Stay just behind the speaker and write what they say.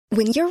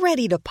When you're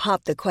ready to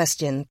pop the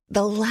question,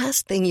 the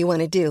last thing you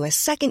want to do is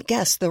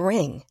second-guess the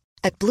ring.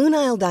 At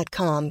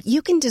BlueNile.com,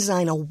 you can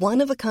design a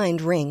one-of-a-kind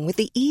ring with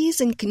the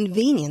ease and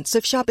convenience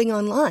of shopping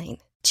online.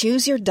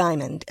 Choose your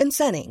diamond and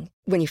setting.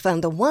 When you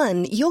find the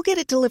one, you'll get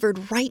it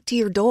delivered right to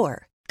your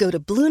door. Go to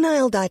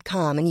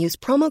BlueNile.com and use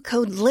promo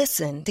code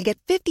LISTEN to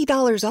get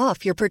 $50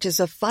 off your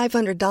purchase of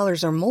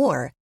 $500 or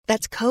more.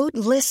 That's code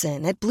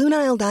LISTEN at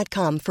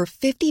BlueNile.com for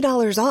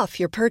 $50 off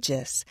your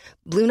purchase.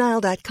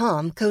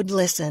 BlueNile.com, code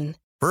LISTEN.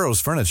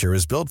 Burrow's furniture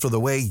is built for the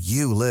way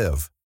you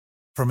live.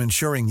 From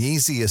ensuring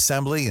easy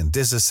assembly and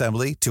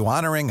disassembly to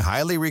honoring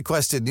highly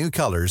requested new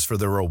colors for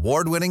their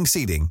award-winning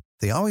seating,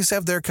 they always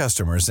have their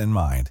customers in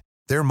mind.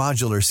 Their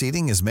modular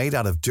seating is made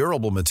out of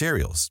durable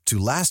materials to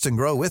last and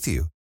grow with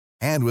you.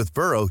 And with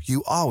Burrow,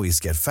 you always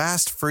get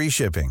fast, free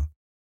shipping.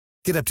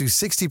 Get up to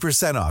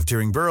 60% off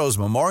during Burrow's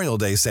Memorial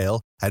Day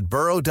sale at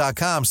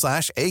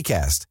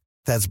burrow.com/ACAST.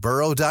 That's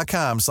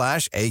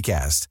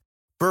burrow.com/ACAST.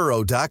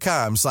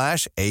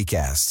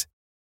 burrow.com/ACAST.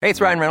 Hey, it's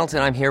Ryan Reynolds,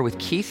 and I'm here with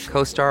Keith,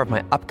 co-star of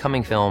my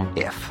upcoming film,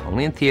 If,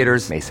 only in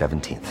theaters May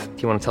 17th.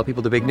 Do you want to tell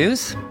people the big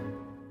news?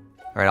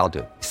 All right, I'll do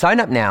it. Sign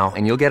up now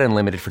and you'll get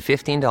unlimited for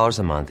 $15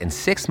 a month and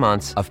 6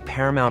 months of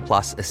Paramount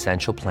Plus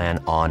Essential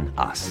Plan on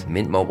us.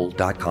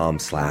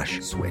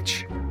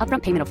 MintMobile.com/switch.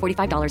 Upfront payment of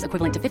 $45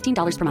 equivalent to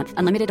 $15 per month.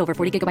 Unlimited over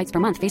 40 gigabytes per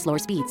month. Face lower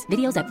speeds.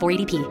 Videos at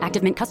 480p.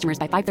 Active Mint customers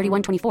by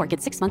 531.24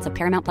 get 6 months of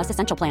Paramount Plus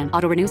Essential Plan.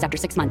 Auto renews after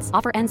 6 months.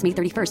 Offer ends May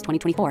 31st,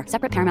 2024.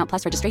 Separate Paramount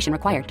Plus registration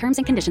required. Terms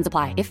and conditions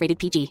apply if rated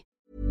PG.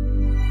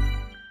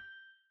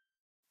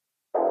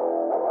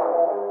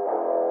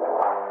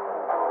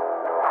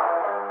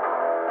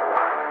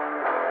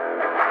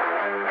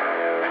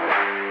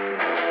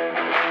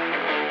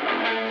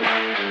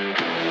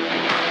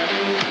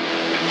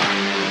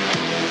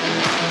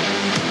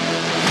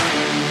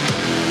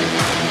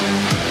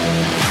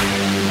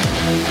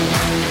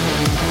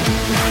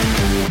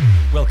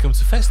 Welcome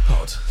to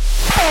FestPod.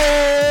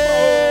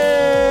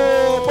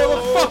 Oh,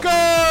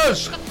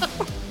 motherfuckers!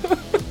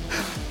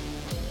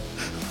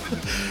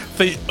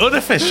 The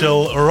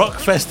unofficial rock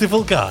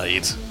festival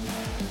guide.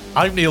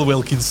 I'm Neil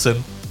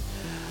Wilkinson,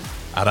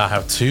 and I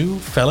have two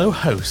fellow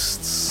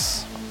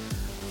hosts.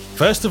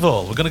 First of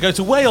all, we're going to go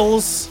to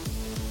Wales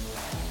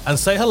and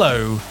say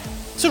hello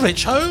to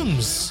Rich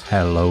Holmes.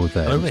 Hello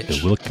there, Hello, Rich.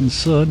 Mr.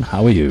 Wilkinson.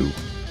 How are you?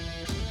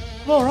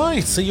 All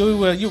right, so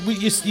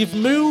you've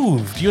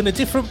moved. You're in a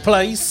different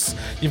place.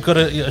 You've got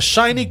a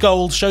shiny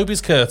gold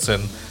showbiz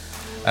curtain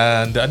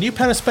and a new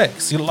pair of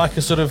specs. You look like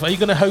a sort of. Are you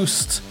going to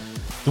host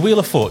the Wheel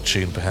of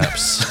Fortune,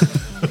 perhaps?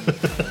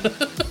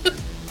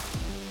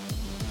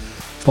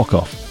 Fuck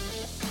off.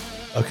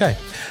 Okay,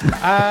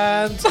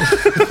 and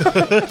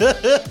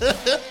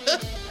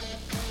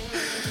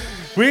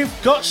we've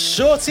got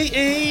Shorty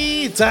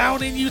E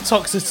down in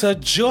Uttoxeter,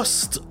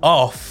 just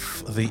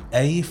off the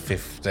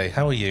A50.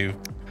 How are you?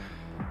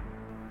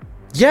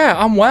 Yeah,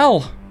 I'm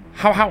well.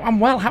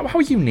 I'm well. How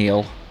are you,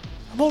 Neil?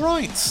 I'm all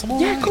right.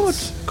 Yeah, good.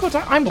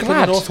 I'm Up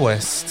glad. in the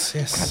northwest.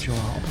 Yes. Glad you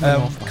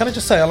are. Can I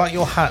just say I like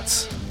your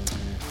hat?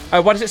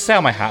 What does it say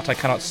on my hat? I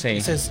cannot see.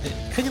 It says.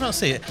 Can you not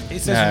see it?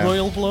 It says No.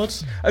 Royal Blood.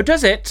 Oh,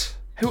 does it?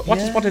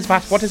 What is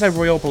that? What is a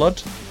Royal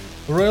Blood?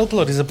 Royal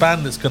Blood is a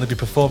band that's going to be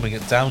performing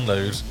at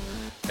Download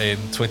in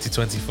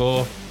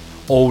 2024.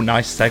 Oh,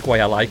 nice segue.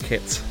 I like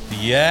it.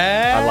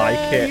 Yeah, I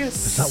like it.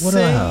 Is that what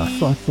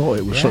I thought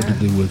it was something to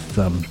do with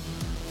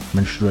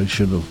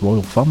menstruation of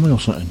royal family or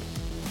something.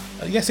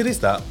 Yes, it is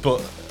that,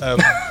 but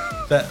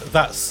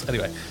that's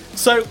anyway.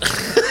 So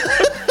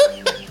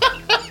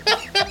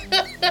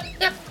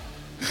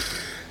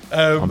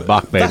I'm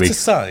back, baby. That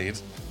aside,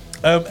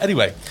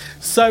 anyway,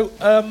 so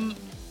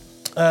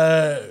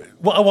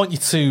what I want you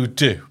to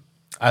do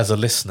as a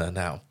listener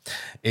now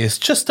is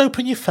just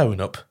open your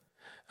phone up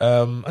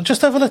and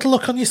just have a little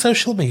look on your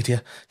social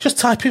media. Just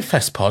type in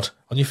FestPod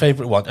on your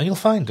favourite one, and you'll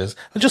find us.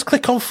 And just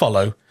click on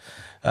follow.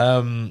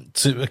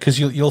 Because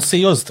you'll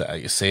see us there,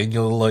 you see, and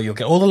you'll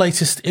get all the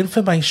latest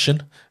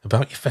information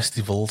about your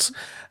festivals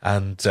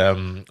and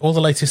all the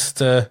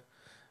latest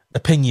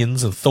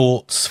opinions and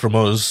thoughts from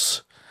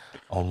us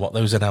on what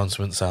those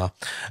announcements are.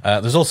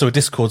 There's also a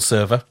Discord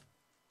server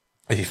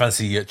if you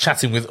fancy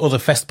chatting with other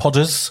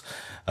Festpodders.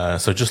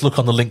 So just look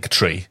on the link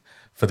tree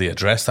for the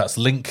address. That's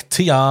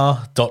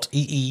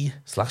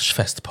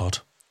linktr.ee/Festpod.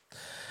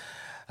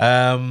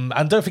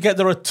 And don't forget,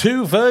 there are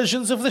two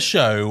versions of the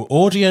show,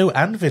 audio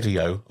and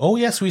video. Oh,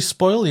 yes, we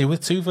spoil you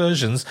with two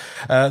versions.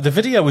 The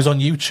video is on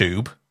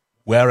YouTube.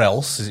 Where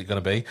else is it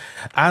going to be?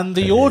 And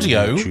the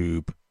audio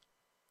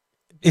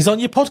is on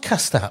your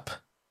podcast app.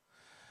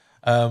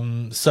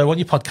 So on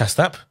your podcast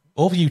app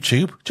or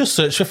YouTube, just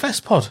search for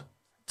FestPod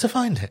to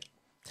find it.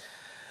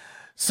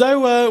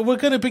 So we're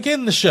going to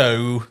begin the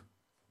show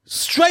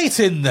straight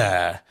in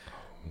there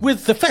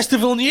with the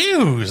festival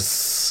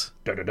news.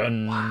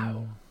 Dun-dun-dun.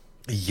 Wow.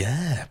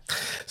 Yeah.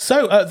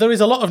 So there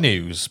is a lot of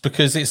news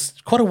because it's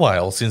quite a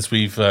while since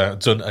we've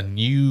done a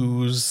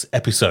news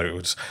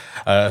episode.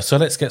 So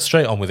let's get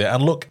straight on with it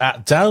and look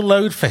at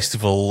Download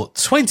Festival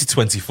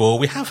 2024.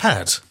 We have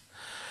had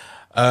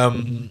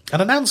an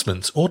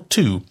announcement or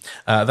two.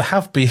 There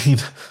have been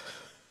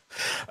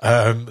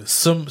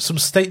some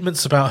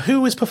statements about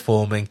who is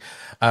performing,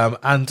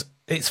 and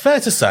it's fair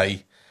to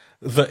say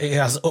that it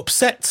has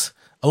upset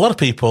a lot of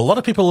people. A lot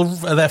of people,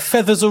 their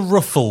feathers are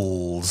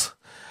ruffled.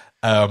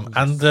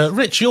 And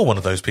Rich, you're one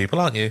of those people,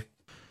 aren't you?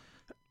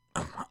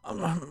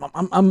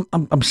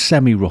 I'm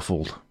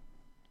semi-ruffled.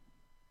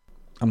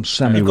 I'm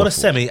semi-ruffled. You've got a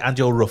semi and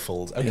you're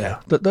ruffled. Okay.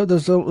 Yeah.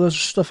 There's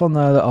stuff on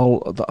there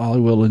that I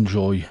will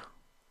enjoy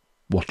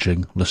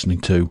watching, listening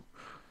to.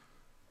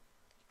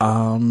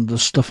 And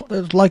there's stuff,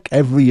 like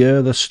every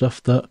year, there's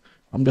stuff that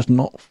I'm just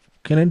not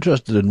fucking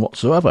interested in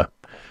whatsoever.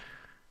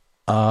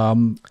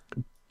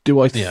 Do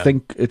I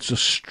think it's a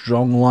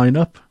strong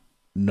lineup?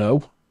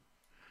 No.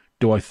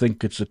 Do I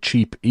think it's a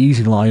cheap,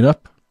 easy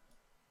lineup?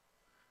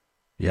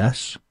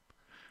 Yes.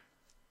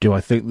 Do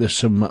I think there's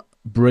some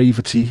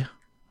bravity?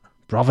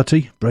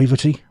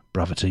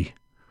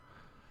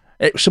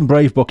 It's some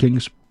brave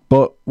bookings,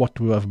 but what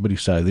do everybody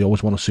say? They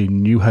always want to see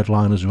new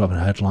headliners who haven't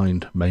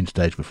headlined main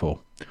stage before.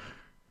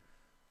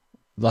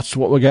 That's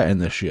what we're getting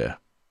this year.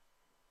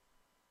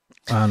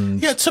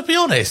 And yeah, to be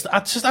honest, I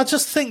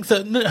just think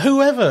that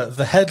whoever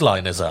the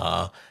headliners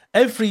are,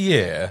 every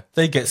year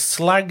they get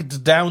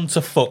slagged down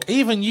to fuck.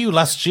 Even you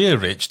last year,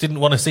 Rich, didn't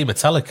want to see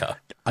Metallica.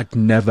 I'd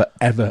never,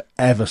 ever,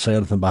 ever say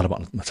anything bad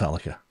about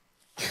Metallica.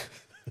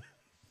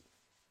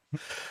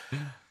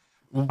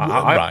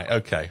 Right,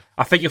 okay.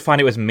 I think you'll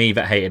find it was me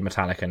that hated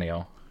Metallica,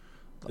 Neil.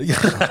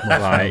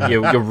 Like,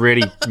 you're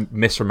really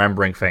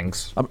misremembering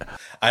things.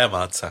 I am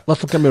answer.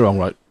 Let's not get me wrong,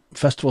 right?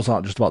 Festivals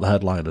aren't just about the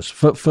headliners.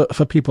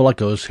 For people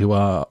like us who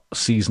are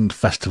seasoned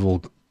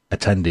festival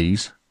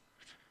attendees,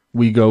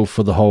 we go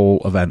for the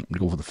whole event. We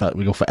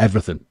go for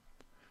everything,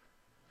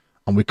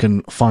 and we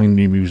can find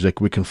new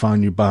music. We can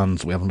find new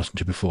bands we haven't listened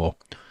to before,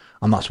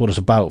 and that's what it's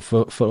about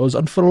for us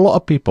and for a lot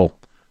of people.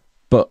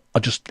 But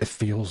it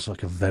feels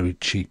like a very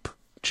cheap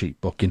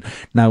booking.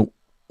 Now,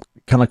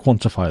 can I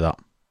quantify that?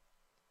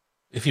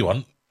 If you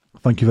want.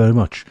 Thank you very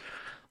much.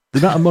 The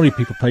amount of money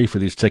people pay for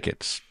these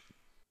tickets.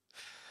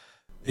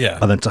 Yeah.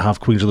 And then to have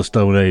Queens of the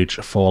Stone Age,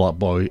 Fall Out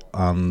Boy,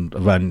 and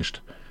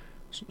Avenged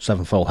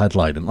Sevenfold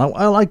headlining.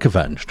 I like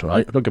Avenged,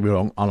 right? Don't get me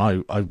wrong,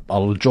 and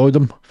I'll enjoy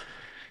them,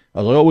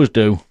 as I always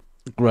do.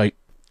 Great.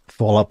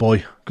 Fall Out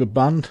Boy, good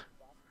band.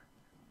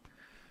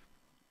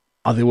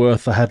 Are they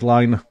worth a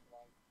headline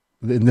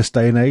in this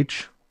day and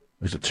age?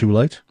 Is it too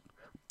late?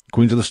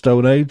 Queens of the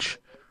Stone Age,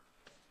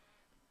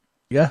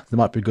 yeah, they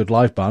might be a good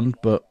live band,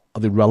 but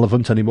are they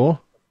relevant anymore?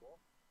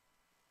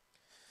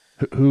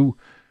 Who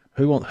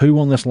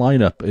on this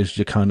lineup is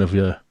your kind of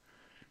your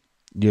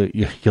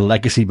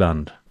legacy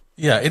band?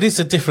 Yeah, it is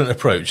a different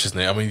approach, isn't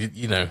it? I mean,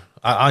 you know,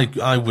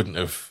 I wouldn't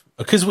have,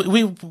 because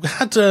we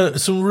had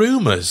some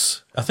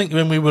rumours. I think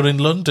when we were in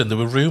London, there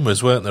were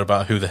rumours, weren't there,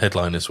 about who the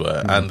headliners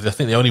were? And I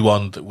think the only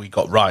one that we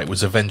got right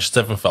was Avenged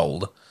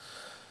Sevenfold.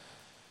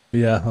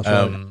 Yeah, that's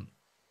right.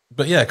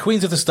 But yeah,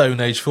 Queens of the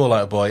Stone Age, Fall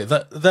Out Boy,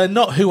 they're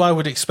not who I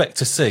would expect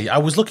to see. I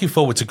was looking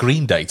forward to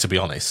Green Day, to be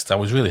honest. I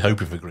was really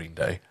hoping for Green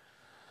Day.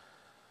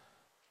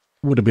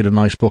 Would have been a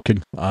nice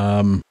booking.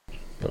 But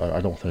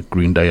I don't think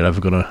Green Day are ever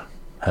going to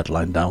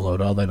headline Download,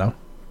 are they now?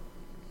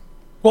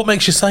 What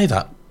makes you say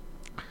that?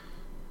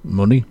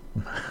 Money.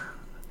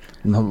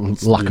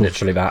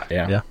 Literally that,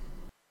 yeah. Yeah.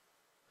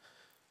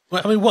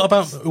 Well, I mean, what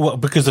about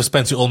because they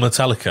spent it all on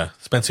Metallica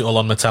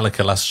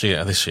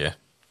this year?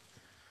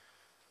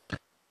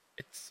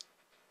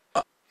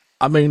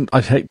 I mean, I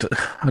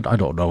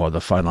don't know how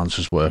the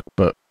finances work,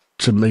 but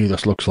to me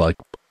this looks like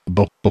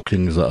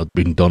bookings that have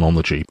been done on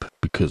the cheap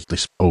because they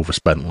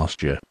overspent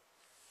last year.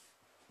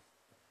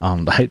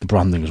 And I hate the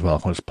branding as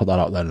well. I'll just put that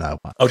out there now.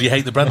 Oh, do you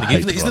hate the branding?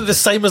 Isn't it the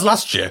same as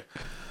last year?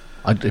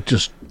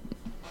 The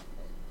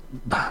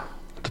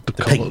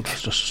pink.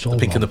 It's just so the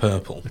pink wrong. and the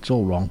purple. It's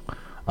all wrong.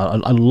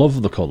 I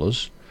love the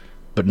colours,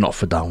 but not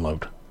for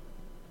Download.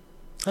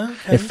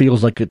 Okay. It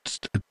feels like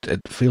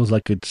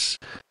it's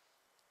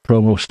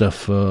promo stuff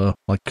for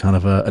like kind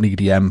of an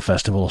EDM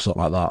festival or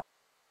something like that.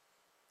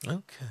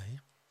 Okay.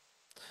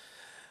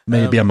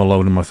 Maybe I'm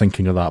alone in my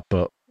thinking of that,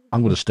 but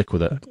I'm going to stick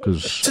with it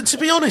because. To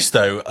be honest,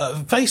 though,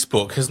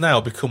 Facebook has now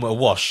become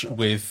awash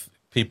with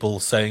people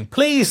saying,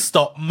 "Please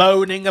stop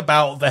moaning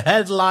about the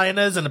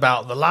headliners and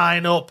about the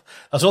lineup."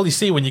 That's all you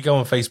see when you go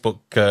on Facebook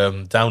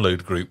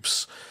download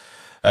groups.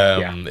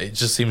 It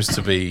just seems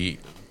to be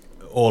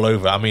all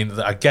over. I mean,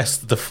 I guess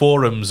the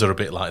forums are a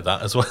bit like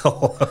that as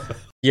well.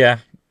 Yeah.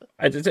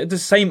 It's the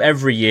same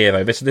every year,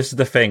 though. This is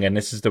the thing, and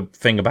this is the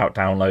thing about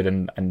Download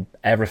and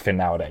everything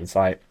nowadays.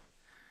 Like,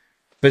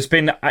 there's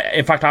been,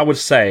 in fact, I would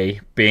say,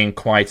 being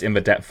quite in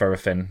the depth of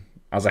everything,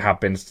 as I have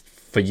been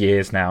for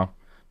years now,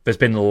 there's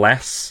been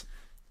less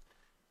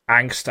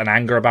angst and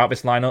anger about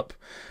this lineup.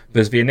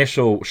 There's the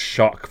initial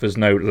shock. There's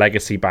no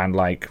legacy band,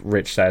 like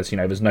Rich says. You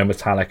know, there's no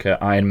Metallica,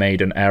 Iron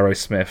Maiden,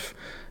 Aerosmith,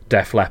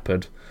 Def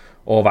Leppard,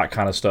 all that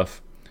kind of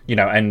stuff. You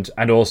know, and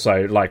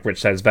also, like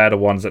Rich says, they're the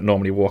ones that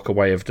normally walk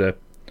away of the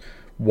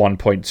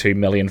 1.2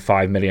 million,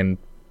 5 million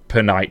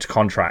per night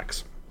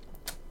contracts.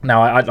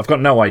 Now, I've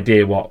got no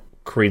idea what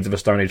Queens of the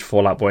Stone Age,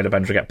 Fall Out Boy, and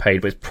Avenger get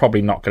paid, but it's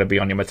probably not going to be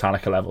on your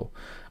Metallica level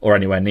or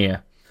anywhere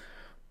near.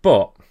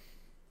 But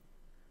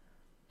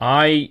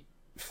I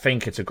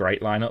think it's a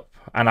great lineup,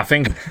 and I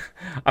think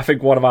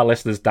one of our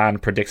listeners, Dan,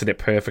 predicted it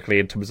perfectly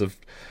in terms of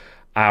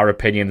our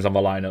opinions on the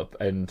lineup,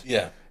 and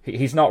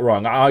he's not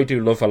wrong. I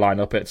do love the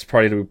lineup. It's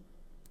probably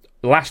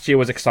last year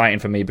was exciting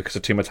for me because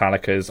of 2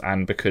 Metallicas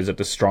and because of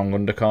the strong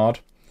undercard.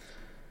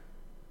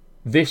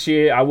 This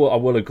year, I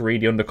will agree,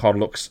 the undercard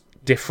looks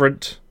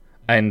different,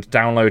 and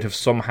Download have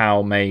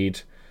somehow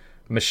made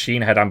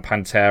Machine Head and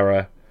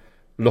Pantera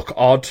look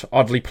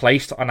oddly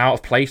placed and out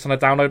of place on a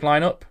Download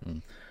lineup.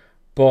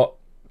 But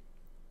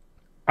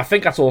I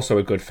think that's also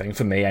a good thing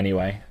for me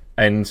anyway.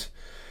 And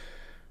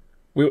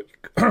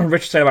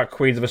Rich said about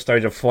Queens of the Stone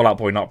Age and Fall Out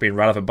Boy not being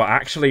relevant, but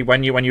actually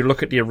when you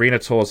look at the arena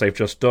tours they've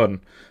just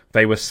done,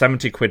 they were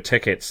 70 quid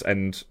tickets,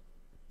 and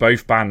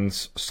both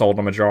bands sold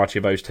the majority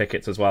of those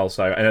tickets as well.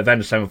 So, and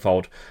Avenged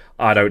Sevenfold,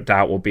 I don't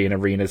doubt, will be in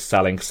arenas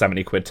selling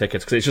 70 quid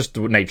tickets because it's just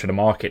the nature of the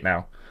market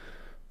now.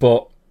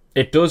 But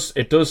it does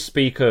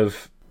speak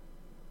of,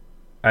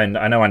 and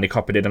I know Andy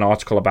Copper did an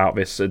article about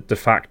this, the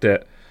fact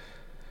that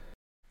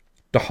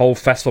the whole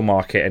festival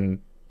market and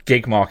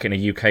gig market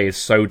in the UK is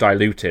so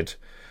diluted.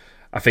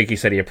 I think he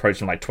said he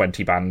approached like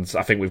 20 bands.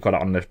 I think we've got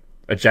it on the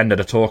agenda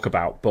to talk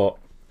about, but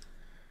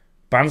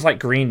bands like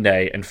Green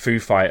Day and Foo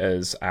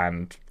Fighters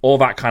and all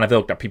that kind of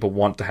ilk that people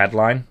want to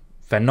headline,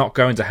 they're not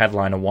going to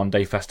headline a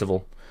one-day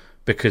festival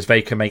because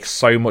they can make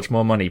so much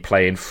more money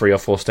playing 3 or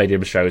 4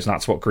 stadium shows, and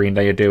that's what Green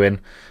Day are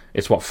doing.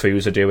 It's what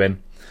Foos are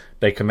doing.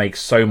 They can make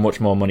so much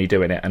more money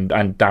doing it, and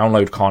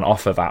Download can't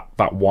offer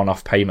that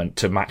one-off payment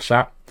to match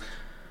that.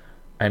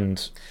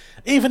 And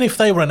even if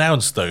they were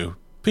announced, though,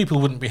 people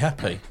wouldn't be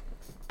happy.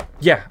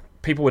 Yeah,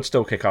 people would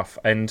still kick off,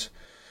 and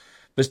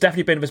there's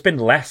been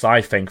less,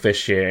 I think,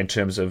 this year in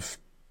terms of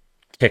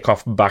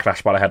kick-off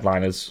backlash by the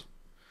headliners.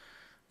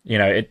 You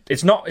know,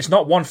 it's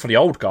not one for the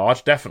old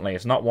guard, definitely.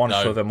 It's not one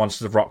for the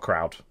Monsters of Rock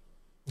crowd.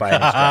 By any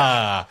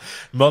stretch.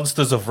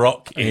 Monsters of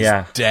Rock is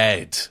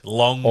dead,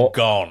 long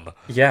gone.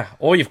 Yeah,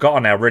 all you've got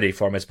on there really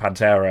for them is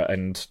Pantera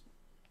and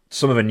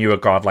some of the newer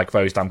guard like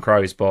Those Damn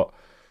Crows, but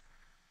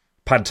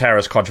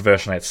Pantera's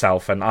controversial in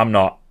itself, and I'm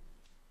not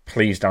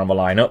pleased down the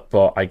lineup,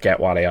 but I get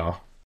why they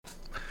are.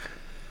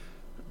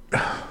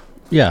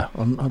 Yeah,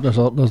 and there's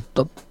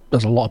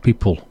a lot of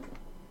people.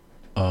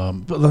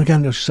 But then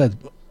again, as you said,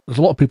 there's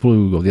a lot of people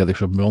who go, yeah, they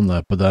should be on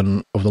there. But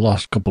then over the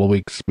last couple of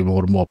weeks, there's been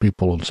more and more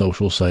people on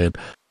social saying,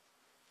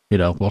 you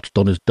know, what's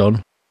done is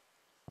done.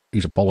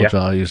 He's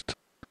apologised.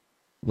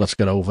 Let's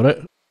get over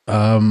it.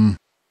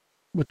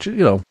 Which, you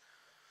know,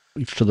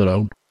 each to their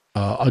own.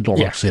 I don't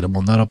like seeing him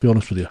on there, I'll be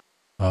honest with you.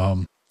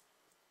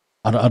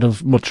 I'd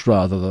have much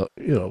rather that,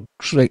 you know,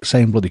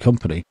 same bloody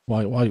company.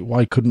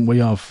 Why couldn't we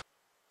have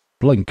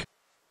Blink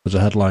as a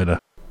headliner?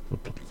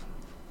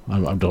 I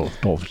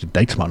don't know if the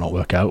dates might not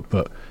work out,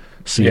 but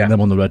seeing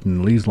them on the Red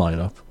and Lee's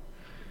lineup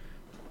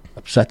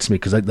upsets me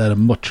because they're a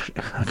much.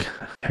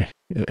 Okay,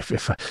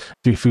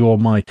 if you go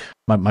on my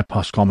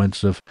past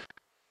comments of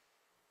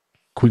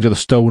Queens of the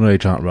Stone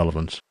Age aren't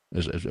relevant,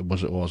 as it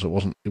was, it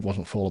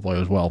wasn't Fall Out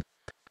Boy as well.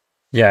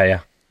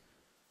 Yeah.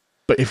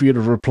 But if you'd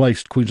have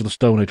replaced Queens of the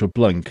Stone Age with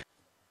Blink,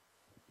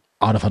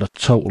 I'd have had a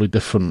totally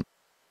different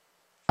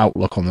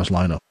outlook on this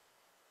lineup.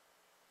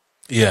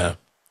 Yeah,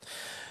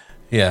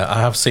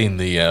 I have seen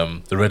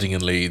the Reading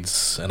and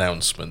Leeds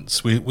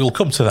announcements. We'll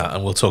come to that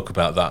and we'll talk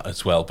about that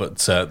as well. But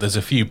there's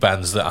a few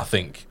bands that I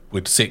think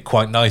would sit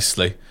quite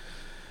nicely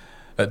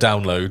at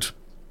Download.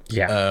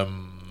 Yeah.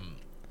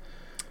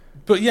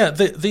 But yeah,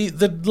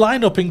 the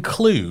lineup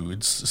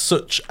includes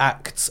such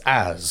acts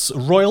as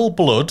Royal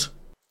Blood.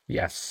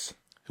 Yes.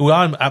 Who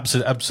I'm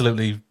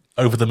absolutely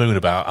over the moon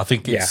about. I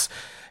think it's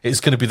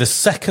going to be the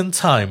second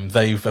time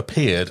they've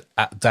appeared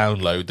at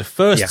Download. The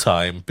first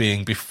time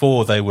being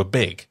before they were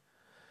big.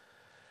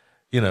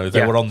 You know,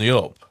 they were on the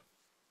up.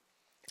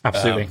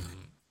 Absolutely.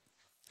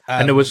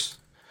 And there was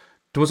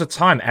a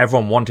time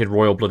everyone wanted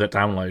Royal Blood at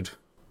Download,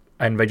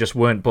 and they just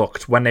weren't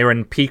booked. When they were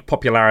in peak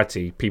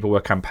popularity, people were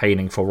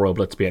campaigning for Royal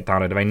Blood to be at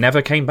Download, and they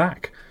never came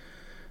back.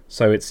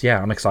 So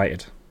I'm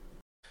excited.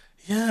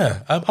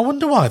 Yeah, I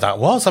wonder why that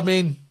was. I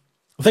mean,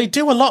 they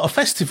do a lot of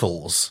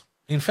festivals,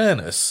 in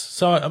fairness.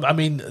 So, I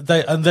mean,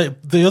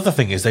 the other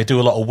thing is they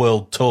do a lot of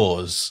world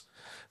tours.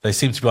 They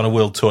seem to be on a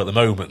world tour at the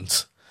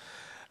moment.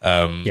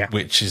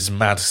 Which is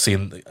mad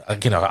seeing,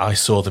 you know, I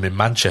saw them in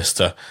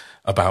Manchester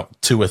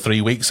about 2 or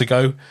 3 weeks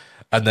ago,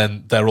 and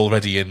then they're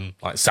already in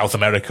like South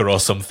America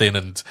or something,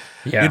 and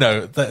you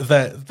know,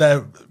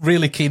 they're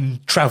really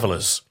keen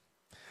travellers.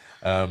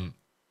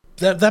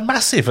 They're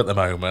massive at the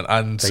moment,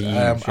 and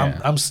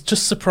I'm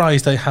just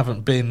surprised they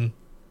haven't been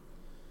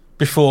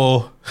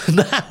before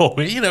now.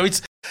 You know,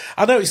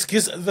 I know it's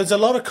because there's a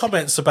lot of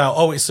comments about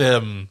it's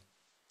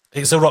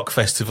a rock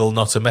festival,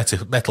 not a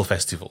metal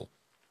festival.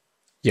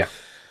 Yeah.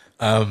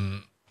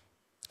 And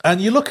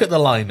you look at the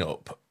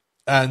lineup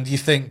and you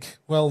think,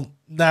 well,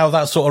 now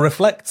that sort of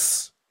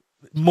reflects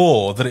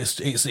more that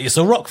it's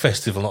a rock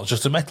festival, not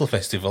just a metal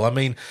festival. I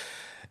mean,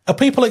 are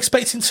people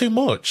expecting too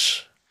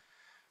much?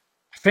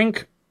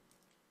 think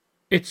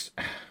it's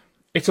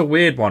a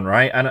weird one,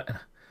 right?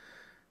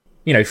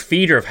 And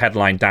Feeder have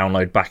headlined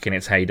Download back in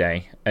its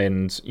heyday,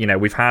 and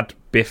we've had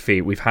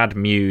Biffy, we've had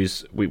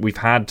Muse, we've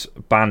had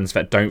bands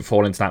that don't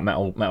fall into that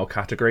metal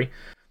category.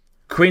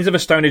 Queens of the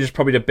Stone Age is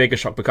probably the bigger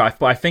shock, but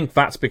I think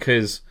that's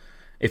because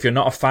if you're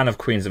not a fan of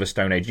Queens of the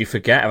Stone Age, you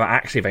forget that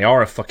actually they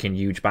are a fucking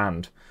huge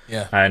band.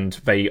 Yeah. And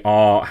they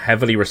are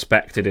heavily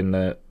respected in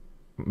the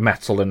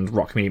metal and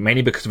rock community,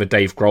 mainly because of a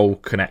Dave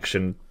Grohl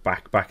connection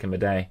back in the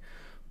day.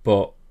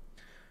 But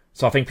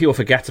so I think people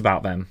forget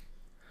about them.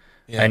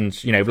 Yeah.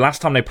 And,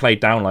 last time they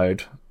played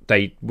Download,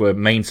 they were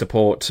main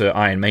support to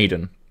Iron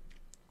Maiden,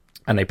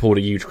 and they pulled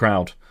a huge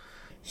crowd.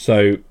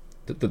 So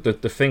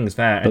the thing's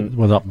there. But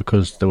was that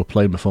because they were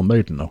playing before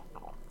Maiden, though?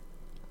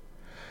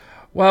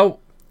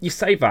 Well, you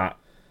say that.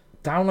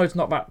 Download's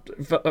not that...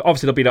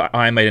 Obviously, there'll be the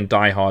Iron Maiden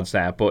diehards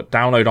there, but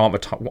Download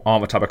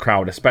aren't the type of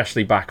crowd,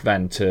 especially back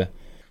then, to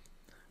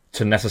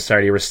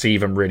necessarily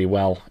receive them really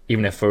well,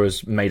 even if there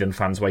was Maiden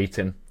fans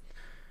waiting.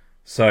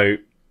 So...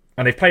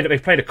 And they've played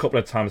a couple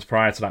of times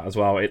prior to that as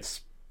well.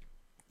 It's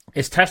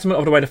testament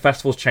of the way the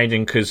festival's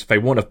changing, because they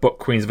wouldn't have booked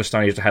Queens of the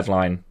Stone Age to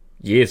headline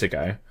years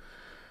ago.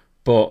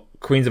 But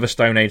Queens of the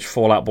Stone Age,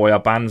 Fall Out Boy are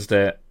bands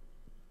that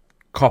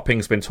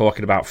Copping's been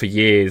talking about for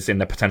years in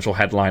the potential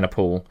headliner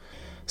pool.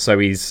 So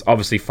he's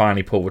obviously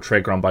finally pulled the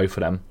trigger on both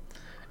of them.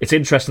 It's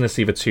interesting to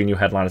see the two new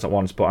headliners at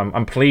once, but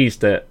I'm pleased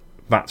that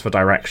that's the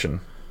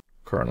direction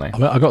currently. I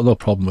mean, I got no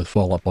problem with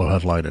Fall Out Boy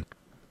headlining.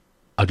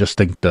 I just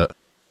think that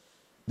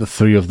the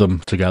three of them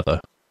together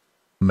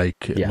make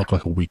it look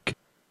like a weak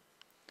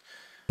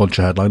bunch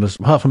of headliners.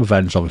 Apart from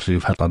Avenged, obviously,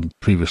 who've headlined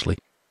previously.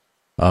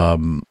 I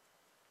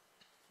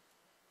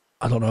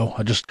don't know.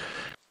 I just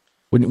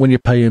when you're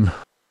paying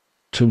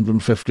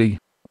 £250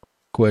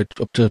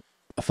 up to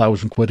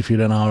 £1,000 if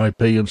you're an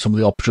RIP, and some of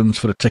the options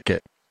for the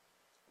ticket,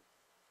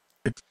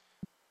 the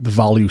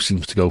value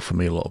seems to go for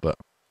me a little bit.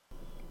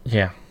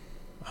 Yeah.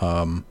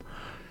 And,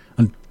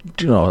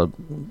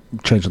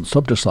 changing the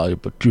subject slightly,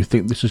 but do you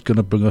think this is going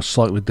to bring a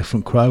slightly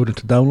different crowd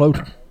into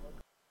Download?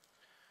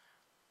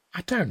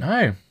 I don't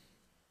know.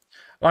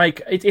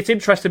 Like, it's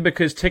interesting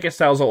because ticket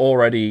sales are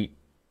already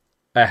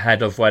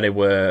ahead of where they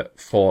were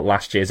for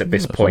last year's at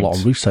this point. A lot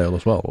on resale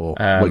as well, or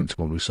waiting to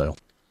go on resale.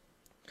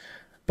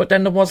 But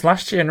then there was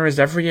last year, and there is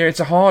every year. It's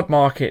a hard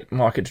market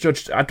to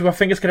judge. Do I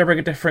think it's going to bring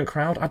a different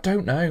crowd? I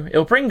don't know.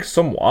 It'll bring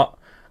somewhat,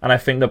 and I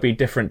think there'll be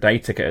different day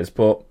ticketers,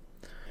 but...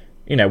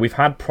 we've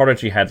had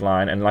Prodigy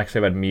headline, and like I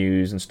said, we had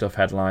Muse and stuff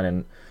headline,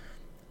 and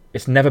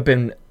it's never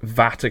been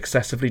that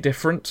excessively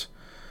different.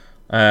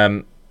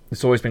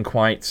 It's always been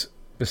quite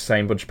the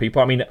same bunch of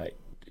people. I mean,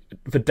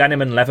 the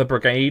Denim and Leather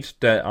Brigade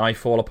that I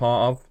fall a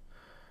part of,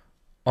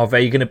 are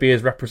they going to be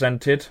as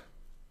represented?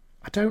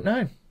 I don't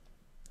know.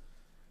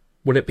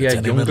 Will it be a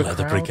Denim younger and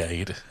Leather crowd?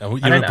 Brigade.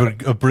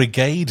 You're a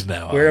brigade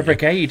now. We're a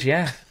brigade,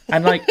 yeah.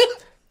 And like...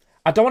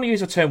 I don't want to use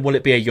the term will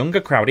it be a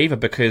younger crowd either,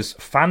 because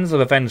fans of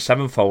Avenged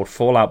Sevenfold,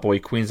 Fall Out Boy,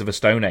 Queens of the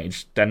Stone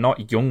Age, they're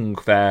not young.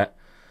 They're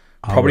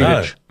probably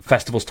the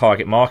festival's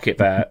target market.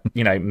 They're,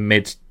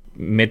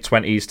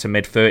 mid-20s to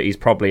mid-30s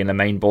probably in the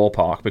main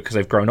ballpark, because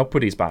they've grown up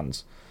with these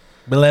bands.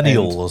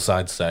 Millennials,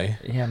 I'd say.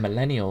 Yeah,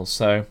 millennials.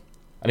 So, and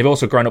they've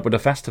also grown up with the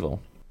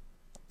festival.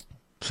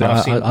 So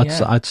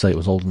I'd say it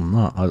was older than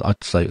that.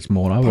 I'd say it's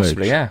more our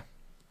possibly, age.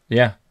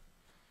 Yeah.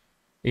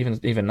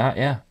 Even that,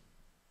 yeah.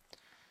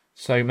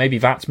 So maybe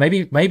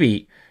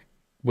maybe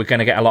we're going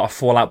to get a lot of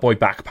Fall Out Boy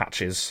back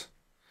patches.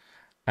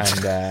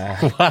 And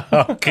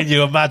wow, can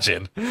you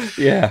imagine?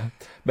 Yeah,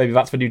 maybe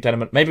that's the new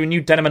denim. Maybe the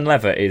new Denim and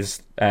Leather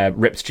is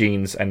ripped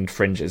jeans and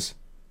fringes.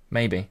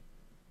 Maybe.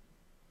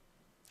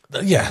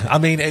 Yeah, I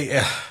mean,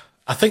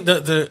 I think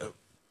that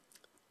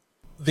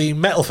the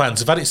metal fans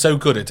have had it so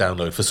good at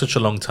Download for such a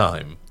long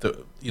time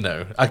that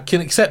I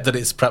can accept that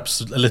it's perhaps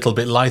a little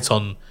bit light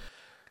on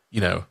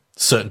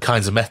certain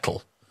kinds of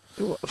metal.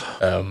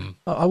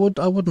 I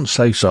wouldn't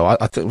say so.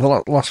 I think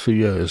the last few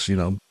years,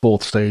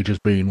 both stages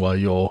being where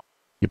you're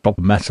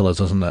proper metalers,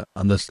 isn't it?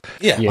 And and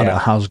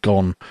it has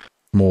gone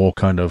more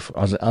kind of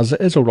as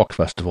it is a rock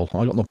festival.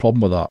 I got no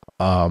problem with that.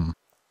 And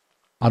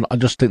I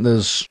just think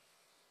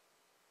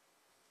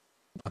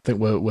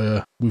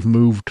we've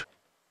moved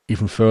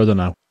even further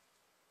now.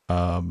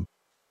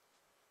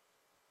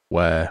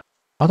 Where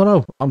I don't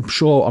know. I'm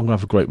sure I'm gonna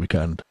have a great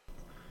weekend.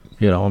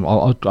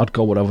 I'd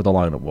go whatever the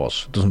lineup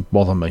was. It doesn't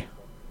bother me.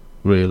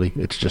 Really,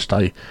 it's just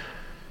there's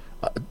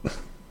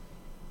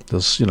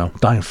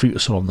Dying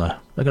Fetus on there.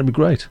 They're going to be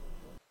great.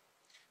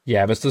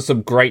 Yeah, there's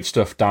some great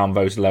stuff down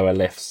those lower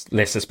lists,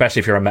 especially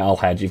if you're a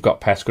metalhead. You've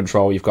got Pest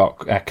Control, you've got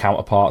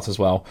Counterparts as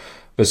well.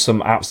 There's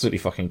some absolutely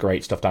fucking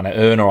great stuff down there.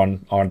 Erna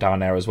on down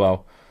there as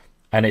well,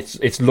 and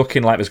it's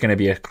looking like there's going to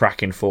be a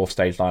cracking fourth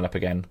stage lineup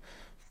again.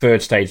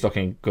 Third stage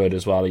looking good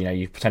as well.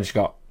 You've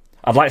potentially got.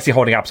 I'd like to see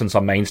Holding Absence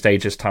on main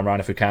stage this time around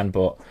if we can,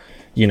 but.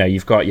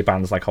 You've got your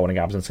bands like Holding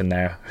Absence in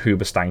there,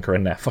 Hoobastank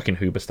in there. Fucking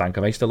Hoobastank,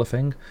 are they still a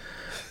thing?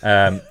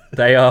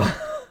 They are.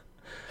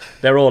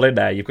 They're all in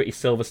there. You've got your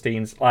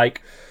Silversteins.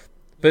 Like,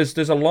 there's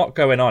a lot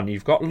going on.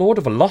 You've got Lord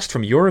of the Lost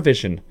from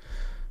Eurovision.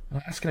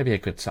 That's going to be a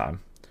good time.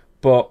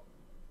 But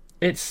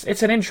it's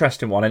an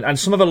interesting one, and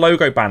some of the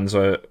logo bands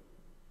are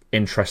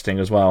interesting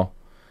as well.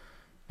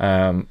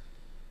 But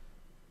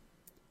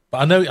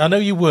I know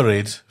you're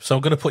worried, so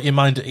I'm going to put your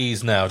mind at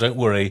ease now. Don't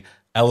worry,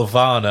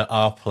 Elvana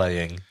are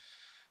playing.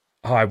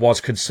 Oh, I was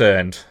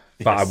concerned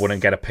that I Yes.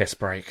 wouldn't get a piss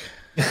break.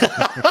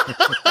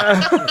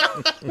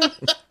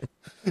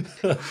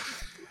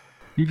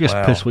 You just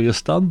Wow. piss where you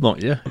stand,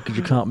 don't you? Because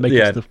you can't make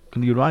it to the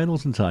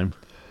urinals in time.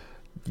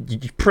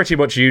 Pretty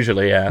much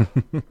usually, yeah.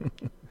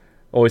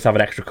 Always have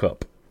an extra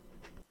cup.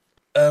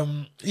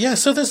 Yeah,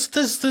 so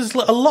there's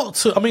a lot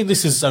to. I mean,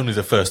 this is only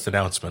the first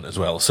announcement as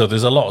well, so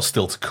there's a lot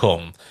still to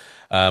come.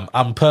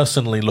 I'm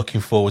personally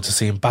looking forward to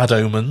seeing Bad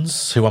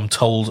Omens, who I'm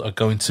told are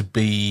going to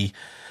be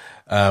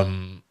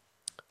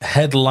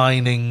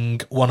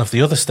headlining one of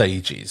the other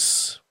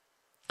stages.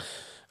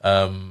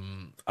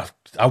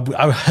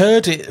 I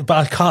heard it, but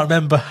I can't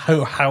remember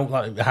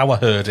how I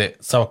heard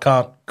it, so I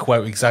can't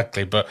quote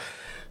exactly. But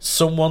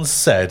someone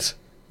said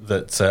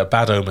that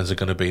Bad Omens are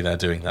going to be there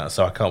doing that,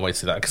 so I can't wait to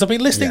see that, because I've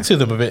been listening to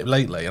them a bit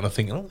lately, and I'm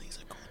thinking, oh, these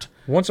are good.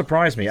 Won't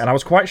surprise me, and I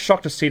was quite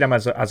shocked to see them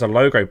as a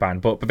logo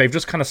band, but they've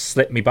just kind of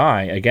slipped me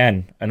by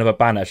again. Another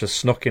band that's just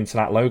snuck into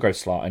that logo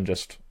slot and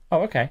just,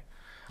 oh, okay.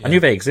 I knew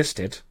they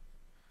existed.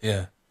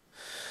 Yeah.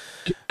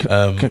 Can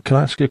I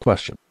ask you a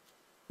question?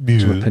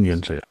 Some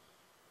opinions here.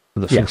 For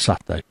the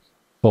Saturday,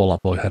 Fall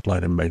Out Boy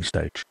headlining main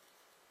stage.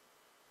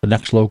 The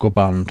next logo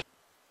band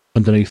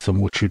underneath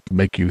them, which would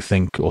make you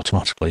think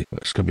automatically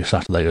it's going to be a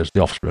Saturday, is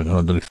The Offspring, and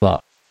underneath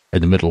that,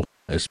 in the middle,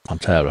 is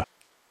Pantera.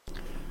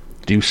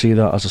 Do you see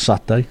that as a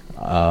Saturday?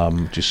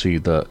 Do you see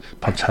that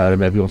Pantera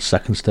maybe on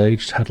second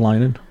stage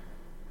headlining?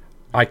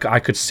 I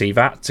could see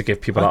that, to give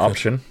people that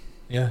option.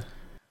 Yeah.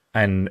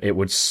 And it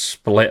would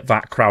split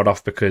that crowd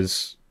off,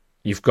 because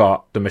you've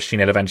got the Machine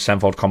Head Avenged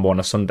Sevenfold combo on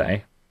a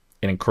Sunday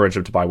and encourage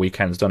them to buy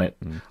weekends, done it.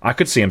 I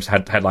could see him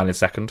headlining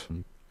second. Do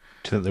you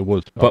think they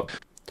would? But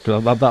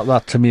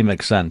that to me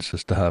makes sense,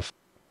 is to have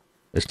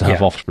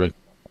Offspring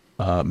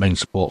main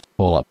support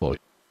Fall Out Boy,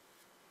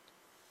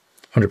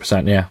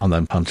 100%, yeah. and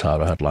then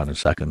Pantera headlining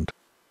second.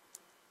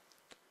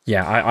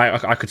 Yeah,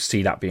 I could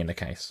see that being the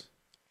case.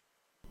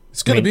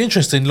 It's going to be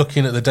interesting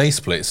looking at the day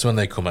splits when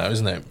they come out,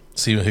 isn't it?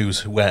 See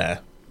who's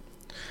where.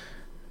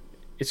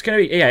 It's going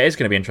to be, it's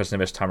going to be interesting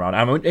this time around.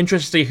 I'm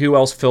interested to see who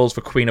else fills for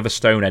Queen of the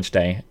Stone Age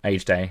Day. I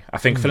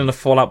think filling the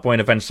Fall Out Boy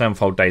and Avenged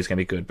Sevenfold Day is going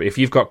to be good. But if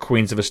you've got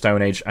Queens of the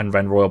Stone Age and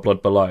then Royal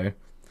Blood below,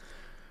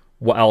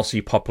 what else are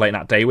you populating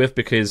that day with?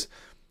 Because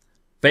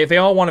they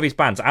are one of these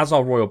bands, as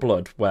are Royal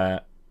Blood,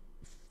 where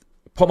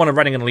put them on a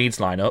Reading and Leeds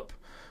lineup,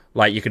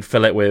 like you could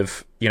fill it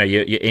with, your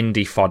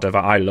indie fodder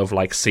that I love,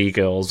 like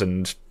Seagulls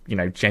and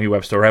Jamie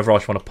Webster, whatever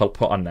else you want to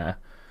put on there.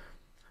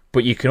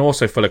 But you can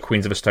also fill a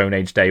Queens of the Stone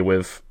Age Day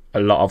with a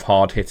lot of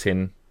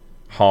hard-hitting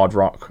hard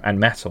rock and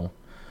metal.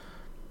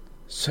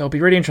 So it'll be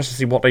really interesting to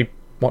see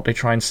what they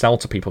try and sell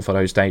to people for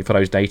those day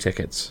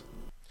tickets.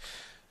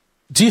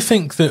 Do you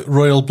think that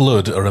Royal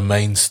Blood are a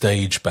main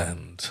stage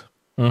band?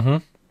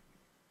 100%.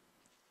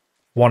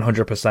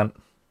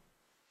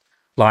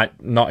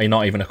 Like, not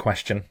even a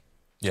question.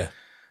 Yeah.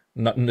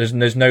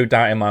 There's no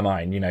doubt in my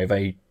mind.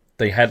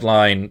 They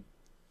headline,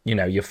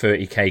 your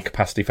 30k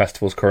capacity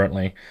festivals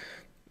currently.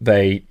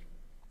 They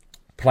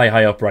play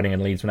high up Reading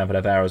and Leeds whenever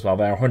they're there as well.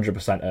 They're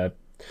 100%.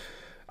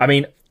 I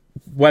mean,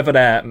 whether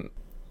they're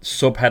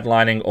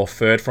sub-headlining or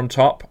third from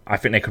top, I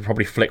think they could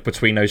probably flick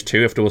between those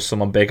two if there was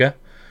someone bigger.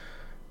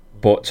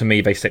 But to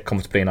me, they sit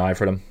comfortably in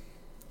either of them.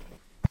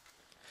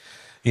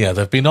 Yeah,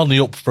 they've been on the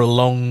up for a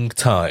long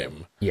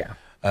time. Yeah.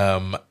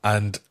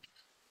 And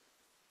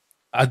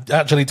I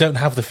actually don't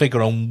have the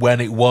figure on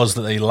when it was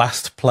that they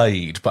last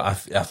played, but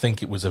I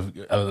think it was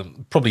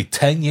probably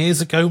 10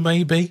 years ago,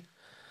 maybe.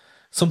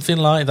 Something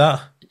like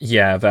that.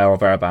 Yeah, there or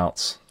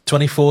thereabouts.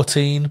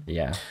 2014.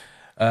 Yeah.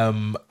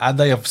 And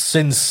they have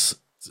since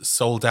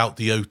sold out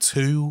the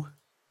O2.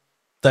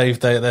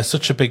 They're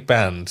such a big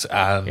band,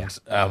 and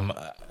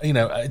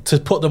to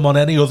put them on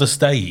any other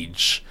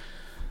stage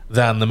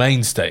than the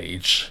main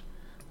stage,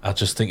 I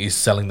just think he's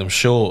selling them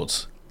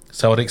short.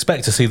 So I'd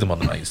expect to see them on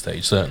the main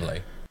stage,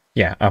 certainly.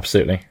 Yeah,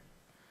 absolutely.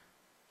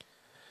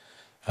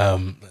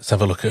 Let's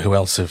have a look at who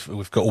else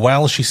we've got.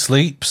 While She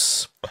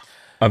Sleeps.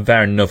 And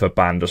they're another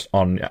band just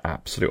on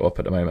absolute up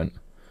at the moment.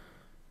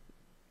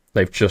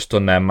 They've just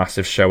done their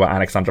massive show at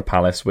Alexandra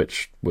Palace,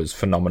 which was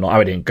phenomenal.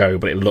 I didn't go,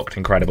 but it looked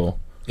incredible.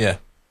 Yeah.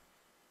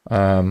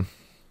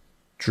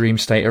 Dream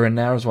State are in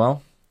there as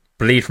well.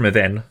 Bleed From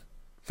Within.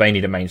 They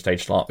need a main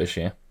stage slot this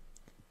year.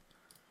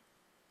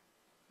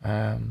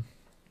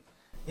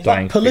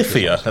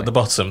 Polyphia at the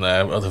bottom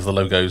there of the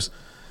logos.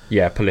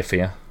 Yeah,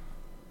 Polyphia.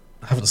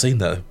 I haven't seen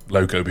that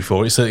logo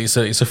before. It's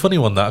a funny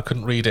one that I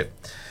couldn't read it.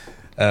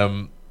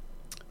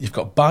 You've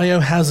got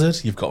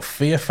Biohazard. You've got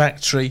Fear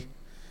Factory.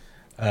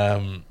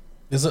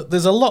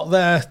 There's a lot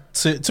there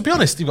to be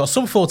honest. You've got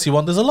Sum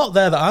 41. There's a lot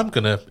there that I'm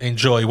going to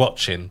enjoy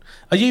watching.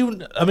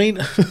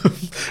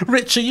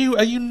 Rich, are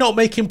you not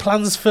making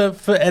plans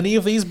for any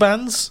of these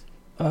bands?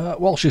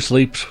 While She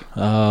Sleeps,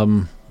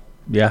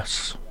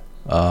 yes.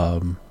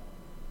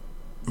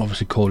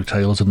 Obviously Corey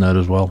Taylor's in there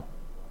as well.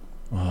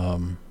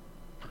 Sum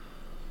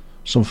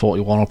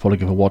 41 I'll probably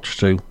give a watch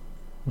to.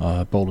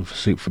 Bowling for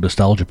Soup for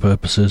nostalgia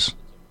purposes.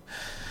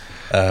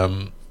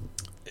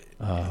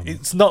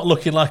 It's not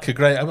looking like a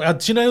great...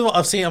 do you know what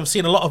I've seen? I've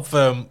seen a lot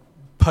of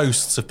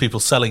posts of people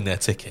selling their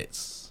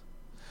tickets,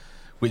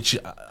 which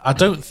I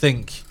don't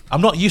think...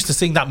 I'm not used to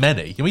seeing that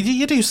many. I mean,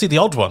 you do see the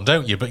odd one,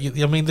 don't you? But,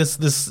 I mean,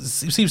 there's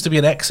seems to be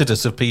an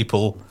exodus of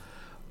people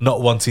not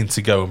wanting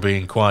to go and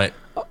being quite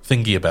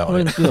thingy about it. I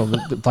mean, you know,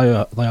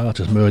 the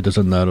artist Murder's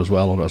in there as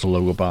well, as a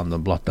logo band,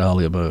 and Black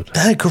Dahlia Murder.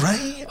 They're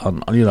great.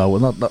 And you know,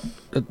 and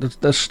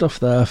there's stuff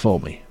there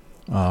for me.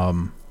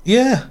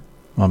 Yeah.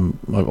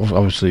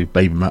 Obviously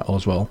Baby Metal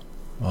as well,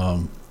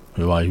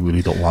 who I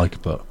really don't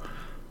like, but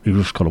you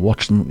just got to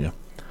watch them, haven't you?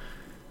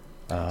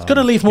 It's going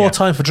to leave more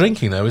time for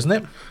drinking, though, isn't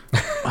it?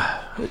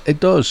 It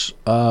does.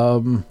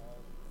 I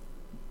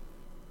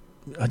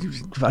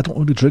don't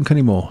really drink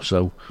anymore,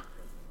 so.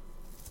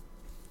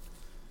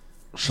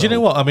 Do you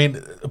know what I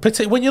mean?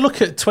 When you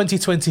look at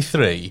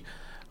 2023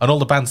 and all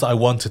the bands that I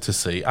wanted to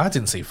see, I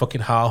didn't see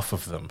fucking half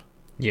of them.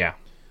 Yeah.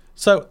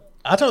 So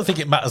I don't think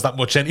it matters that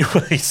much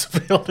anyway, to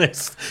be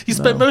honest. You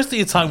spend most of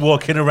your time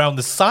walking around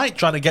the site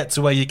trying to get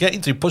to where you're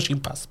getting to, pushing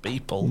past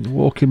people. You're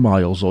walking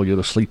miles or you're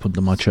asleep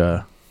under my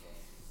chair.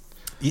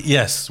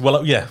 Yes,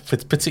 well, yeah,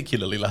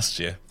 particularly last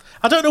year.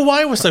 I don't know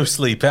why we're so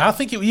sleepy. I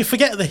think you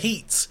forget the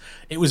heat.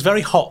 It was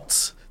very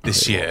hot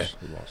this year.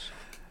 It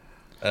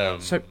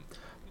was. So,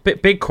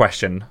 big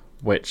question,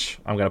 which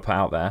I'm going to put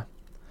out there.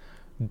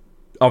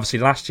 Obviously,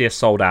 last year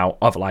sold out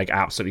of like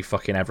absolutely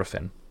fucking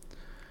everything.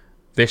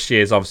 This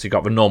year's obviously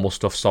got the normal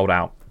stuff sold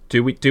out.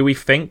 Do we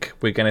think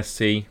we're going to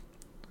see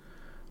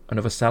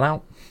another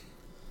sellout?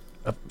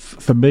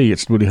 For me,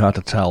 it's really hard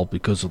to tell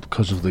because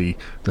of the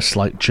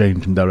slight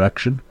change in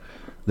direction.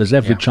 There's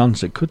every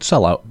chance it could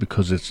sell out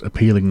because it's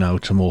appealing now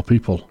to more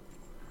people.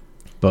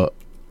 But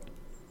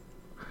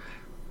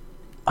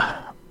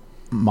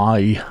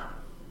my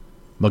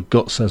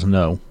gut says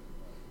no.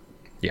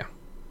 Yeah.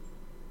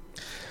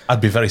 I'd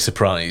be very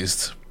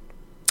surprised.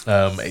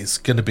 It's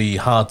going to be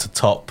hard to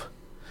top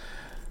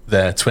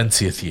their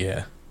 20th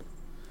year.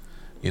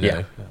 You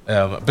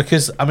know?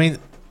 Because, I mean,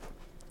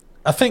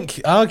 I think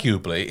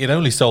arguably it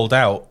only sold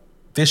out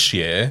this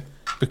year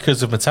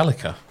because of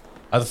Metallica.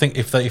 I think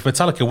if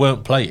Metallica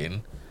weren't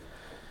playing,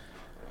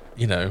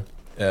 you know,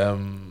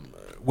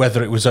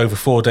 whether it was over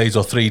 4 days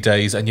or 3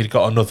 days and you'd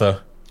got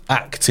another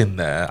act in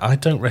there, I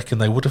don't reckon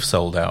they would have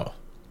sold out.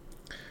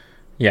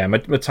 Yeah,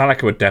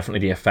 Metallica would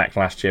definitely be a effect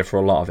last year for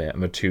a lot of it,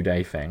 and the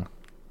 2-day thing.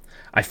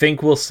 I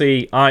think we'll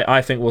see.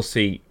 I think we'll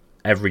see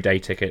everyday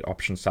ticket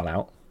options sell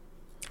out.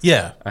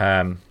 Yeah.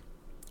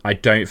 I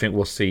don't think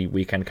we'll see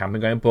weekend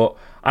camping going, but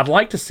I'd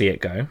like to see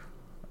it go.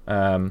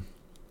 And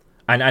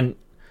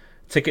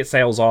ticket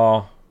sales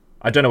are,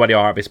 I don't know where they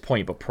are at this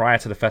point, but prior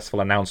to the festival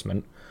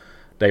announcement,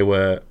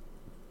 they'd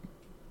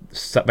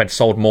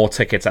sold more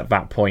tickets at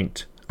that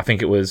point. I think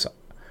they were,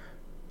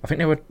 I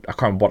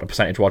can't remember what the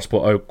percentage was,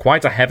 but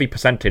quite a heavy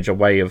percentage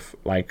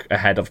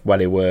ahead of where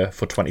they were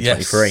for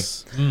 2023.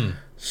 Yes. Mm.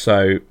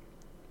 So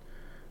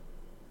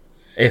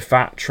if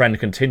that trend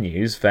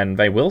continues, then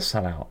they will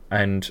sell out.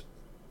 And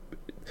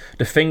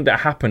the thing that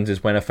happens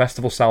is when a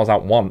festival sells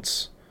out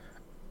once,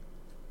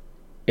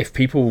 if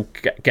people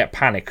get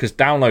panicked, because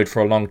download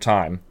for a long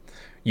time,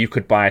 you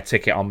could buy a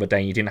ticket on the day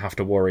and you didn't have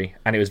to worry.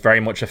 And it was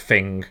very much a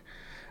thing.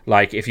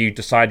 Like, if you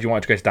decided you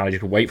wanted to go to download, you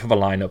could wait for the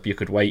lineup, you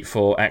could wait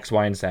for X,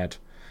 Y, and Z,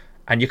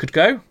 and you could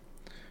go.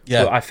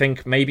 Yeah. But I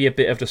think maybe a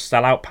bit of the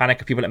sellout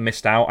panic of people that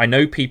missed out. I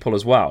know people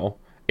as well,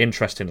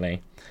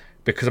 interestingly,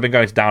 because I've been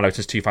going to download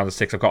since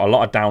 2006. I've got a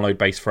lot of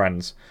download-based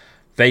friends.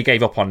 They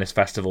gave up on this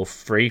festival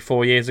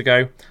 3-4 years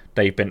ago.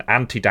 They've been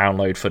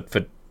anti-download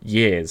for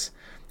years.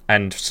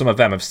 And some of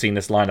them have seen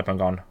this lineup and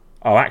gone,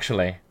 oh,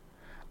 actually,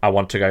 I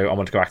want to go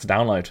back to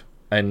download.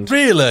 And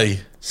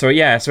really? So it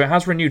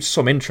has renewed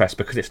some interest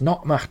because it's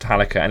not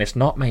Metallica and it's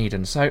not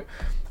Maiden. So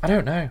I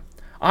don't know.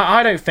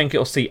 I don't think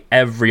it'll see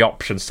every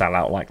option sell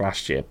out like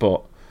last year,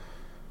 but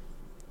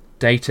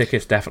day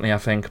tickets definitely, I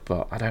think,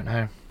 but I don't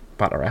know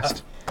about the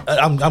rest.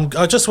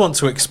 I just want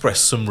to express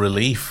some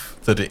relief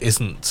that it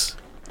isn't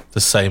the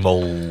same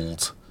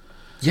old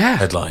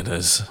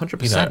headliners.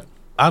 100%. You know,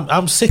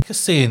 I'm sick of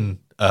seeing...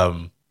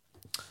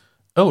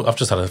 I've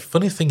just had a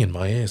funny thing in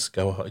my ears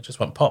go. It just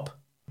went pop.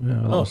 Yeah,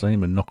 that was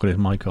aiming, knocking his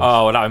mic off.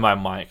 Oh, that was my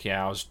mic.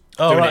 Yeah, I was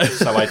doing it,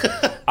 so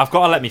I've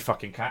got to let me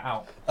fucking cat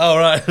out. Oh,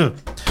 right.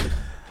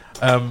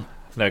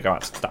 No, go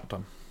out. That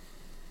done.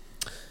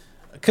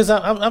 Because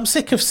I'm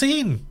sick of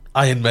seeing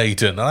Iron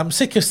Maiden, and I'm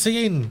sick of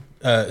seeing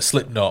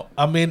Slipknot.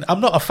 I mean, I'm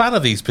not a fan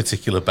of these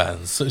particular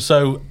bands,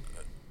 so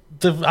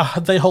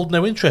they hold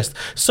no interest.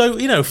 So,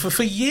 you know,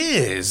 for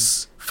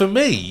years... For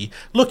me,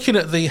 looking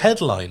at the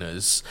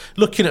headliners,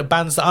 looking at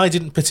bands that I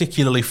didn't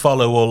particularly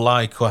follow or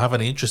like or have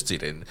any interest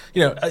in,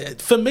 you know,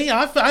 for me,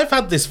 I've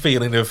had this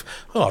feeling of,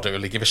 I don't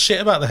really give a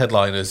shit about the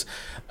headliners.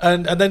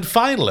 And then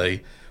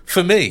finally,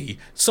 for me,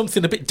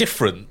 something a bit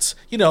different.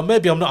 You know,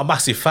 maybe I'm not a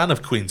massive fan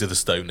of Queens of the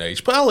Stone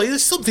Age, but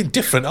it's something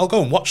different. I'll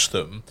go and watch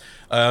them.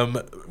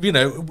 You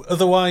know,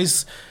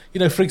 otherwise, You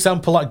know, for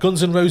example, like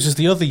Guns N' Roses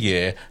the other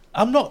year,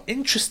 I'm not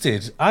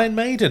interested. Iron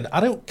Maiden, I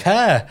don't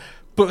care.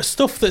 But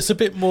stuff that's a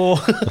bit more...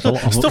 There's a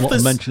lot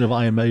of mention of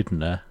Iron Maiden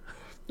there.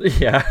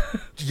 Yeah.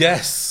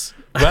 Yes.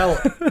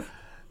 Well,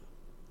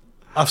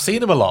 I've seen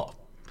them a lot.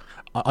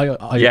 I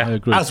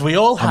agree. As we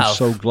all have. I'm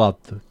so glad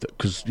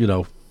because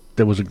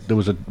there was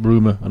a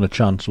rumor and a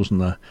chance,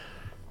 wasn't there?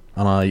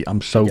 And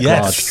I'm so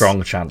glad.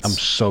 Strong chance. I'm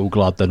so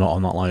glad they're not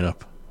on that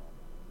lineup.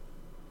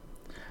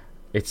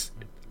 It's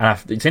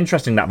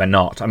interesting that they're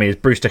not. I mean,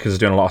 Bruce Dickinson is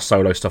doing a lot of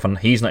solo stuff, and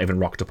he's not even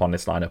rocked up on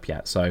this lineup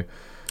yet. So,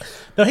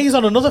 no, he's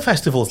on another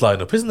festival's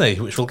lineup, isn't he?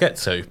 Which we'll get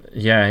to.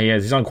 Yeah, he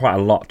is. He's on quite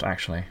a lot,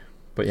 actually.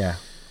 But yeah,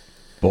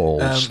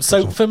 balls.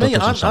 So for me,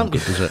 I'm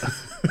good, does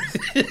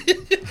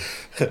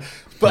it?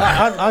 But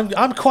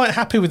I'm quite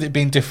happy with it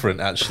being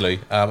different. Actually,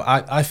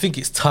 I think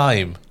it's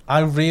time. I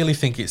really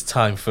think it's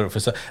time for.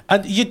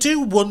 And you do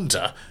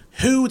wonder,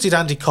 who did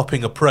Andy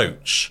Copping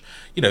approach?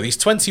 You know, these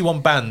 21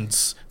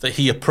 bands that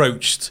he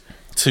approached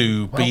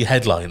to be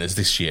headliners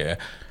this year.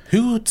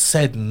 Who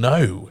said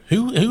no?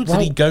 Who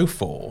did he go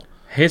for?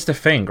 Here's the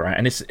thing, right?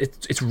 And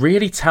it's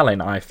really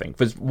telling, I think.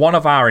 There's one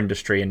of our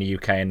industry in the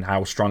UK and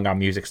how strong our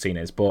music scene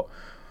is. But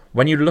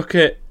when you look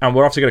at, and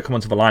we're obviously going to come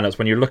onto the lineups,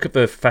 when you look at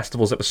the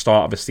festivals at the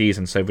start of the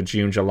season, so for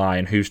June, July,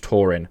 and who's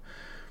touring,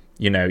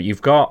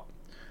 you've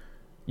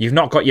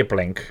not got your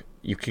Blink.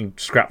 You can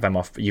scrap them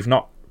off. You've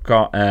not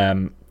got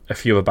a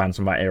few other bands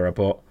from that era,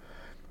 but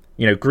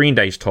Green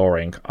Day's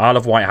touring. Isle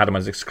of Wight had them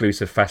as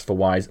exclusive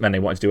festival-wise, and then they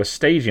wanted to do a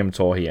stadium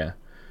tour here.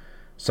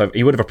 So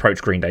he would have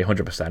approached Green Day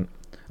 100%,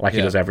 like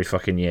he does every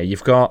fucking year.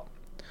 You've got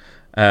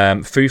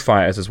Foo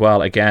Fighters as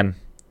well, again,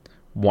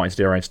 wanting to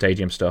do their own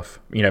stadium stuff.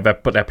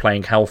 But they're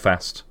playing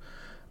Hellfest.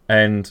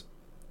 And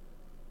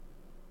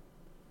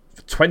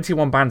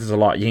 21 bands is a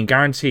lot. You can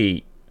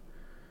guarantee,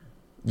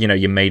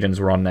 your Maidens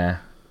were on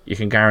there. You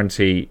can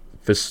guarantee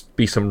there's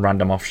be some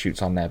random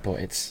offshoots on there, but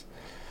it's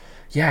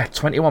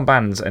 21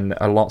 bands and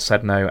a lot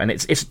said no. And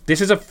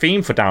this is a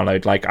theme for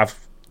Download. Like I've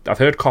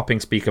heard Copping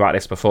speak about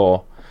this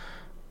before,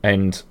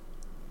 and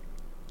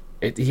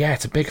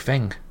it's a big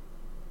thing.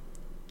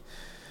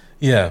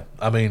 Yeah,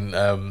 I mean,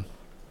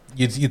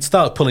 you'd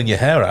start pulling your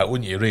hair out,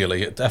 wouldn't you?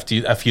 Really, after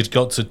you'd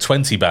got to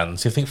 20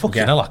 bands, you think,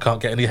 "Fucking hell, I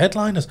can't get any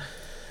headliners."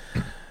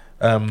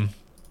 But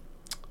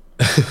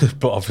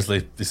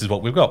obviously, this is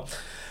what we've got.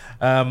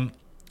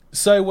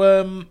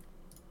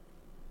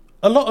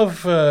 A lot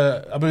of,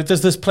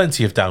 there's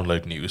plenty of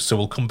Download news, so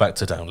we'll come back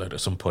to Download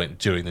at some point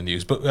during the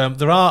news. But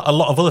there are a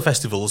lot of other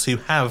festivals who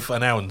have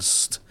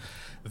announced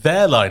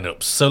their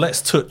lineups, so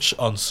let's touch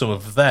on some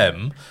of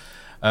them.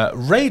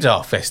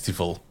 Radar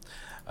Festival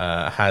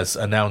has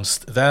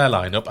announced their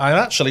lineup. I'm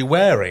actually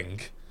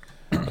wearing,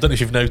 I don't know if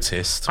you've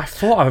noticed. I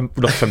thought I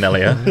looked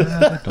familiar.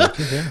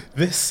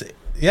 This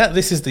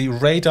is the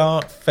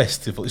Radar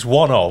Festival. It's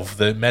one of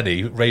the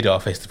many Radar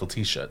Festival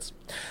T-shirts.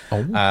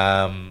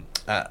 Oh.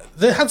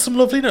 They had some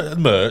lovely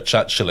merch,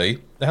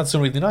 actually. They had some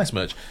really nice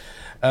merch.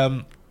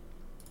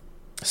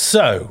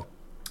 So,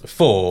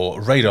 for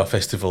Radar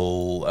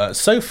Festival,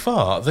 so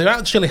far, they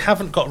actually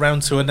haven't got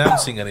round to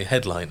announcing any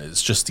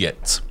headliners just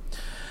yet.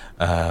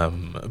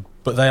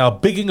 But they are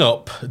bigging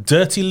up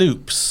Dirty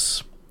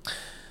Loops.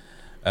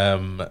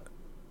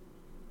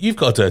 You've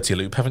got a Dirty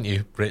Loop, haven't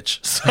you,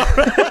 Rich?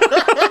 Sorry.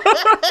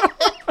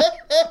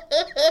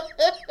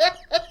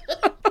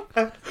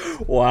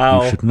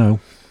 Wow. You should know.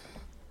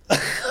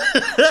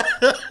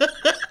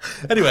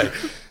 Anyway,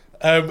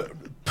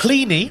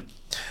 Pliny,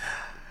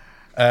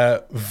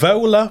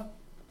 Vola.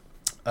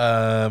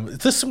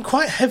 There's some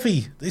quite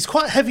heavy. It's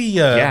quite heavy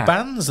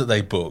bands that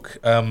they book.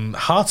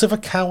 Heart of a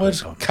Coward,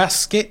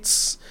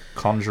 Caskets,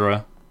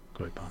 Conjurer,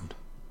 great band.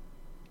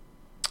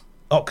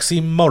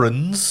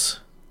 Oxymorons,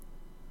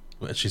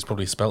 which is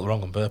probably spelt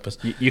wrong on purpose.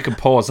 You can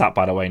pause that,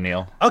 by the way,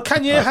 Neil. Oh,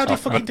 can you? How do you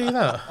fucking do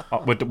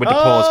that? With the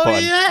pause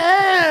button.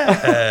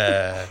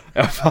 Yeah.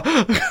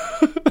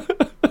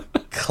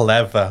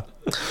 Clever.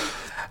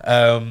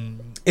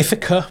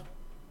 Ithaca,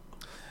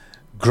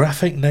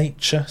 Graphic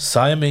Nature,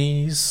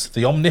 Siamese,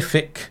 The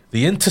Omnific,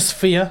 The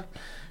Intersphere,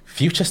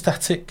 Future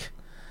Static,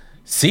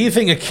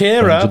 Seething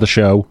Akira. To the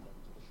show.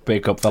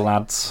 Big up the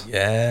lads.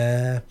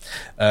 Yeah.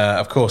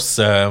 Of course,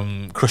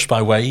 Crushed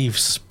by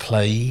Waves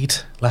played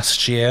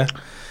last year.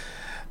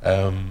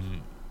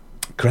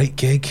 Great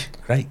gig.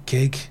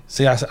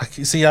 See,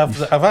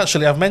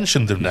 I've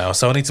mentioned them now,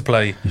 so I need to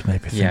play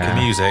the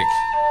music.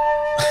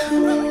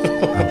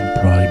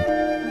 Prime.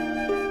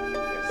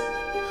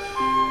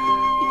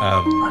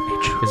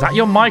 Is that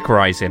your mic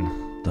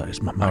rising? That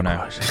is my mic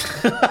rising.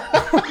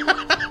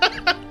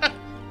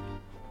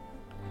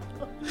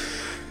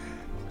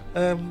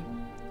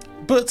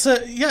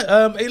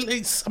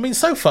 It's. I mean,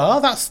 so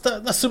far there's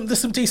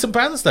some decent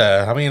bands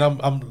there. I mean,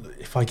 I'm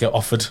if I get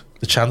offered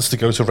the chance to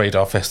go to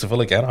Radar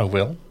Festival again, I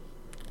will.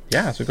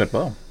 Yeah, that's a good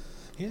one.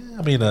 Yeah,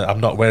 I mean, I'm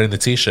not wearing the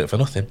T-shirt for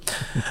nothing.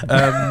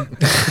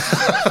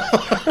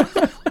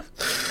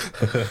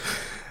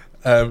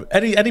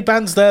 Any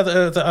bands there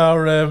that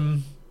are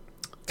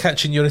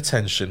catching your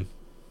attention?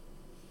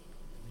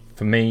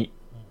 For me,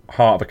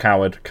 Heart of a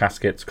Coward,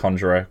 Caskets,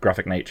 Conjurer,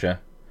 Graphic Nature.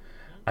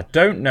 I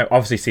don't know.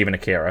 Obviously, Stephen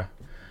Akira.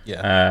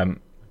 Yeah.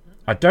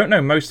 I don't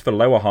know most of the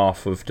lower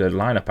half of the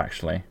lineup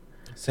actually.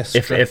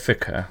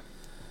 Ithaca.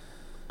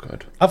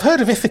 Good. I've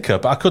heard of Ithaca,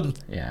 but I couldn't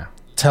Yeah.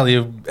 tell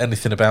you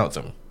anything about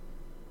them.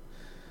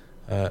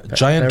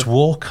 Giant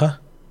Walker.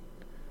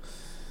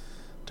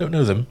 Don't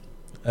know them.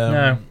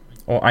 No.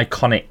 Or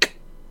Iconic.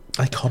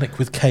 Iconic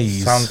with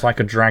K's. Sounds like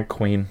a drag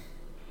queen.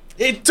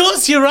 It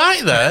does. You're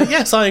right there.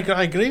 Yes, I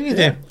agree with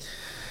you.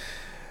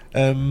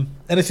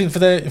 Anything for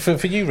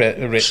you,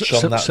 Rich,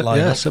 on that lineup?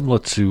 Yeah, similar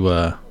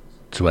to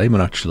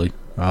Eamon actually,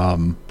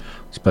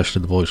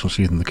 especially the boys from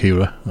Season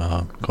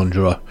Akira,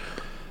 Conjurer.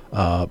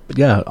 But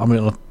yeah, I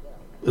mean,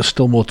 there's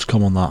still more to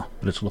come on that,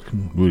 but it's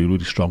looking really,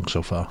 really strong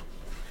so far.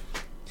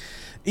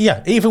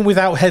 Yeah, even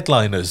without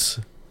headliners,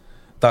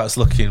 that's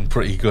looking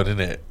pretty good, isn't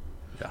it?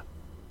 Yeah.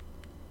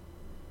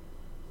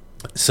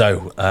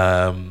 So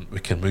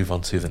we can move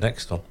on to the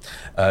next one.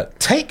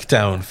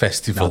 Takedown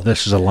Festival. Now,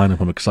 this is a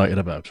lineup I'm excited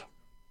about.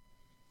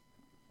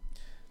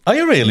 Are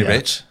you really,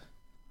 Rich?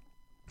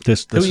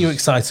 This Who are you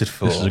excited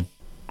for? This is a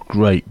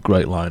great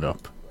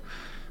lineup.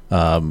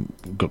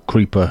 We've got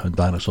Creeper and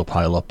Dinosaur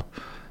Pileup,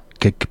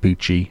 Kid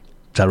Capucci,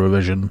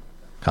 TerrorVision,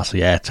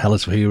 Cassiette, Hell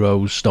is for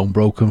Heroes, Stone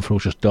Broken,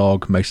 Ferocious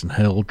Dog, Mason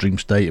Hill, Dream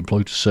State,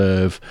 Employed to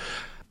Serve.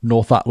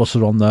 North Atlas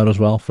are on there as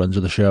well, friends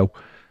of the show.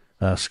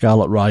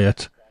 Scarlet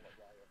Riot.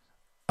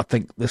 I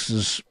think this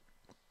is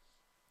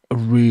a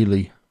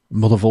really...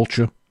 Mother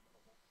Vulture.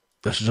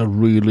 This is a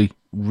really,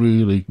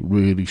 really,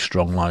 really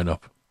strong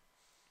lineup.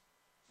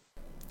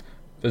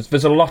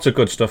 There's a lot of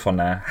good stuff on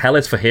there. Hell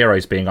is for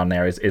Heroes being on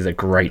there is a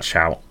great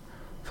shout.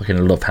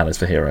 Fucking love Hell is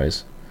for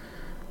Heroes.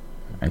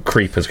 And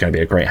Creeper's going to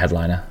be a great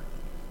headliner.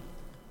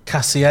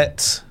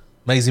 Cassiette,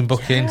 amazing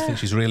booking. I think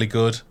she's really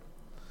good.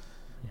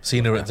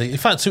 Seen her at the... In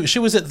fact, she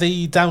was at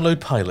the Download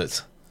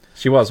Pilot.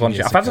 She was, wasn't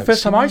she? I think that's the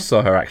first time I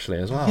saw her, actually,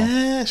 as well.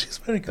 Yeah, she's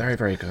very good. Very,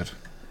 very good.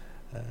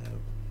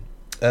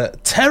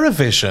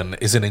 TerrorVision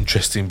is an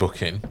interesting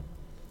booking.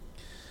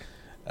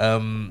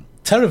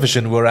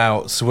 TerrorVision were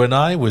out when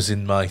I was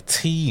in my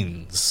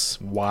teens.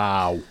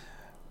 Wow.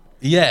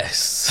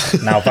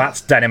 Yes. Now that's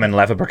Denim and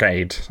Leather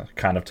Brigade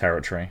kind of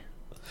territory.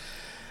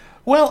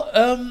 Well,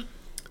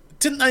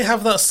 didn't they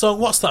have that song?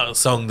 What's that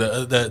song?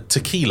 The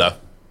Tequila.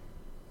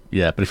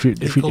 Yeah, but if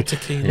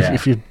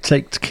you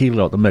take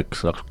Tequila out the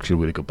mix, that's actually a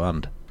really good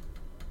band.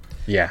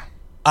 Yeah.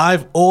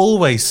 I've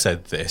always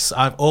said this.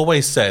 I've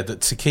always said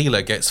that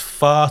Tequila gets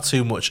far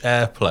too much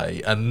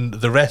airplay, and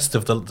the rest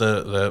of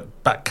the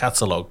back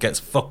catalogue gets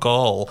fuck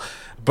all.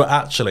 But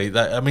actually,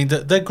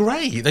 they're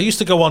great. They used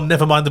to go on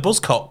Nevermind the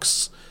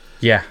Buzzcocks.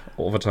 Yeah,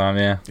 all the time.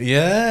 Yeah.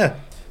 Yeah,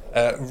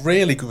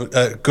 really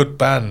good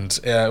band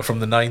from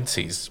the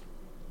 90s.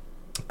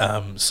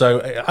 So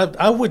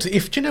I would,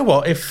 do you know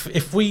what?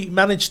 If we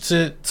managed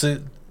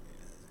to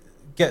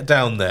get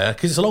down there,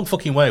 because it's a long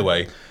fucking way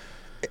away.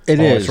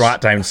 It's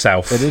right down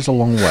south. It is a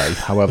long way.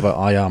 However,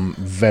 I am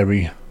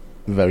very,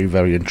 very,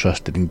 very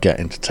interested in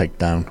getting to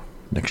Takedown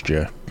next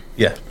year.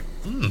 Yeah,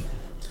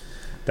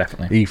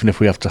 definitely. Even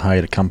if we have to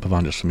hire a camper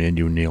van just for me and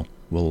you and Neil,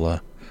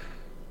 we'll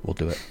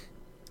do it.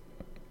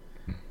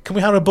 Can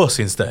we hire a bus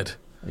instead?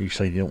 Are you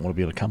saying you don't want to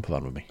be in a camper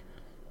van with me?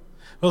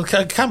 Well,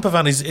 camper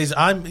van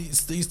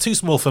is too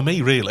small for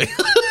me, really.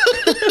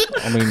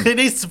 I mean, it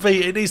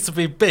needs to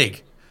be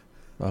big.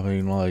 I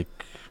mean, like,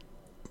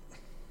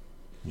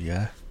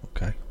 yeah,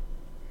 okay.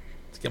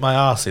 To get my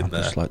arse in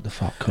there. Just like the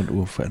fat cunt who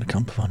will fit in a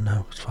camper van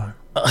now. It's fine.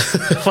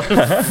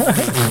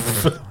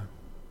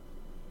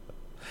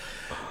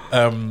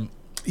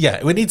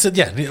 Yeah, we need to.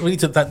 Yeah, we need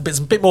to. That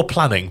a bit more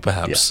planning,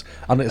 perhaps.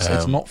 Yeah. And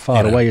it's not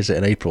far away, is it?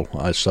 In April,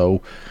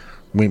 so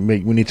we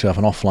need to have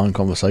an offline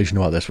conversation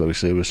about this very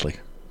seriously.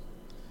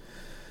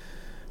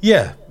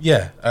 Yeah.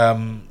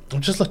 I'm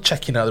just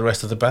checking out the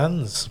rest of the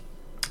bands.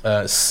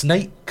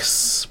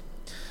 Snakes,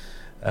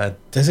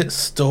 Desert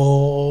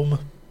Storm,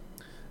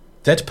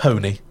 Dead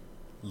Pony,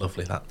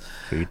 lovely that.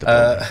 Feed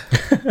the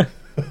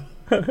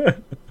pony.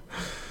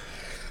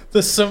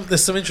 There's some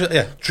interesting.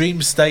 Yeah,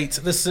 Dream State.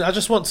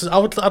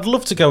 I'd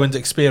love to go and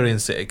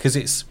experience it because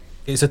it's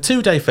a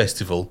 2-day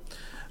festival.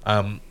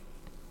 I'm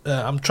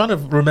trying to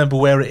remember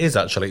where it is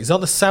actually. It's on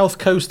the south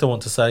coast. I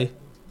want to say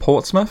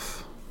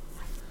Portsmouth.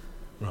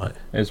 Right,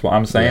 is what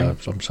I'm saying. Yeah,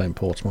 I'm saying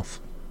Portsmouth.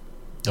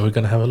 Are we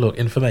going to have a look?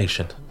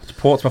 Information. It's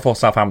Portsmouth or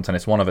Southampton.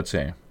 It's one of the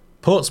two.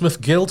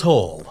 Portsmouth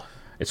Guildhall.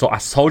 I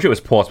told you it was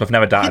Portsmouth.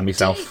 Never doubted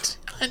myself.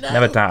 I know.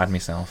 Never doubted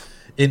myself.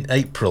 In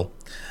April.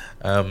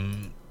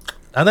 And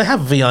they have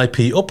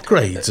VIP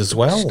upgrades as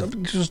well.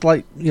 Just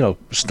like,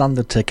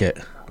 standard ticket,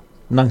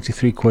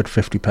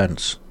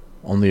 £93.50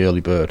 on the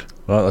early bird.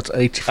 Right, that's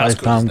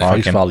 £85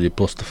 face value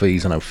plus the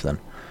fees and everything.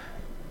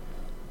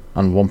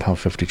 And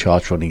 £1.50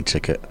 charge for an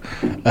e-ticket.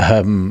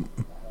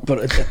 But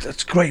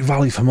it's great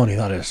value for money,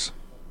 that is.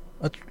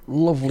 That's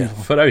lovely. Yeah,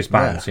 for those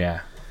bands, yeah.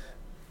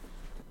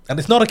 And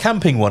it's not a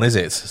camping one, is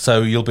it?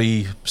 So you'll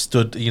be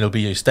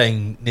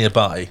staying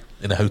nearby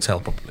in a hotel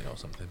probably or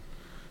something.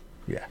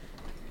 Yeah.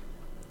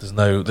 There's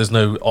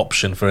no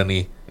option for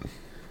any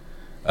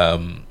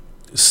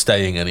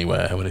staying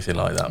anywhere or anything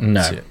like that.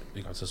 No. So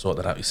you got to sort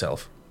that out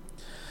yourself.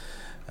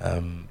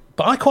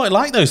 But I quite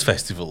like those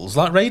festivals,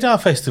 like Radar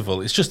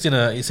Festival. It's just in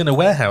a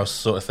warehouse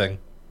sort of thing.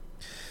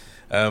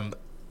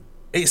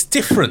 It's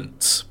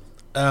different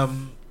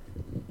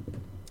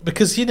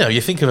because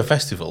you think of a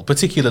festival,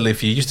 particularly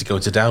if you used to go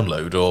to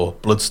Download or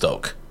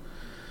Bloodstock,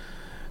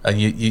 and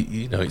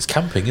you know it's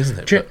camping, isn't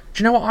it? Do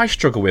you know what I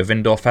struggle with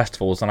indoor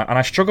festivals, and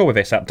I struggle with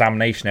this at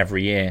Damnation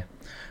every year.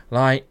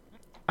 Like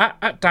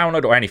at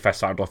Download or any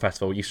outdoor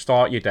festival, you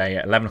start your day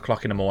at 11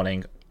 o'clock in the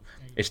morning.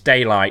 It's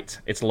daylight.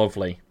 It's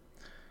lovely.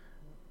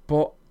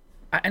 But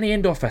at any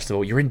indoor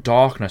festival, you're in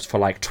darkness for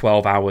like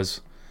 12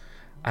 hours.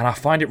 And I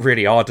find it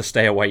really hard to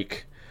stay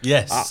awake.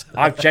 Yes.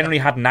 I've generally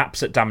had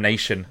naps at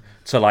Damnation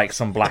to like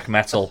some black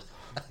metal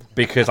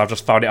because I've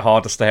just found it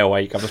hard to stay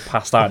awake. I've just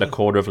passed out in a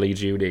corner of Lee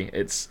Judy.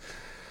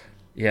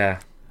 Yeah.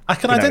 I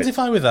can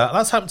identify with that.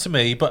 That's happened to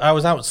me, but I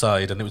was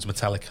outside and it was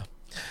Metallica.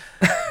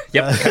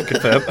 Yep, I can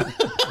confirm.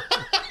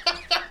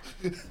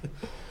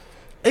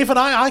 Even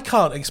I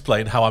can't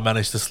explain how I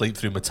managed to sleep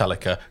through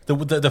Metallica.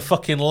 The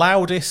fucking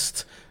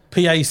loudest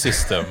PA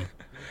system.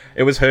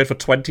 It was heard for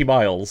 20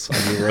 miles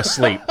and you were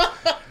asleep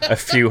a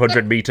few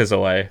hundred meters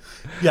away.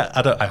 Yeah,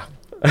 I don't know.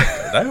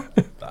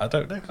 I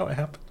don't know how it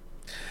happened.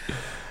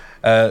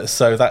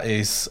 So that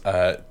is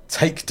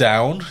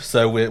Takedown.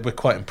 So we're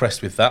quite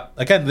impressed with that.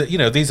 Again,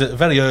 these are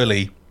very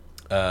early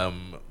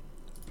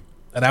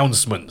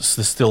announcements.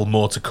 There's still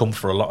more to come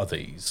for a lot of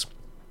these.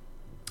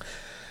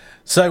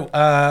 So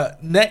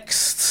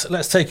next,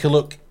 let's take a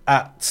look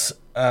at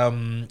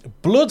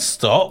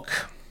Bloodstock.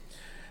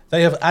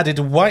 They have added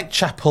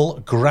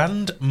Whitechapel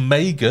Grand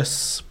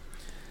Magus.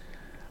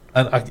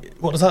 And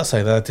what does that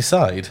say there?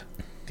 Decide,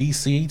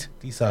 yeah.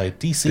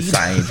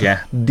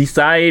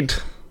 Decide.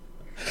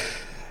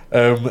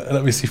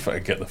 Let me see if I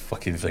can get the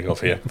fucking thing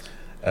off here.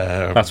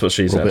 That's what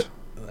she said.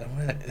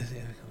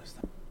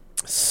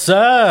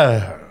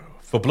 So,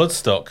 for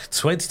Bloodstock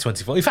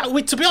 2024. In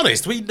fact, to be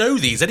honest, we know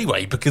these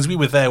anyway because we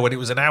were there when it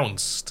was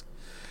announced.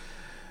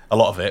 A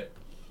lot of it.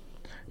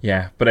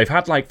 Yeah, but they've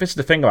had this is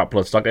the thing about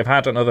Bloodstock. They've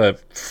had another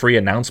 3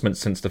 announcements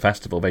since the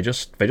festival. They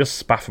just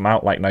spaff them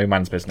out like no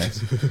man's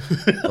business.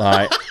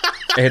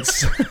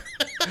 It's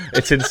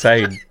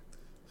insane.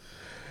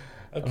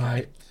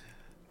 Okay.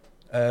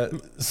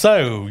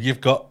 So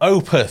you've got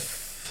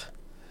Opeth.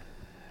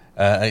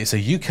 It's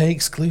a UK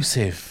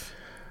exclusive.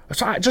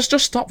 So just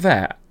stop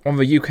there on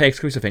the UK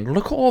exclusive thing.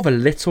 Look at all the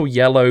little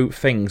yellow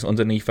things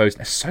underneath those.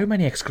 There's so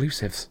many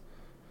exclusives.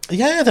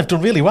 Yeah, they've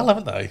done really well,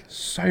 haven't they?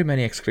 So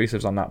many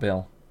exclusives on that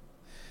bill.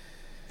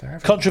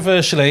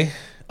 Controversially,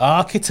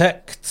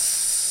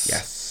 Architects.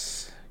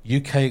 Yes.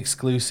 UK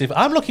exclusive.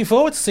 I'm looking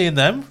forward to seeing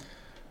them.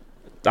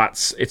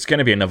 It's going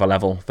to be another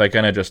level. They're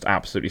going to just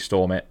absolutely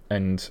storm it.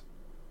 And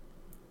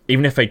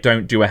even if they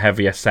don't do a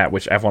heavier set,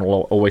 which everyone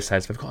always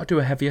says, they've got to do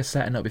a heavier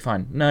set and it'll be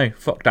fine. No,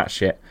 fuck that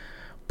shit.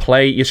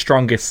 Play your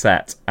strongest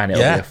set and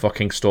it'll be a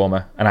fucking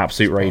stormer. An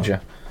absolute rager.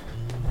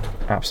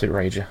 Absolute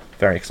rager.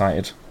 Very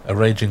excited. A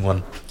raging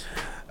one.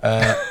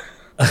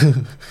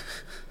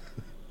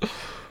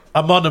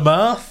 Amon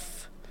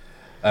Amarth.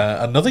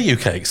 Another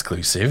UK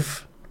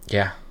exclusive.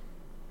 Yeah.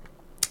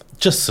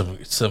 Just some.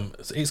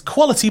 It's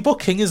quality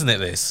booking, isn't it?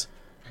 This.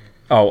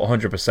 Oh,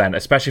 100%.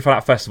 Especially for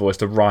that festival, it's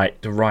the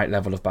right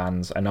level of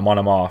bands. And Amon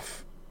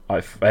Amarth,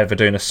 they're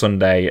doing a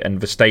Sunday,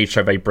 and the stage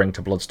show they bring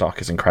to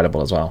Bloodstock is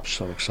incredible as well.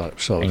 So excited!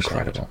 So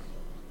incredible.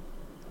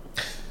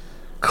 Excited.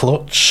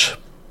 Clutch,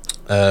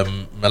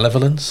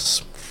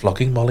 Malevolence,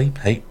 Flogging Molly,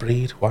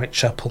 Hatebreed,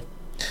 Whitechapel.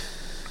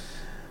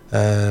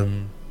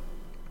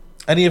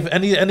 Any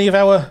of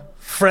our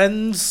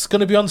friends going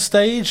to be on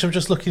stage? I'm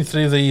just looking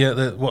through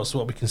the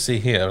what we can see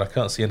here. I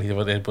can't see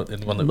anything but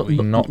anyone that we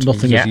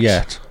nothing yet. as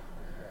yet.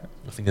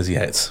 Nothing as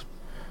yet.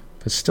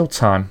 There's still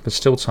time. But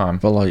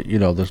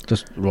there's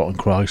this Rotten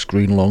Christ,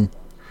 Green Lung.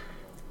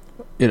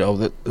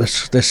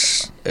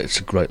 This it's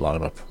a great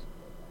lineup.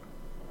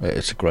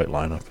 It's a great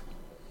lineup.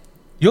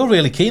 You're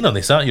really keen on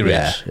this, aren't you,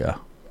 Rich? Yeah.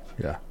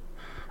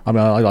 I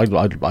mean, I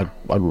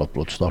love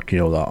Bloodstock, you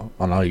know that,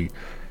 and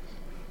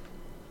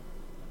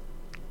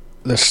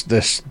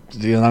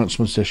the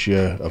announcements this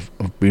year have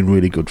been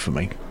really good for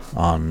me,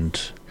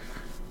 and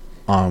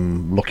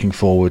I'm looking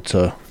forward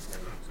to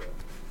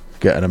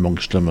getting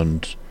amongst them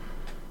and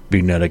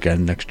being there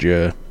again next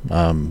year,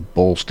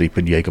 balls deep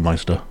in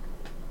Jägermeister.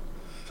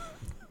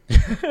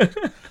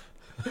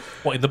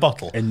 What, in the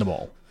bottle? In the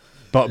bottle.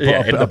 But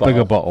a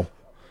bigger bottle.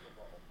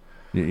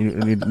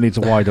 It needs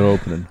a wider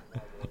opening.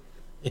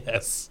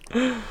 Yes.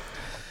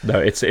 No,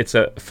 it's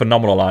a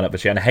phenomenal lineup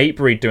this year. And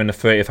Hatebreed doing the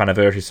 30th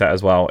anniversary set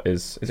as well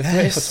is it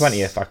 30th or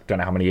 20th? I don't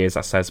know how many years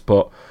that says,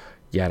 but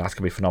yeah, that's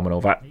gonna be phenomenal.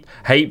 That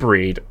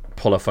Hatebreed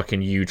pull a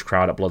fucking huge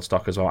crowd at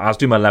Bloodstock as well, as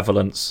do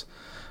Malevolence.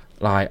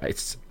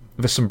 There's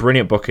some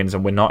brilliant bookings,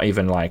 and we're not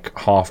even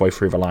halfway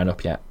through the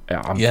lineup yet.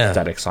 I'm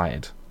dead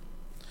excited.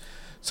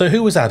 So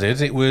who was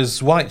added? It was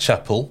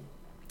Whitechapel.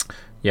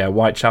 Yeah,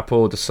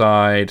 Whitechapel,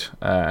 Decide,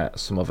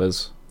 some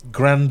others.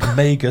 Grand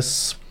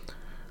Magus.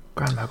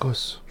 Grand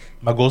Magus.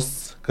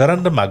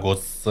 Grand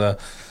Magus.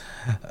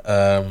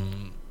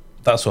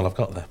 That's all I've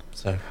got there.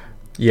 So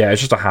yeah,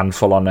 it's just a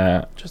handful on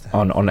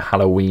on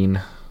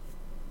Halloween.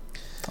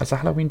 It's a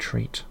Halloween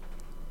treat.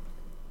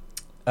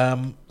 I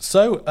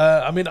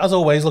mean, as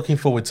always, looking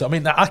forward to. I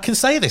mean, I can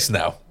say this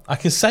now. I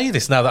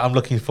that I'm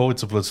looking forward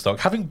to Bloodstock,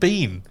 having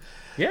been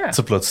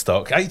to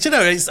Bloodstock. I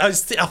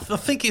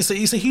think it's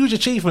a huge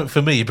achievement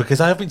for me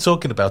because I have been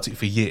talking about it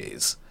for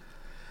years.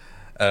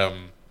 As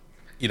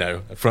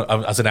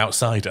an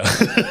outsider,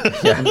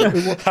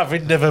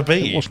 having never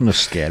been. It wasn't as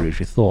scary as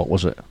you thought,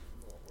 was it?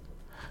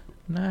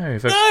 No.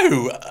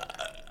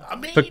 I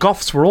mean, the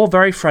goths were all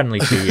very friendly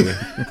to you.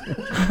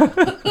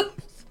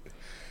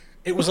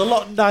 It was a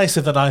lot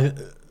nicer than I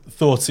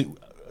thought it.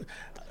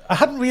 I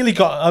hadn't really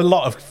got a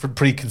lot of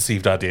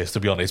preconceived ideas, to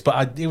be honest,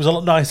 but it was a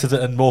lot nicer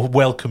and more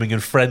welcoming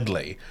and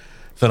friendly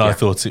than I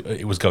thought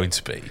it was going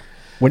to be.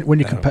 When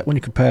you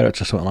compare it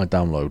to something like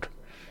Download,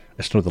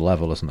 it's another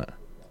level, isn't it?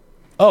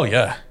 Oh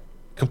yeah,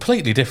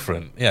 completely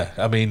different. Yeah,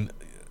 I mean,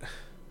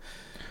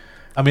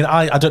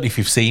 I don't know if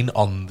you've seen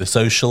on the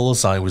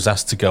socials. I was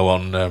asked to go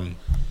on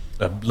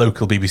a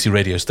local BBC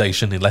radio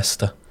station in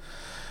Leicester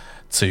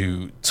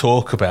to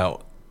talk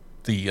about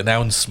the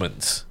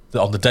announcement.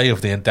 On the day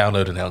of the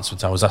Download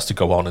announcement, I was asked to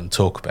go on and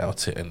talk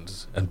about it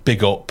and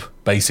big up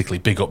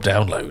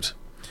Download.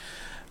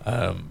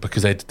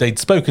 Because they'd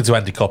spoken to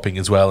Andy Copping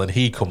as well, and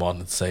he come on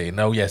and saying,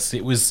 "Oh yes,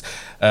 it was.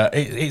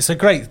 It's a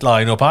great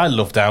lineup. I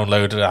love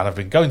Download, and I've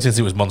been going since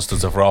it was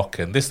Monsters of Rock,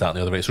 and this, that, and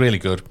the other. It's really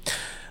good."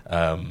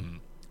 And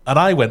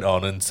I went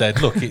on and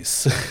said, "Look,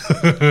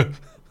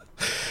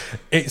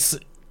 it's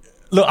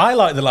look. I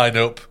like the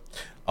lineup.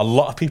 A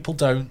lot of people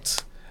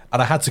don't,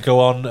 and I had to go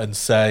on and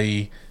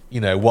say."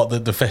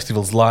 What the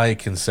festival's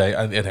like, and say,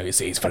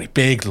 it's very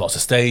big, lots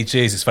of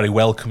stages, it's very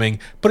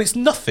welcoming, but it's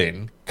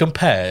nothing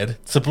compared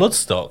to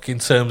Bloodstock in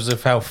terms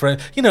of how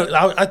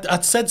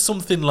I'd said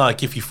something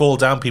like, if you fall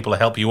down, people will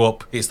help you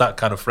up. It's that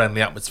kind of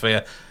friendly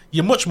atmosphere.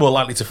 You're much more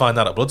likely to find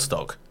that at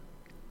Bloodstock.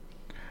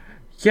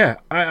 Yeah,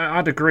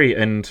 I'd agree,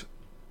 and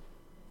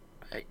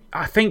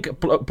I think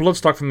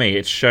Bloodstock for me,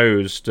 it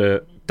shows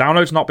that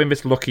Download's not been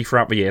this lucky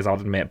throughout the years,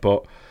 I'll admit,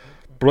 but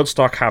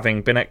Bloodstock,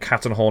 having been at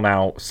Catton Hall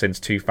now since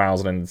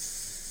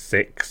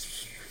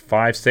 2006,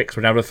 5-6,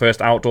 whenever the first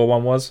outdoor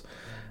one was,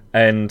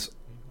 and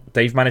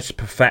they've managed to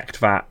perfect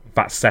that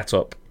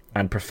setup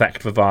and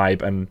perfect the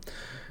vibe, and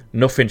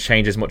nothing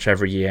changes much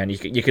every year, and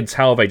you can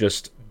tell they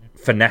just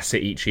finesse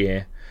it each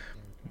year.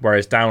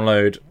 Whereas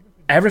Download,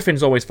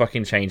 everything's always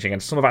fucking changing,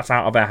 and some of that's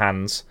out of their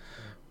hands,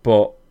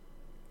 but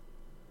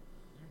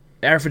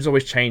everything's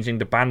always changing.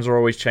 The bands are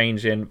always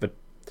changing.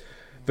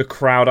 The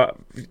crowd.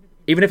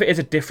 Even if it is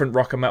a different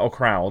rock and metal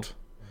crowd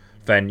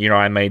than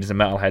Iron Maidens and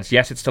Metalheads,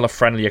 yes, it's still a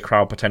friendlier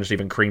crowd potentially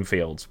than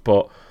Creamfields,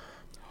 but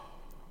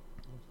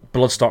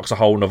Bloodstock's a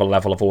whole nother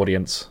level of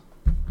audience.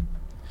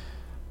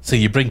 So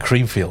you bring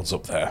Creamfields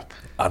up there,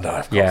 and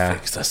I've got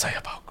things to say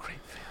about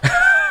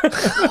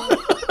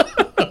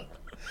Creamfields.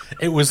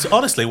 It was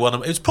honestly it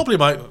was probably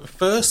my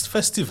first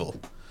festival,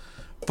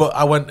 but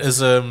I went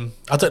as I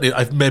don't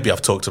know, maybe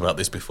I've talked about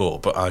this before,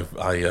 but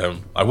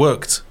I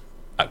worked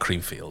at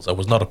Creamfields. I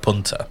was not a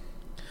punter.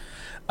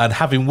 And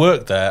having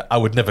worked there, I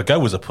would never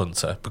go as a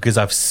punter because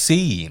I've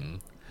seen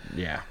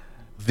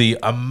the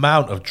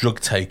amount of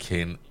drug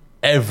taking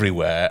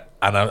everywhere,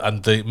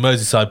 and the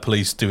Merseyside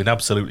police doing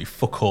absolutely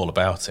fuck all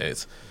about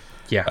it.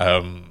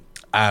 Yeah.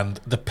 And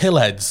the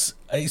pillheads,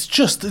 it's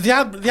just the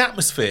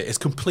atmosphere is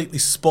completely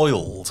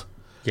spoiled.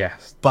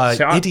 Yes. By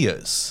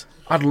idiots.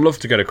 I'd love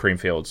to go to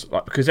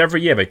Creamfields because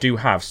every year they do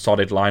have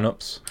solid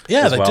lineups.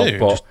 Yeah, they do.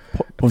 But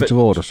point of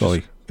order,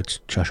 sorry,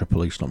 it's Cheshire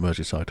Police, not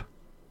Merseyside.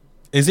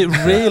 Is it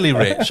really,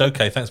 Rich?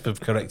 Okay, thanks for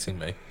correcting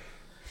me.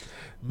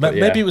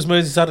 Maybe it was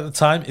Merseyside at the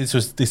time.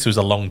 This was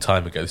a long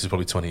time ago. This is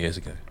probably 20 years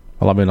ago.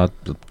 Well, I mean, I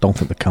don't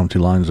think the county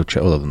lines are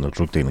other than the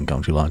drug dealing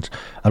county lines.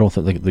 I don't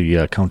think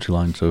the county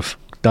lines of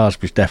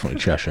Daresby's definitely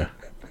Cheshire.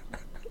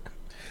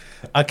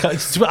 I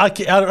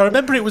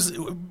remember it was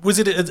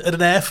it at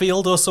an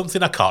airfield or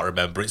something? I can't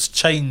remember. It's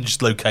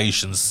changed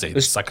locations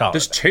since.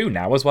 There's two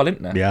now as well,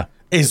 isn't there? Yeah.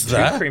 Is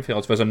there? Two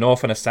Creamfields. There's a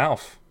north and a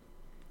south.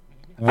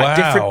 Wow. At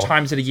different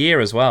times of the year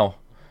as well.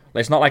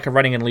 It's not like a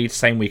Reading and Leeds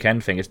same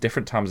weekend thing. It's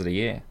different times of the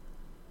year.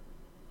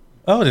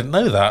 Oh, I didn't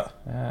know that.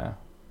 Yeah.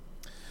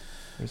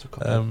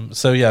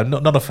 So yeah,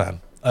 not a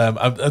fan.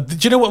 Do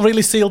you know what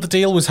really sealed the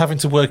deal was having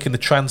to work in the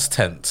trance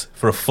tent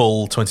for a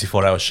full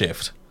 24-hour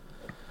shift?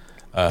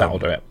 That'll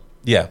do it.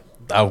 Yeah,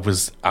 I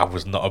was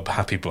not a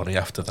happy bunny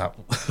after that.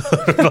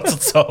 Not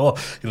at all.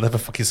 You'll never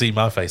fucking see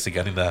my face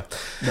again in there.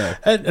 No.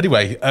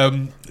 Anyway,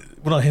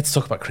 we're not here to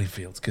talk about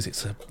Creamfields because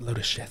it's a load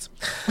of shit.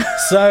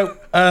 So,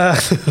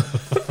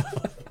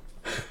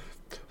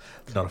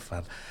 not a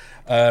fan.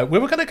 We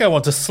were going to go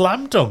on to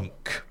Slam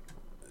Dunk.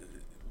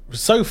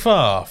 So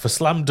far for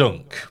Slam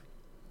Dunk,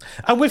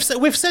 and we've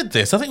said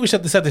this. I think we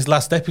said this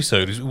last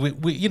episode.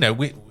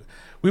 We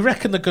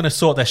reckon they're going to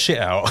sort their shit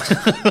out.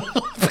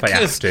 They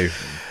have to.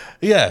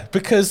 Yeah,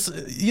 because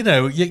you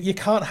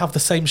can't have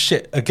the same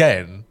shit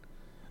again.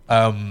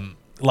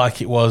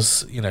 like it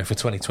was, for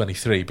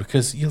 2023,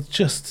 because you'll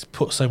just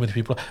put so many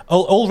people.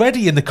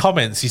 Already in the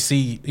comments, you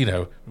see,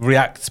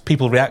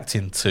 people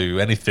reacting to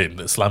anything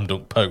that Slam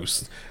Dunk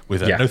posts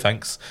with no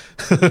thanks,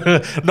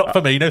 not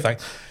for me, no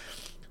thanks.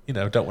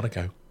 Don't want to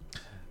go.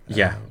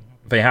 Yeah,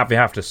 they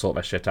have to sort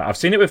their shit out. I've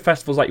seen it with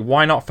festivals like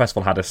Why Not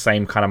Festival had the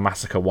same kind of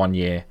massacre one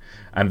year,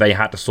 and they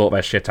had to sort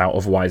their shit out.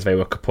 Otherwise, they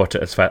were kaput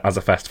as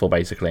a festival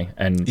basically,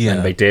 and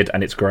they did,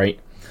 and it's great.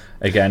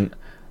 Again.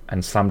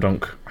 And Slam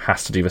Dunk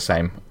has to do the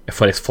same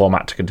for this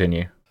format to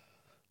continue.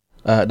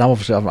 Now,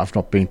 obviously, I've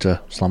not been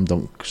to Slam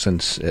Dunk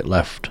since it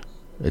left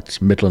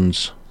its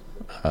Midlands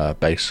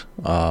base,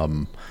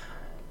 but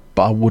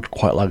I would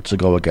quite like to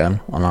go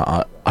again, and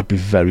I'd be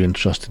very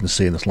interested in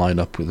seeing this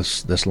lineup.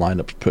 This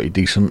lineup's pretty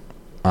decent,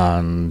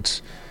 and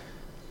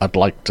I'd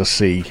like to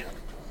see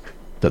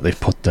that they've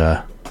put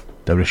their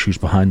issues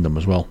behind them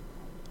as well.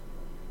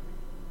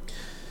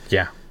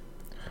 Yeah,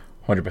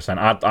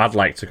 100%. I'd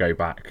like to go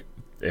back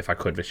if I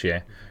could this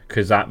year,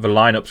 because the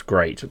lineup's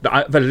great.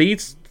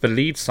 The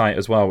Leeds site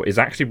as well is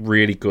actually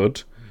really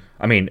good.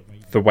 I mean,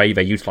 the way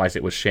they utilised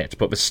it was shit,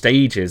 but the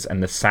stages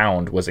and the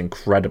sound was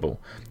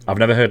incredible. I've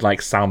never heard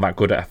sound that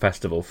good at a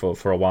festival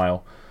for a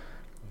while.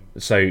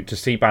 So to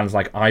see bands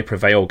like I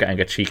Prevail getting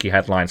a cheeky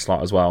headline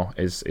slot as well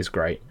is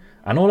great.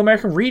 And All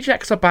American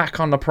Rejects are back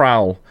on the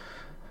prowl.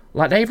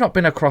 They've not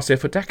been across here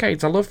for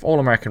decades. I love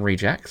All American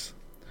Rejects.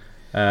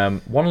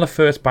 One of the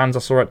first bands I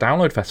saw at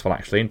Download Festival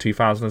actually in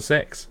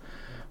 2006.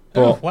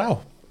 But,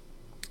 wow.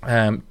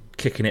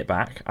 Kicking it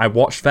back, I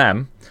watched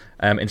them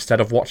instead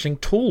of watching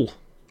Tool.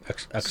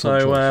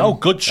 Excellent choice.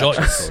 Good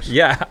choice.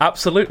 Yeah,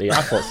 absolutely.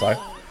 I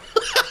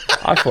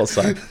thought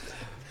so.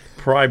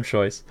 Prime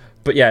choice.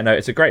 But yeah, no,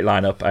 it's a great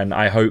lineup, and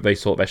I hope they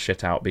sort their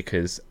shit out,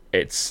 because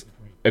it's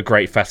a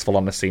great festival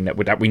on the scene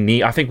that we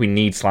need. I think we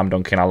need Slam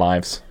Dunk in our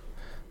lives,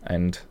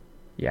 and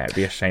yeah, it'd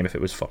be a shame if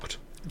it was fucked.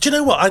 Do you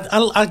know what?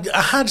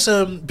 I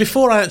had,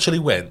 before I actually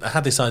went, I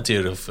had this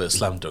idea of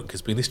Slam Dunk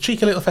as being this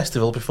cheeky little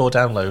festival before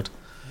Download.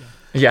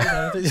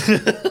 Yeah.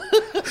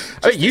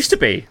 It used to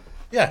be.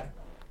 Yeah.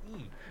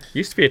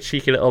 Used to be a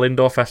cheeky little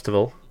indoor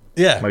festival.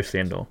 Yeah.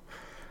 Mostly indoor.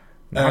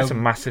 Now it's a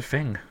massive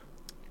thing.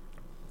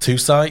 2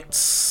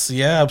 sites,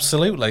 yeah,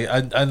 absolutely.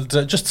 And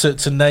just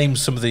to name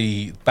some of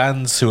the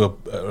bands who are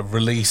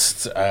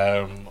released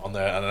on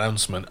their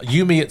announcement.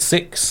 Yumi at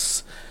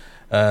 6...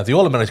 the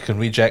All American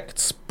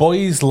Rejects,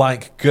 Boys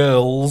Like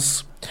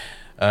Girls,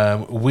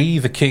 We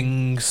the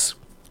Kings,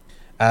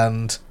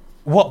 and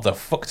what the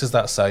fuck does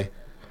that say?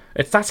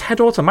 That's Head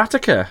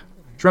Automatica. Do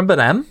you remember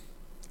them?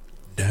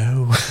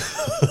 No.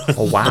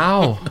 Oh,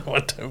 wow. No, I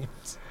don't.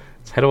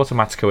 It's Head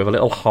Automatica with a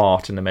little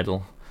heart in the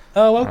middle.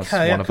 Oh,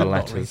 okay. As one of the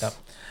letters.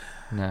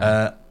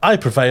 No. I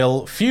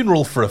Prevail,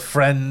 Funeral for a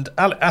Friend,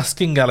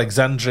 Asking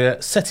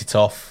Alexandria, Set It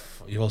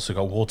Off. You've also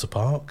got Water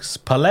Parks,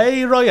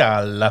 Palais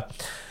Royal,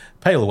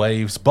 Pale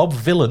Waves, Bob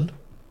Villan,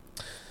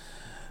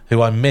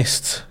 who I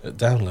missed at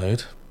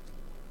Download,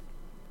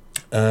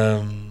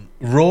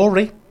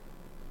 Rory,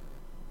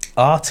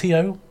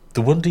 RTO,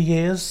 The Wonder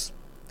Years,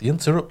 The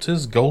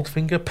Interrupters,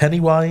 Goldfinger,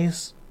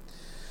 Pennywise.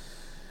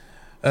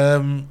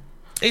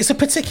 It's a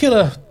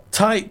particular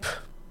type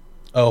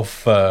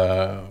of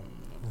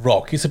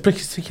rock. It's a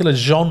particular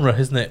genre,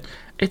 isn't it?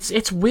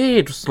 It's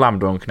weird, Slam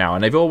Dunk now,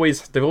 and they've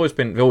always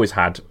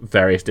had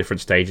various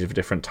different stages of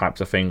different types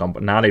of thing on,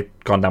 but now they've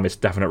gone down this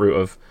definite route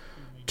of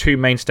 2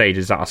 main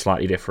stages that are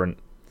slightly different,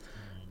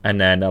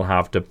 and then they'll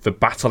have the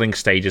battling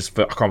stages.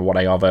 I can't remember what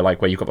they are. They're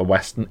where you've got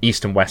the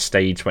east and west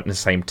stage went in the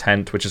same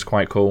tent, which is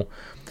quite cool.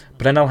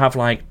 But then they'll have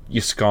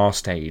your Scar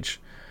stage.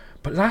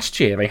 But last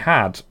year they've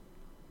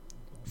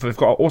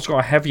also got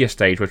a heavier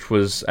stage, which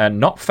was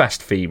not fest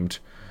themed,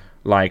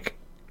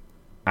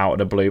 out of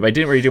the blue. They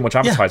didn't really do much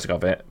advertising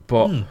of it,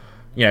 but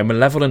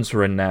Malevolence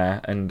were in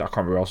there, and I can't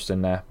remember who else was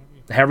in there.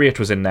 Harriet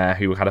was in there,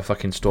 who had a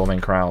fucking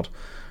storming crowd,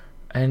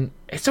 and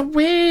it's a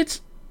weird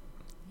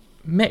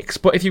mix.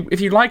 But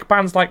if you like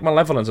bands like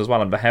Malevolence as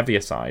well on the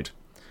heavier side,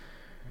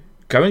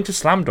 going to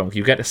Slam Dunk,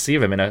 you get to see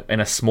them in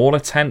a smaller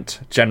tent,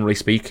 generally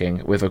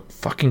speaking, with a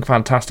fucking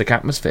fantastic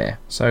atmosphere.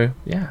 So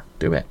yeah,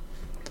 do it.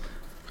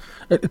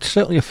 It's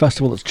certainly a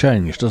festival that's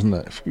changed, doesn't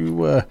it? If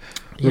you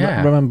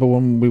remember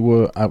when we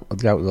were at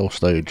the outdoor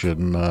stage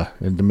in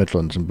the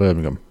Midlands in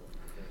Birmingham,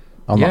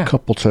 and that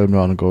couple turned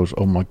around and goes,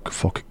 "Oh my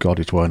fucking god,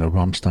 he's wearing a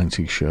Rammstein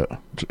t-shirt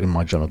in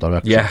my general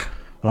direction." Yeah,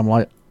 and I'm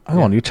like, "Hang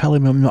on, you're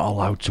telling me I'm not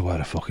allowed to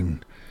wear a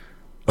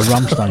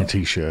Rammstein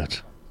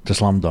t-shirt to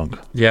Slam Dunk?"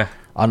 Yeah,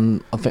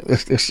 and I think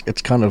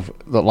it's kind of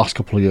the last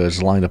couple of years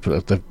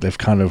lineup. They've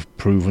kind of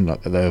proven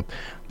that they're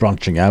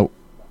branching out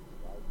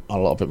a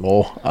little bit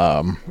more,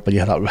 but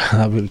yeah,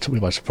 that really took me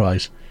by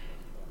surprise.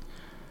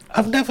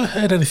 I've never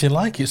heard anything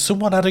like it.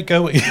 Someone had a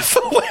go at you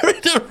for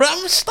wearing a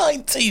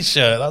Rammstein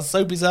t-shirt. That's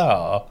so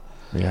bizarre.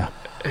 Yeah,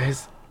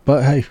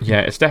 but hey,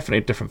 yeah, it's definitely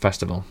a different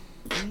festival.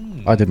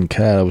 I didn't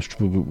care.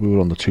 We were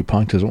on the 2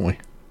 Pinters, weren't we?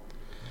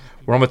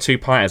 We're on the 2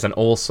 Pinters, and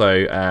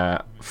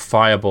also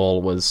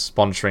Fireball was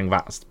sponsoring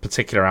that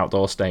particular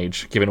outdoor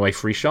stage, giving away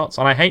free shots.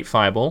 And I hate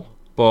Fireball,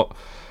 but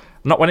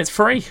not when it's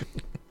free.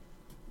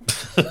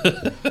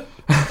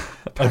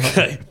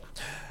 Okay.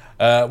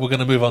 We're going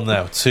to move on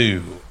now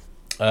to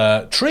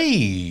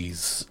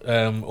Trees,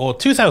 or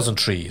 2000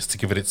 Trees, to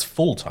give it its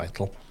full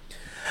title.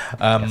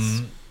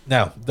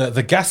 Now,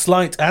 the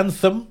Gaslight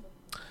Anthem,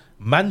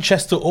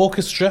 Manchester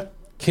Orchestra,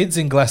 Kids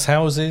in Glass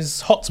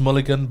Houses, Hot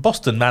Mulligan,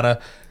 Boston Manor,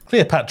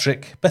 Cleopatra,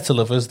 Better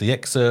Lovers, The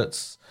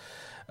Excerpts.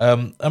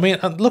 I mean,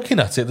 looking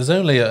at it, there's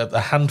only a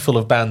handful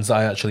of bands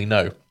I actually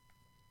know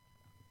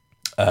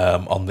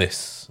on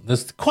this.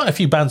 There's quite a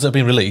few bands that have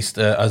been released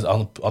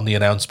on the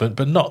announcement,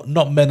 but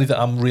not many that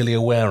I'm really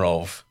aware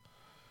of.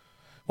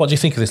 What do you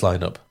think of this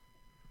lineup?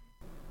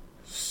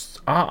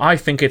 I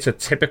think it's a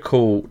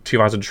typical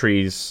 2000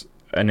 Trees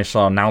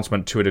initial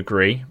announcement to a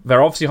degree.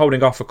 They're obviously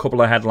holding off a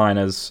couple of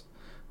headliners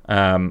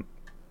for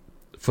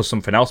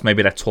something else.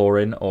 Maybe they're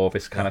touring or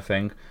this kind of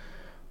thing.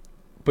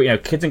 But, you know,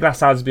 Kids in Glass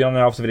Houses be on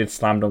there. Obviously, they did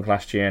Slam Dunk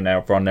last year, and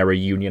they're on their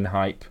reunion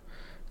hype.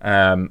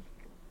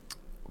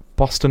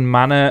 Boston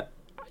Manor,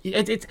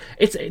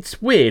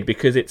 it's weird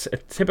because it's a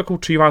typical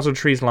 2000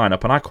 Trees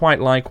lineup, and I quite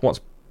like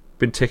what's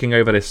been ticking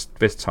over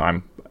this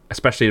time,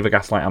 especially the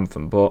Gaslight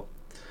Anthem. But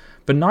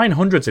the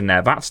 900's in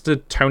there. That's the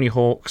Tony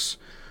Hawk's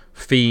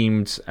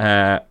themed,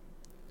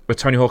 the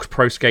Tony Hawk's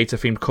Pro Skater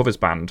themed covers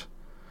band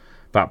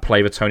that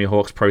play the Tony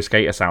Hawk's Pro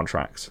Skater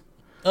soundtracks.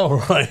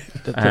 Oh, right.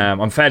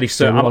 I'm fairly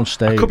certain. On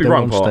stage, I could be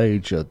wrong, on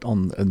stage in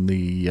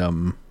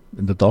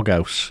the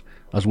doghouse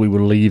as we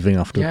were leaving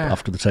after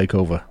the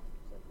takeover.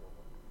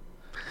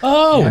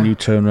 Oh, and you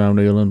turn around,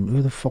 Neil, and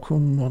who the fuck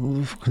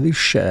are these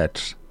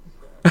shirts?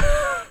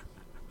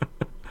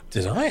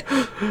 Did I?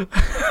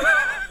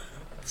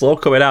 It's all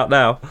coming out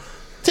now.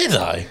 Did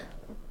I?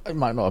 It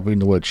might not have been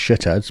the word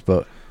shitheads,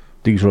 but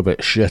these were a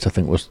bit shit, I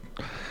think was.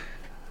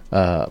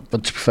 But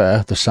to be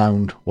fair, the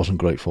sound wasn't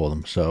great for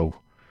them, so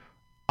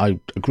I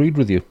agreed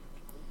with you.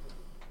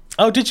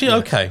 Oh, did you? Yeah.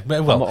 Okay.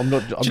 Well, I'm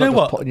not just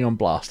putting you on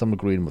blast. I'm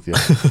agreeing with you.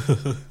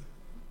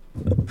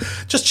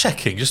 Just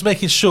checking, just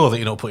making sure that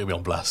you're not putting me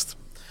on blast.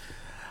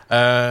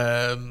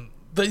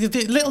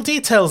 The little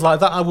details like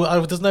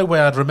that, there's no way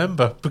I'd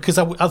remember, because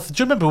do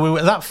you remember we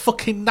were that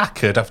fucking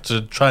knackered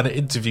after trying to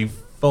interview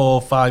 4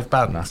 or 5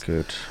 bands?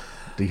 Knackered,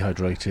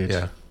 dehydrated.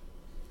 Yeah.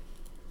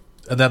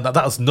 And then that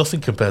was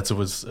nothing compared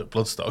to us at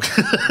Bloodstock.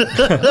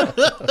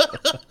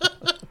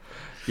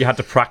 You had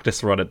to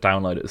practice run it,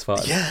 download it as far.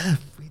 Yeah,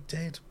 we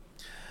did.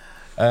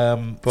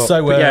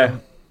 Yeah.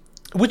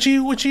 Would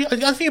you?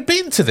 Have you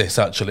been to this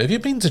actually? Have you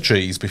been to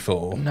Trees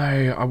before?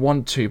 No, I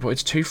want to, but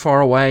it's too far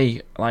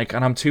away.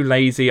 And I'm too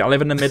lazy. I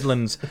live in the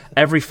Midlands.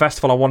 Every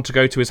festival I want to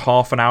go to is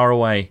half an hour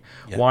away.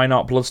 Yeah. Why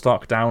not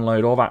Bloodstock,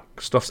 download, all that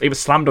stuff? Even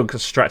Slam Dunk can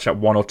stretch at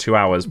 1 or 2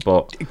 hours,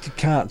 but you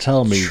can't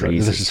tell me that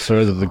this is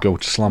further than go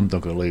to Slam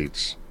Dunk or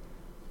Leeds.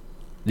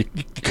 You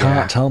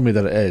can't tell me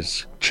that it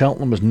is.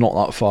 Cheltenham is not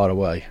that far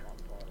away.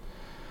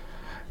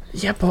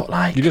 Yeah, but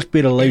you're just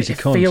being a lazy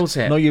cunt. Feels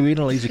it. No, you're being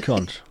a lazy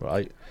cunt,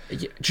 right? Do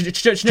you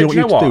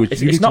know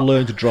what? You need to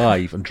learn to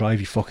drive and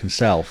drive your fucking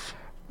self.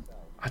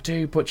 I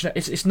do, but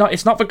it's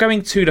not for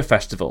going to the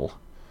festival.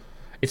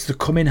 It's the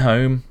coming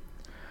home.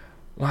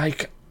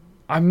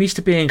 I'm used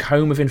to being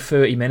home within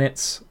 30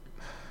 minutes.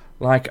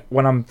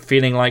 When I'm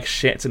feeling like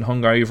shit and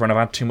hungover and I've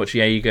had too much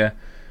Jaeger.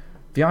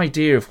 The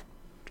idea of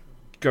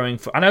going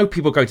for... I know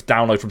people go to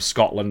download from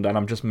Scotland and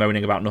I'm just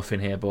moaning about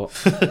nothing here, but...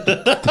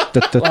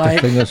 the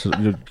thing is,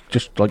 you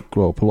just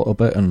grow up a little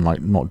bit and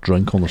not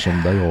drink on the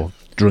Sunday or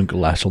drink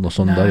less on the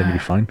Sunday and you'll be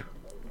fine.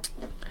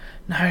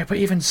 No, but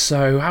even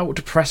so, how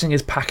depressing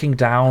is packing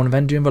down and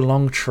then doing the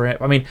long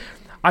trip? I mean,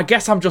 I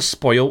guess I'm just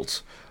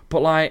spoilt,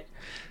 but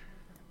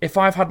if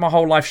I've had my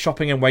whole life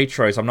shopping in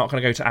Waitrose, I'm not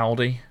going to go to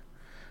Aldi.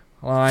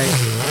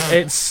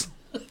 It's...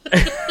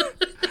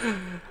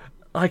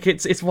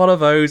 it's one of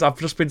those. I've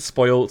just been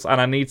spoilt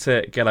and I need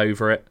to get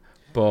over it,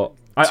 but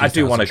I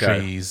do want to go.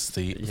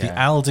 The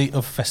Aldi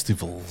of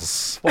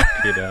festivals.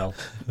 Fucking hell.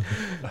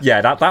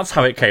 Yeah, that's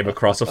how it came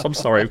across. I'm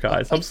sorry,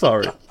 guys. I'm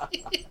sorry.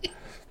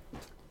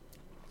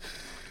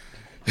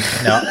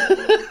 No.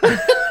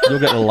 You'll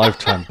get a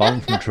lifetime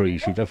ban from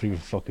Trees. You've never even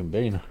fucking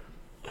been.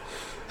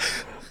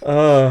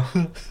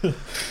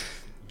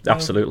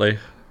 Absolutely.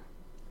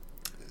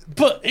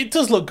 But it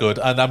does look good,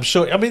 and I'm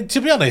sure... I mean, to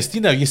be honest,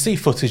 you see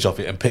footage of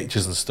it and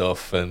pictures and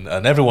stuff, and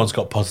everyone's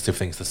got positive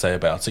things to say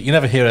about it. You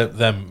never hear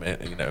them,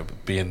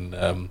 being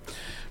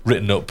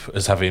written up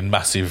as having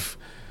massive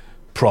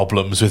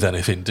problems with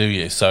anything, do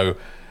you? So,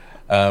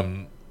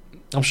 I'm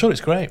sure it's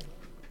great.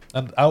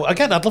 And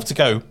again, I'd love to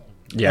go.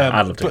 Yeah,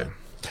 I'd love to go.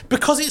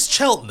 Because it's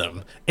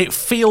Cheltenham, it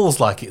feels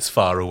like it's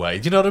far away.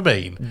 Do you know what I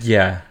mean?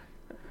 Yeah.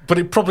 But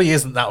it probably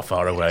isn't that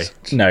far away.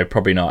 No,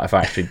 probably not, if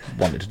I actually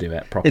wanted to do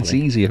it properly. It's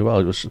easy as well.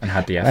 It was and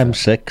had the effort.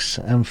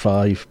 M6,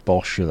 M5,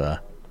 Bosch are there.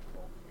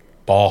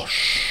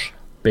 Bosch.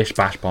 Bish,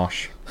 bash,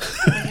 bosh.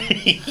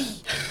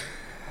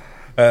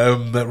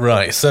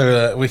 Right,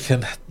 so we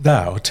can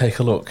now take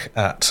a look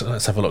at...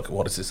 Let's have a look at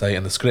what does it say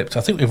in the script.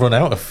 I think we've run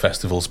out of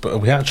festivals, but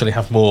we actually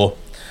have more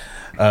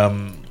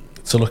to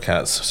look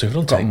at. So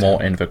we've got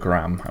more in the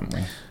gram, haven't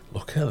we?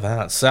 Look at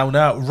that. So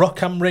now,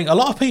 Rock am Ring. A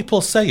lot of people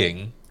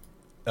saying...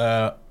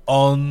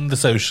 on the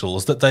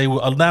socials that they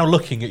are now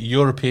looking at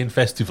European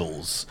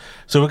festivals.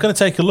 So we're going to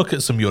take a look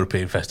at some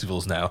European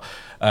festivals now.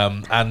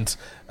 It's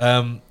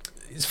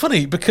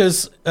funny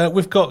because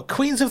we've got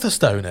Queens of the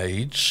Stone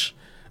Age,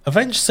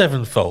 Avenged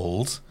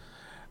Sevenfold,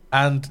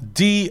 and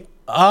Die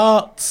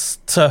Art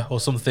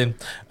or something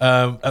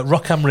at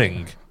Rock am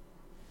Ring.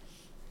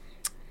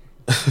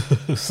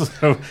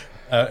 So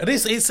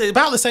it's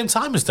about the same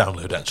time as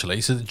Download,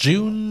 actually. So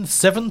June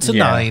 7 to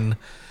 9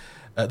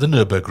 at the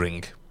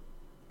Nürburgring.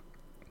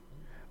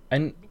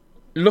 And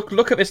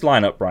look at this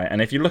lineup, right?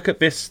 And if you look at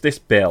this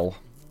bill,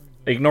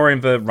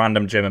 ignoring the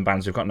random German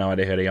bands who've got no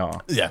idea who they are,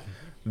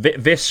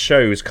 this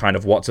shows kind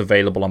of what's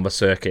available on the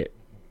circuit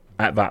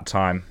at that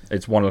time.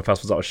 It's one of the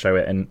festivals that will show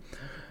it. And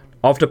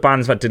of the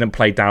bands that didn't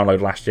play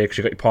Download last year, because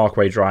you've got your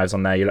Parkway Drives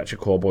on there, your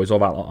Electric Callboys, all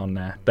that lot on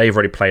there, they've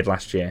already played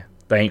last year.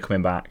 They ain't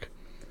coming back.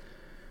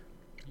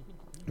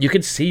 You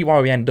can see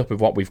why we end up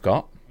with what we've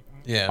got.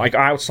 Yeah. Like,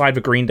 outside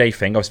the Green Day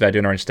thing, obviously they're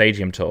doing their own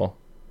stadium tour.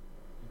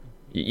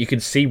 You can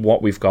see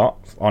what we've got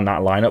on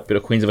that lineup. Bit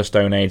of Queens of the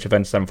Stone Age,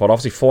 Avenged Sevenfold.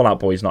 Obviously, Fall Out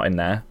Boy's not in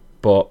there,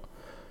 but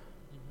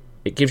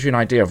it gives you an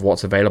idea of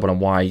what's available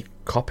and why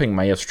Copping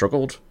may have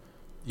struggled.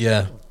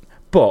 Yeah.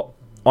 But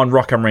on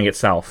Rock am Ring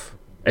itself,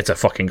 it's a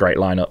fucking great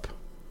lineup.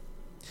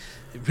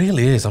 It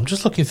really is. I'm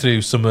just looking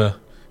through some of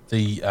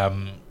the...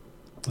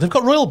 they've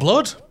got Royal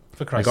Blood,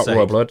 for Christ's sake. They've got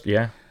Royal Blood,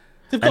 yeah.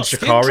 They've and got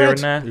Shikaria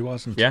in there. Who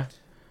wasn't? Yeah.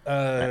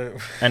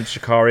 And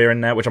Shikaria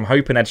in there, which I'm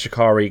hoping Ed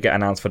Shikari get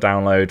announced for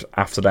Download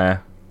after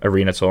their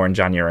arena tour in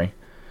January.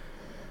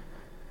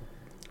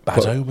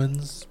 Bad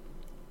Omens.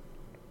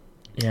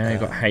 Yeah, you've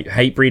got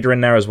Hatebreeder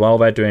in there as well.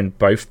 They're doing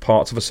both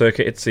parts of the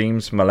circuit, it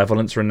seems.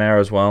 Malevolence are in there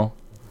as well.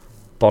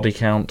 Body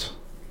Count.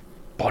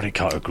 Body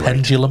Count are great.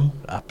 Pendulum.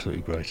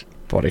 Absolutely great.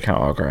 Body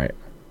Count are great.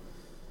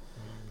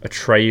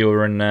 Atreyu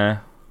are in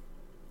there.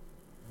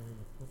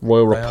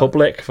 Royal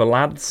Republic for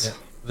lads. Yeah.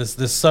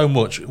 There's so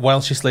much. While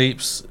She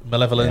Sleeps,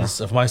 Malevolence,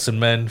 Of Mice and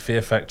Men,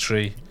 Fear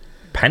Factory.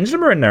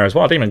 Pendulum are in there as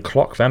well. I didn't even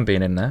clock them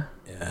being in there.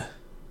 Yeah.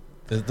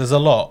 There's a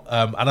lot.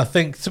 And I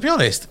think, to be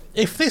honest,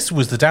 if this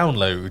was the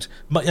Download,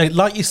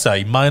 like you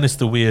say, minus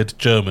the weird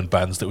German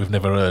bands that we've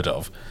never heard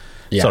of.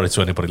 Yeah. Sorry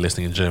to anybody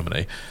listening in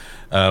Germany.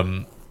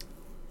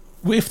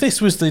 If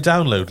this was the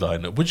Download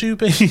lineup, would you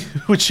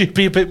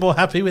be a bit more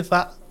happy with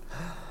that?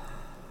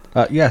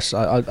 Yes,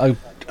 I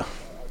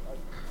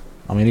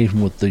mean,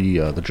 even with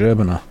the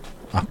German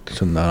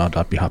acts in there,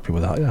 I'd be happy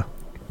with that. Yeah.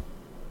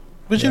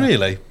 Would you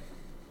really?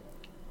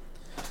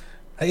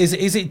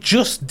 Is it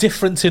just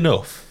different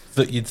enough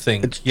that you'd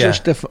think? It's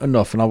just different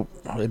enough, and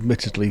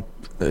admittedly,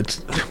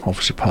 it's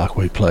obviously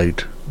Parkway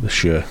played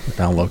this year.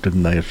 Download,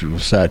 didn't they? As you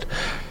said.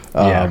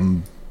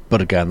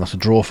 But again, that's a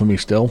draw for me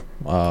still.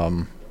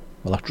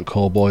 Electric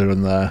Callboy are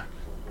in there.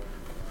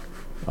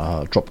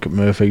 Dropkick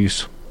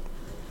Murphys.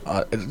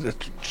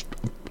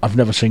 I've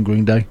never seen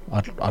Green Day.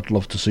 I'd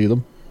love to see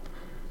them.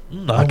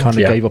 No, I kind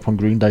of gave up on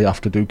Green Day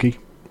after Dookie.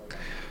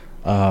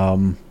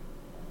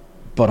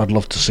 But I'd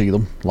love to see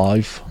them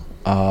live.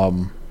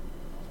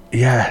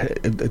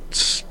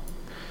 It's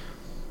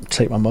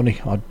take my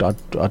money.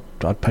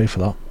 I'd pay for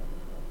that.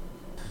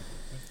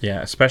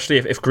 Yeah, especially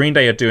if Green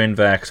Day are doing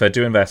because they're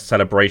doing their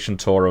celebration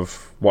tour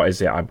of, what is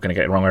it? I'm going to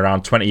get it wrong.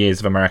 Around 20 years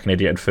of American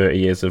Idiot and 30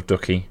 years of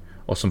Dookie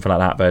or something like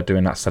that. They're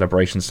doing that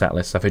celebration set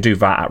list. So if they do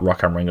that at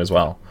Rock am Ring as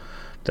well,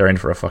 they're in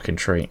for a fucking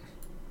treat.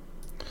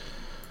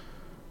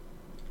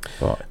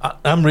 But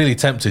I'm really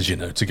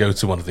tempted, to go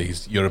to one of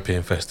these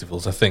European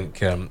festivals. I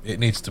think it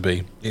needs to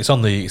be. It's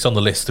on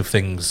the list of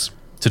things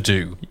to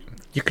do.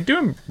 You can do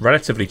them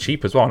relatively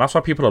cheap as well, and that's why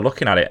people are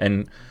looking at it.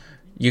 And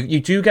you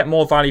do get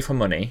more value for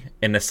money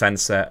in the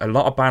sense that a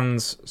lot of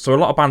bands on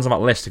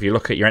that list, if you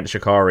look at your Enter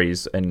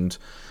Shikaris and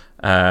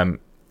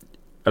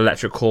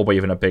Electric Callboy,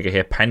 even are bigger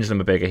here,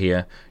 Pendulum are bigger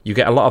here, you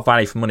get a lot of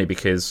value for money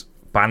because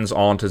bands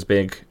aren't as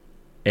big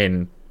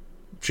in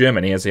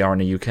Germany as they are in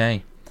the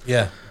UK.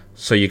 Yeah.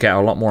 So you get a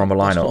lot more on the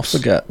lineups. Let's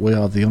not forget, we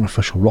are the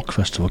unofficial rock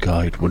festival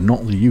guide. We're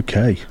not the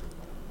UK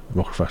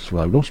rock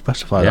festival. We don't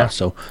specify that,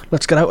 so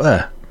let's get out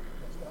there.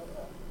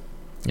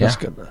 Yeah.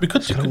 We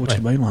could go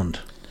to mainland.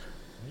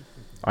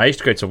 I used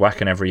to go to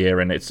Wacken every year,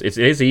 and it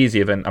is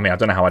easier than... I mean, I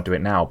don't know how I'd do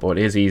it now, but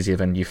it is easier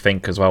than you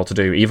think as well to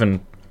do,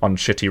 even on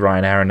shitty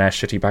Ryanair and their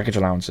shitty baggage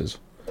allowances.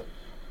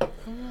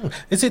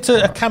 Is it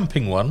a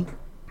camping one?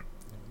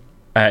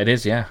 It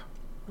is, yeah.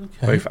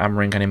 Okay. Both am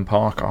Ring and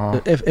In-Park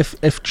are...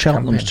 If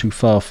Cheltenham's too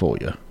far for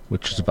you,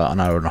 which is about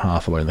an hour and a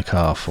half away in the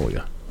car for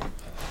you,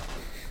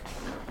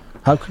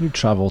 how can you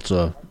travel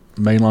to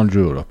mainland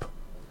Europe,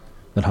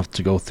 then have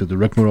to go through the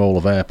rigmarole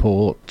of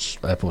airports,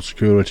 airport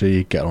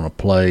security, get on a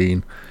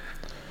plane,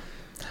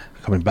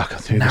 coming back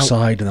on the other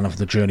side, and then have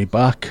the journey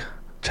back?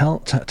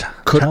 Tell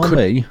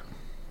me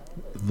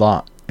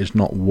that is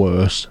not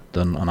worse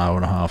than an hour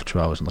and a half, 2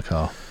 hours in the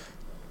car.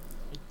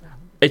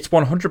 It's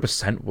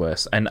 100%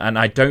 worse, and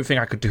I don't think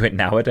I could do it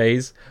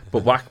nowadays.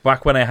 But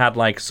back when I had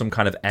like some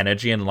kind of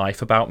energy and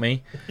life about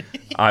me,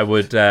 I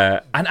would.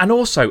 And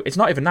also, it's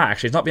not even that.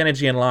 Actually, it's not the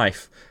energy and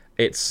life.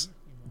 It's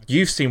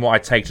you've seen what I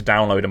take to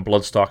download, and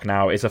Bloodstock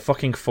now is a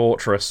fucking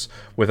fortress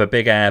with a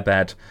big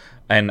airbed,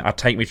 and I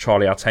take me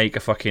trolley, I take a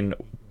fucking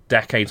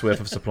decades worth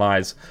of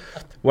supplies.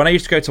 When I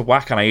used to go to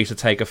Wacken, I used to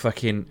take a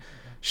fucking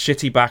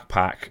shitty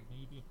backpack,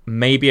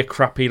 maybe a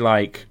crappy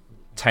like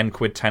 10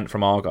 quid tent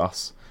from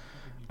Argos,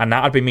 and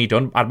that'd be me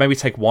done. I'd maybe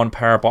take one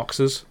pair of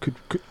boxers,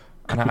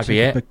 and that'd be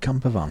it. A big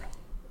camper van.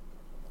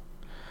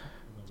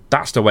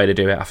 That's the way to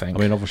do it, I think.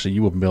 I mean, obviously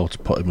you wouldn't be able to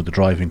put him with the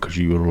driving because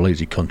you were a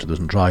lazy cunt who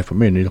doesn't drive, but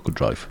me and you could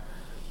drive.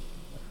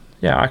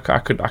 Yeah, I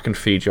can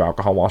feed you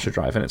alcohol whilst you're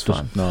driving, it's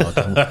fine. No, I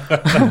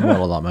don't.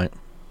 Well, like that,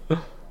 mate.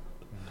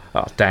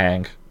 Oh,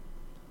 dang.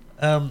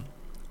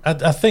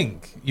 I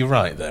think you're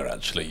right there,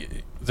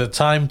 actually. The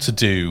time to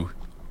do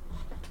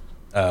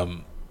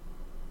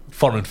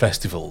foreign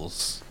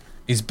festivals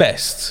is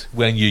best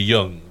when you're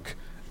young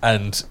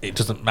and it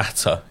doesn't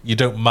matter. You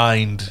don't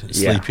mind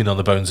sleeping on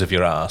the bones of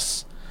your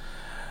ass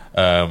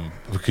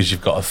because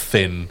you've got a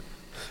thin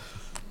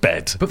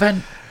bed. But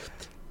then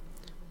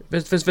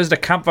there's the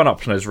camp van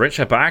option is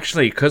richer, but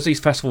actually, because these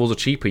festivals are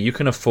cheaper, you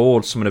can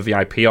afford some of the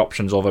VIP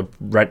options or the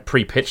red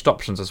pre-pitched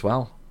options as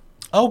well.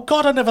 Oh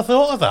God, I never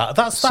thought of that.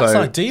 That's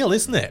ideal,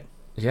 isn't it?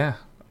 Yeah,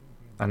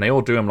 and they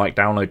all do them like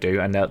Download do,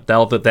 and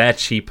they're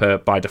cheaper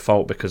by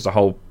default because the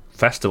whole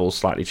festival's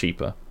slightly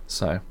cheaper.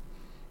 So,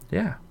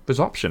 yeah, there's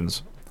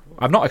options.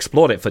 I've not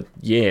explored it for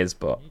years,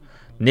 but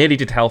nearly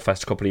did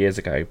Hellfest a couple of years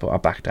ago, but I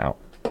backed out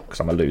because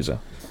I'm a loser.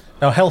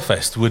 Now,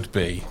 Hellfest would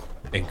be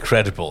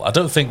incredible. I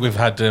don't think we've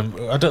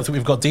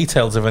got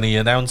details of any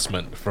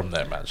announcement from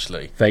them.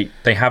 Actually,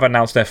 they have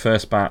announced their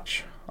first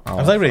batch.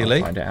 Have they really?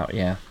 I'll find it out.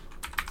 Yeah.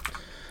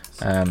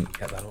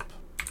 Get that up.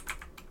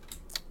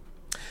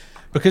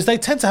 Because they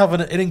tend to have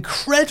an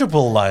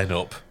incredible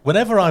lineup.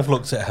 Whenever I've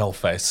looked at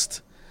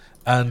Hellfest,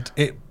 and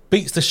it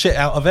beats the shit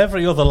out of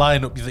every other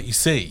lineup that you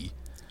see.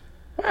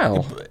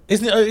 Well,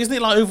 isn't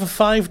it like over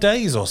 5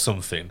 days or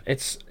something?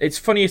 It's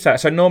funny you say that.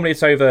 So normally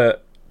it's over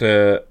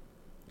the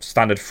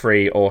standard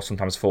 3 or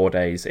sometimes 4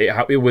 days.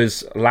 It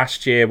was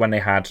last year when they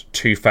had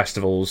 2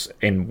 festivals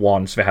in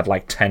one, so they had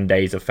like 10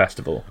 days of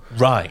festival.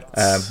 Right.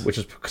 Which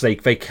is because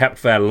they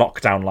kept their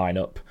lockdown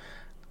lineup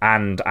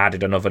and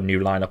added another new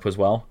lineup as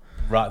well.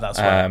 Right, that's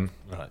right.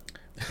 Right.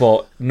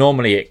 But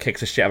normally it kicks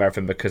the shit out of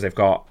everything because they've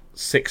got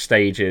 6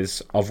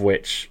 stages, of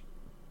which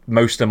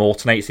most of them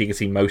alternate, so you can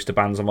see most of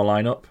the bands on the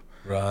lineup.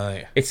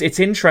 Right. It's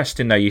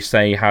interesting though. You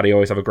say how they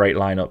always have a great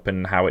lineup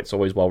and how it's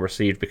always well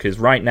received, because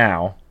right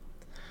now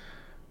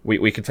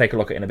we can take a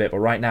look at it in a bit, but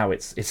right now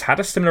it's had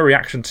a similar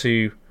reaction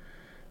to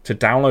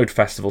Download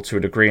Festival to a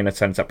degree, in a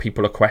sense that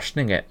people are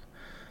questioning it.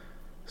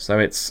 So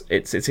it's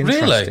interesting.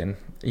 Really?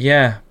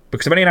 Yeah,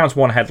 because they've only announced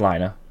one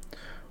headliner,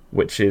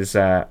 which is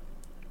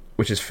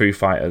Foo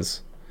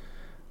Fighters,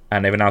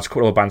 and they've announced a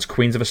couple of bands.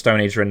 Queens of the Stone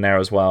Age are in there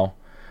as well,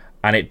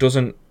 and it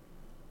doesn't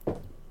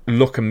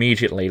look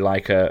immediately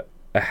like a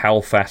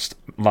Hellfest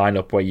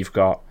lineup where you've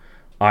got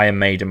Iron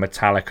Maiden,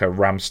 Metallica,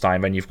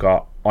 Rammstein, then you've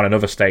got on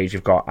another stage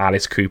you've got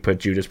Alice Cooper,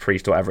 Judas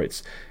Priest, or whatever.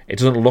 It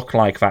doesn't look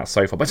like that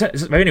so far, but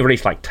they've only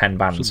released like 10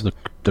 bands, so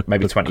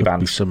maybe 20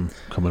 bands. Be some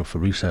coming up for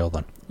resale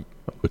then.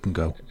 We can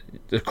go.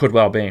 It could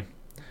well be.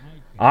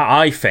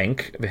 I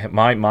think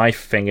my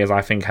thing is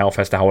I think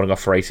Hellfest are holding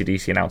off for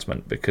AC/DC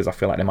announcement because I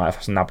feel like they might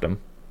have snabbed them.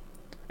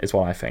 Is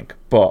what I think,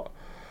 but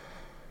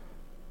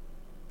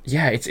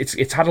yeah,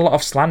 it's had a lot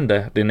of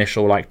slander. The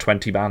initial like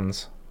 20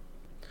 bands.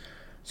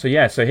 So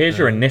yeah, so here's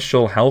your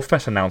initial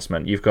Hellfest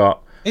announcement. You've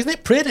got. Isn't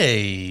it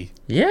pretty?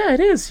 Yeah, it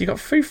is. You got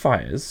Foo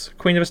Fighters,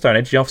 Queen of the Stone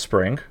Age, The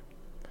Offspring,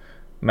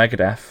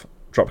 Megadeth,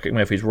 Dropkick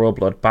Murphys, Royal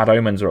Blood, Bad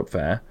Omens are up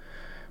there,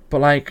 but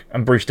like,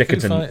 and Bruce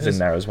Dickinson's in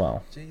there as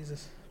well.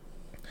 Jesus.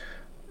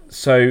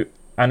 So,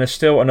 and there's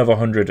still another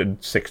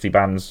 160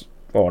 bands,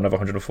 or another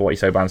 140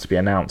 so bands to be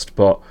announced,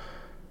 but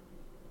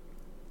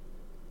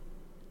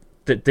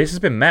this has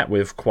been met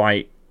with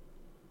quite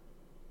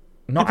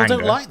not People anger.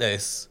 don't like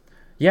this.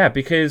 Yeah,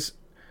 because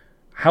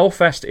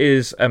Hellfest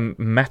is a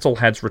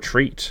metalhead's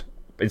retreat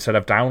instead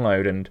of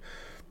Download, and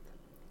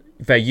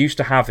they're used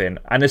to having,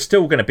 and there's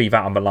still going to be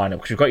that on the lineup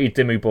because you've got your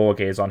Dimmu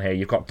Borgir on here,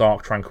 you've got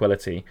Dark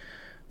Tranquillity,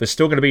 there's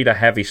still going to be the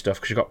heavy stuff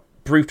because you've got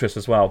Brutus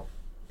as well.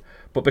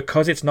 But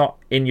because it's not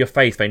in your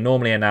face, they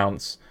normally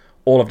announce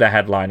all of their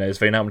headliners,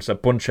 they announce a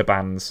bunch of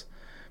bands.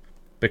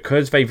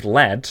 Because they've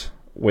led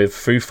with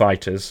Foo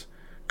Fighters,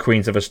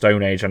 Queens of the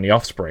Stone Age, and The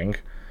Offspring,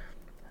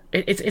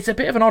 it's a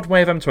bit of an odd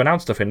way of them to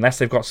announce stuff unless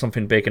they've got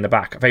something big in the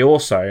back. They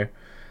also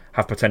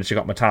have potentially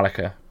got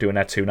Metallica doing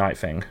their 2-night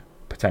thing,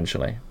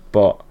 potentially.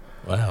 But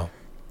wow,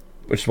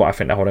 which is what I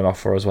think they're holding off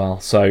for as well.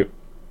 So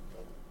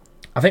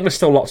I think there's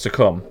still lots to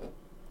come.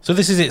 So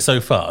this is it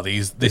so far.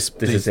 This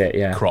is it.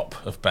 Yeah, crop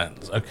of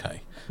bands.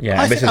 Okay. Yeah,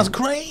 I think that's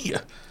great.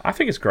 I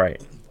think it's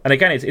great. And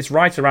again, it's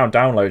right around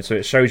Download, so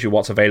it shows you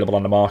what's available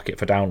on the market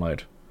for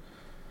Download.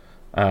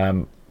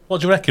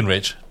 What do you reckon,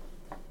 Rich?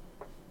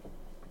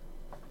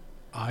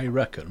 I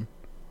reckon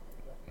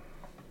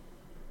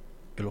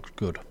it looks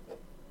good.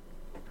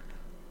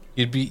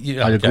 I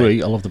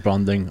agree. I love the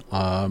branding.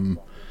 I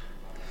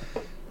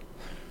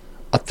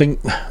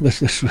think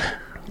this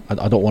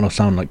I don't want to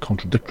sound like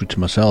contradictory to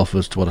myself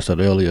as to what I said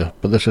earlier,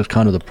 but this is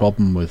kind of the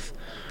problem with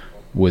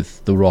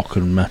the rock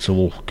and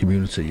metal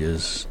community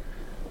is,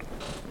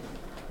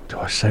 do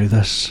I say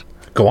this?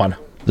 Go on.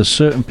 There's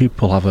certain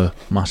people have a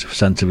massive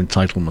sense of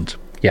entitlement.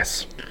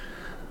 Yes.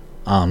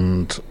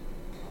 And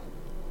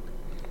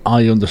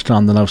I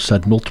understand that I've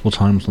said multiple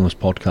times on this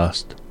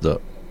podcast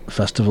that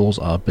festivals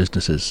are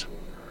businesses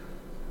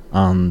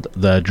and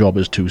their job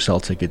is to sell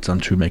tickets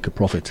and to make a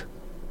profit.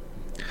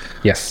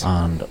 Yes.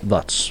 And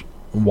that's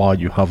why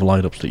you have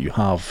lineups that you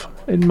have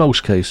in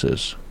most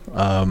cases.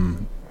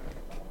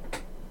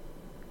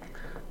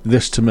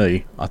 This, to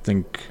me, I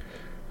think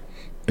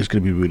is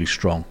going to be really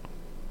strong.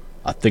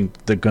 I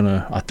think they've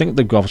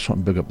got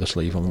something big up their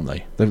sleeve, haven't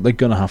they? They're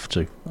going to have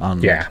to.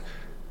 And yeah.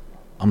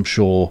 I'm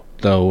sure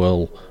they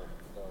will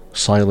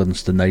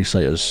silence the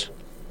naysayers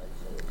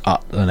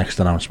at the next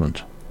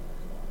announcement.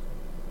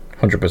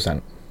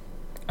 100%.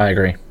 I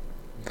agree.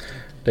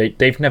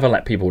 They've never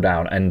let people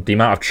down, and the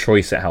amount of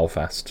choice at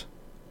Hellfest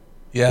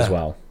as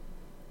well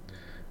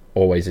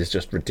always is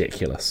just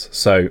ridiculous.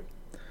 So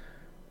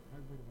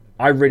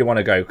I really want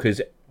to go,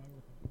 because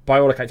by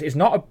all accounts, it's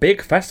not a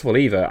big festival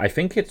either. I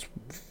think it's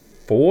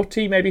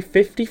 40, maybe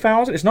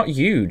 50,000. It's not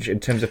huge in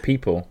terms of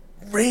people.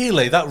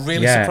 Really? That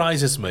really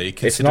surprises me,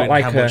 considering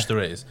how much there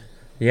is.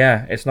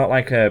 Yeah, it's not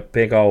like a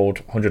big old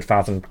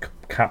 100,000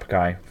 cap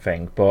guy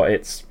thing, but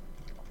it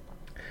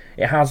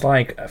has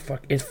like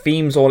it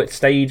themes all its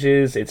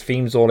stages. It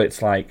themes all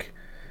its like.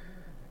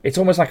 It's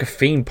almost like a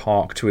theme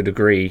park to a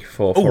degree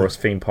for us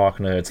theme park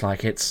nerds.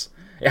 Like it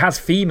has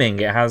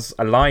theming. It has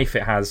a life.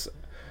 It has a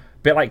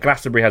bit like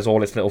Glastonbury has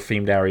all its little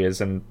themed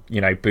areas, and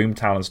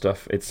Boomtown and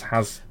stuff. It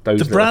has those.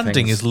 The branding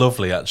things. is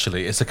lovely,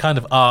 actually. It's a kind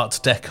of Art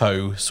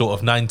Deco sort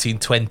of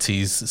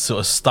 1920s sort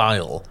of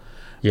style.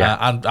 Yeah,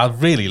 and I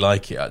really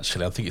like it.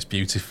 Actually, I think it's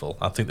beautiful.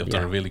 I think they've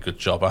done a really good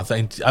job. I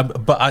think,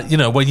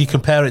 when you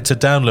compare it to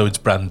Download's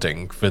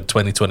branding for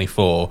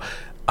 2024,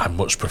 I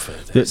much prefer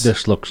this.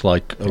 This looks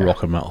like a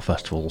rock and metal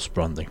festival's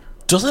branding,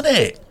 doesn't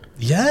it?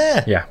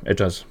 Yeah, yeah, it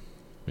does.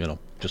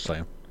 Just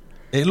saying.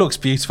 It looks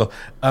beautiful.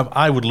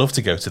 I would love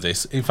to go to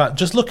this. In fact,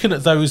 just looking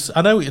at those,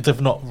 I know they've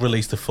not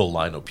released the full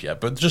lineup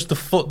yet, but just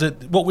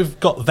what we've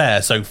got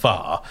there so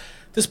far.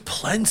 There's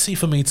plenty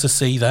for me to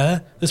see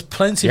there. There's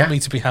plenty for me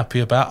to be happy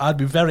about. I'd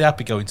be very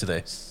happy going to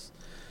this.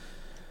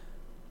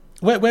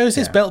 Where is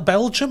this?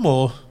 Belgium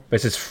or?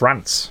 This is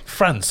France.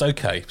 France,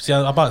 okay. See,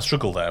 I might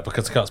struggle there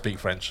because I can't speak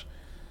French.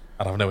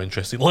 And I have no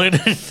interest in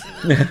learning.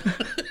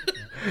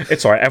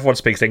 It's alright, everyone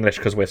speaks English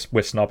because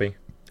we're snobby.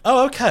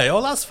 Oh, okay.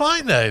 Oh, that's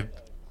fine then.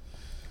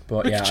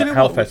 But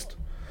Hellfest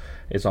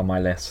is on my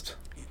list.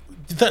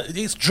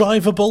 It's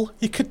drivable.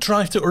 You could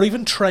drive to or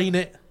even train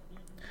it.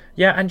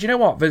 Yeah, and you know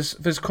what?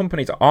 There's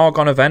companies,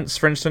 Argon Events,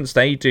 for instance,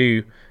 they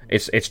do...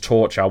 It's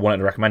torture. I wanted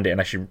to recommend it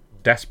unless you're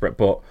desperate,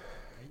 but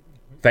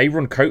they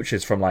run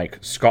coaches from like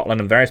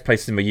Scotland and various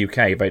places in the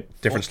UK,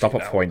 different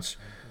stop-up points.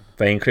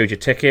 They include your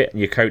ticket and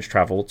your coach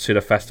travel to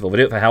the festival. They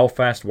do it for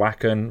Hellfest,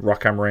 Wacken,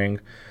 Rock am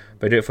Ring.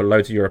 They do it for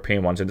loads of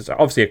European ones. And it's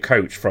obviously a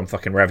coach from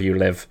fucking wherever you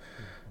live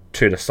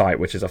to the site,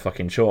 which is a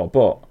fucking chore.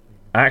 But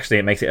actually,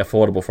 it makes it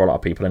affordable for a lot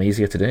of people and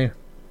easier to do.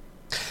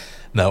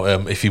 Now,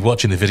 if you're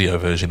watching the video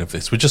version of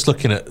this, we're just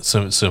looking at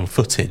some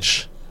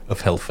footage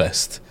of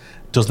Hellfest.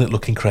 Doesn't it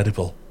look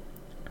incredible?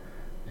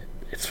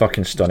 It's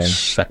fucking stunning. It's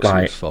sexy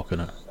as fuck,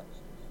 isn't it?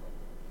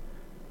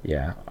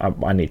 Yeah,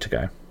 I need to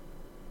go.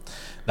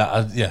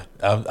 Now,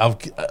 I've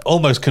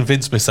almost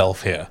convinced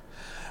myself here,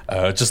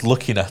 just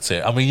looking at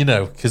it. I mean,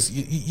 because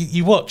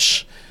you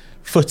watch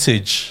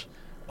footage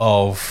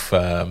of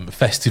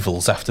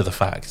festivals after the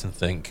fact and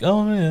think,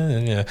 oh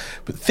yeah,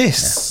 but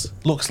this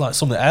looks like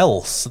something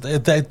else.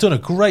 They've done a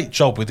great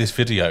job with this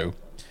video.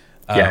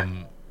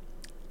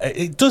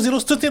 It doesn't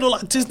look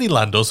like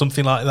Disneyland or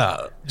something like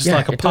that, just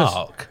like a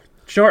park.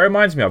 Do you know what it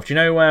reminds me of? Do you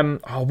know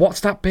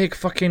what's that big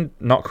fucking,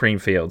 not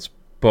Creamfields,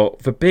 but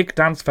the big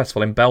dance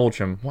festival in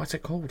Belgium? What's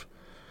it called?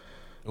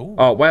 Ooh.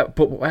 Oh,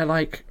 where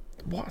like,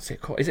 what's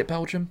it called? Is it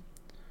Belgium?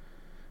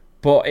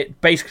 But it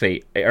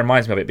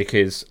reminds me of it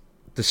because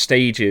the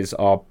stages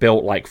are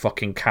built like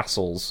fucking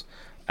castles,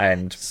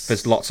 and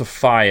there's lots of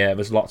fire,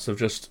 there's lots of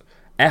just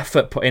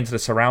effort put into the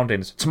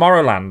surroundings.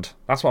 Tomorrowland,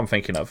 that's what I'm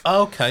thinking of.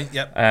 Oh, okay,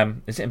 yep.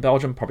 Is it in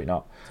Belgium? Probably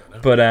not.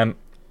 But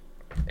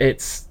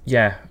it's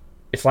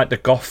like the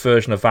goth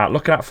version of that.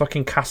 Look at that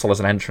fucking castle as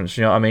an entrance,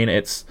 you know what I mean?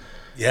 It's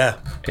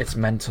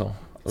mental.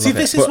 See,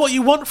 this is what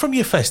you want from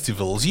your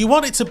festivals. You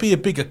want it to be a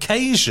big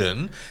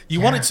occasion.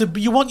 You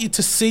want you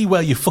to see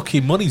where your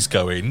fucking money's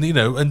going,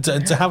 and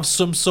to have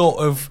some sort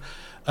of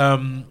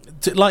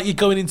like you're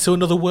going into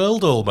another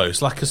world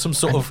almost, like some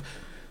sort of.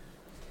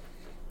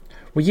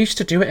 We used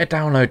to do it at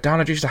Download.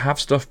 Download used to have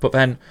stuff, but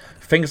then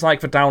things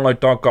like the Download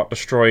dog got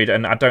destroyed,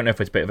 and I don't know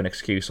if it's a bit of an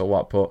excuse or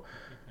what, but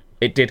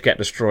it did get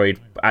destroyed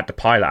at the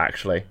pilot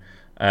actually.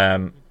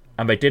 And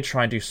they did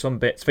try and do some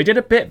bits. They did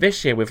a bit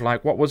this year with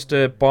like what was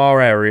the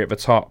bar area at the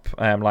top,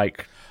 it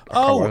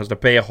was the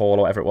beer hall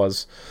or whatever it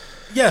was.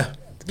 Yeah,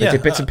 they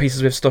did bits and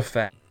pieces with stuff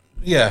there.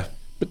 Yeah.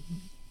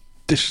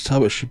 this is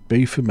how it should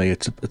be for me.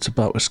 It's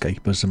about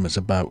escapism. It's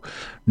about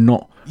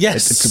not.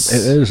 Yes,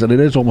 it is, and it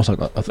is almost like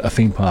a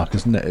theme park,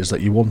 isn't it? Is that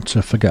you want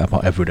to forget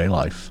about everyday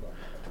life.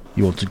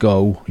 You want to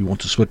go. You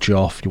want to switch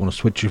off. You want to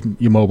switch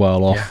your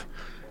mobile off,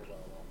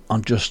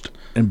 and just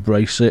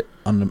embrace it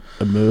and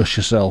immerse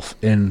yourself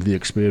in the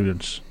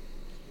experience.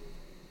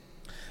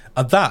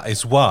 And that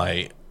is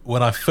why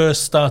when I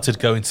first started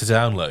going to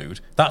Download,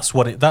 that's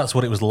what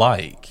it was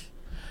like.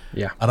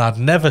 Yeah. And I'd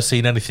never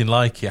seen anything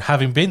like it.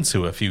 Having been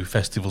to a few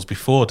festivals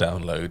before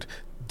Download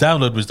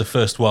was the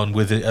first one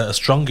with a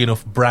strong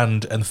enough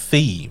brand and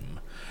theme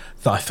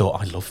that I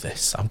thought, I love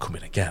this. I'm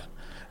coming again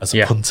as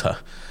a punter.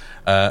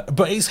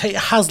 But it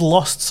has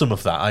lost some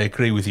of that. I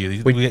agree with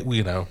you.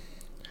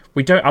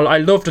 We don't. I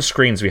love the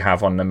screens we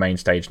have on the main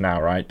stage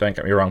now, right? Don't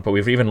get me wrong, but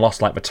we've even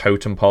lost like the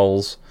totem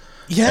poles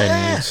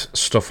and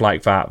stuff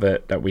like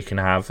that we can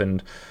have,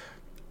 and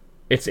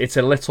it's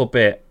a little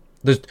bit.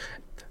 There's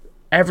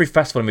every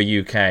festival in the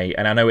UK,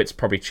 and I know it's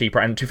probably cheaper.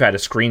 And to be fair, the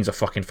screens are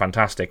fucking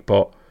fantastic,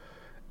 but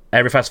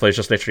every festival is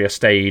just literally a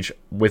stage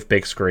with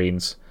big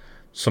screens,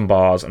 some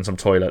bars, and some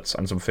toilets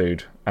and some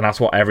food, and that's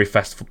what every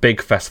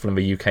big festival in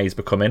the UK is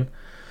becoming.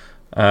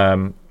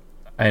 And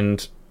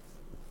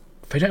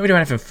they don't really do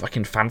anything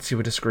fucking fancy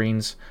with the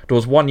screens. There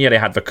was one year they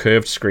had the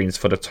curved screens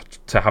for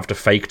to have the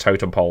fake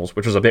totem poles,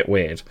 which was a bit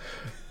weird.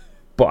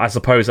 But I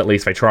suppose at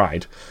least they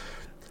tried.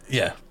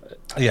 Yeah,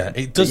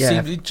 it does.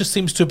 It just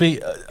seems to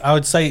be. I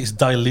would say it's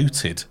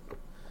diluted.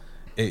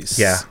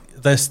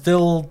 There's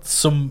still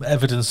some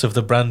evidence of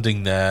the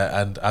branding there,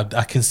 and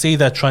I can see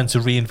they're trying to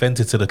reinvent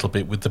it a little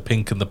bit with the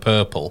pink and the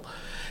purple.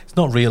 It's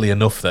not really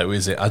enough, though,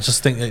 is it? I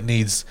just think it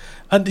needs.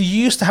 And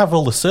you used to have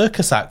all the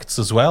circus acts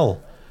as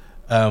well.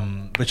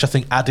 Which I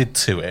think added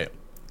to it.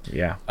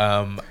 Yeah.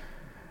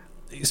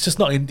 It's just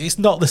not. It's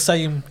not the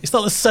same. It's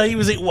not the same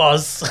as it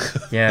was.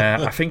 Yeah,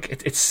 I think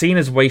it's seen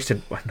as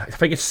wasted. I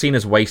think it's seen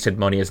as wasted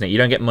money, isn't it? You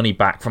don't get money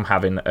back from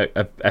having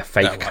a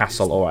fake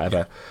castle or whatever.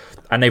 Yeah.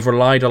 And they've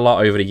relied a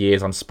lot over the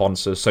years on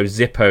sponsors. So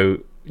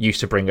Zippo used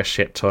to bring a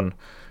shit ton.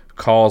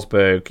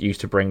 Carlsberg used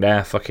to bring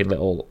their fucking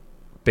little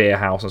beer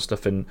house and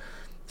stuff, and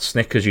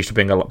Snickers used to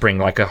bring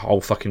like a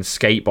whole fucking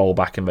skate bowl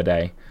back in the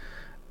day,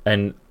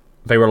 and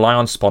they rely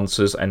on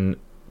sponsors, and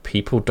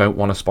people don't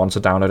want to sponsor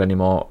Download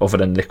anymore other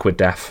than Liquid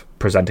Death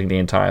presenting the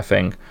entire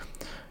thing.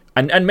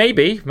 And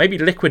maybe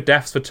Liquid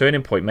Death's the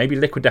turning point. Maybe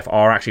Liquid Death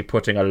are actually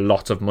putting a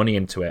lot of money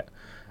into it,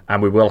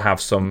 and we will have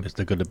some. Is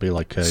there going to be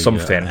like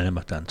something? An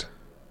enema tent?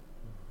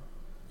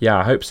 Yeah,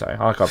 I hope so.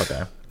 I gotta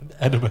go.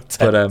 Enema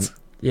tent. But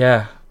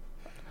yeah,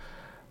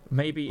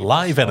 maybe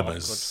live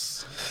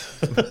enemas.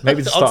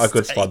 Maybe to start a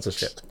good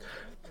sponsorship.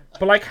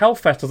 But like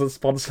Hellfest doesn't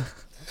sponsor.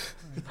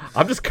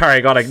 I'm just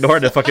carrying on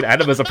ignoring the fucking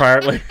enemas,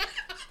 apparently.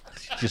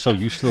 You're so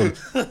used to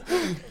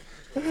them.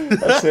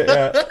 That's it,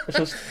 yeah. It's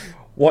just,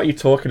 what are you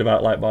talking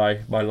about, like,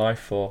 my life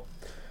for?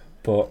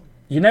 But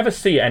you never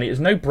see any,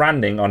 there's no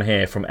branding on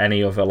here from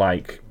any other,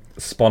 like,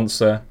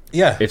 sponsor.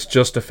 Yeah. It's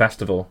just a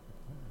festival.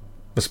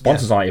 The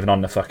sponsors aren't even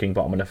on the fucking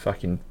bottom of the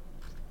fucking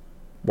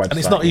website. And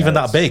it's not even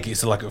that big.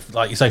 It's like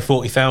you say,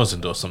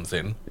 40,000 or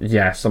something.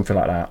 Yeah, something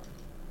like that.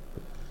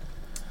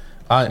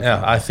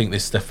 I think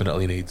this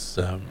definitely needs...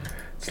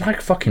 It's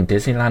like fucking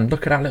Disneyland.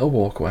 Look at that little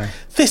walkway.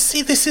 This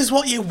is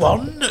what you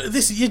want.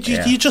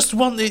 You just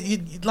want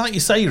it, like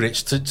you say,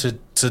 Rich,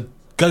 to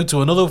go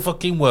to another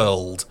fucking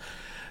world.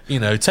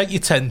 You know, take your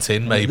tent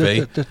in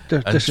maybe.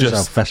 This is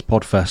how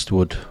Podfest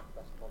would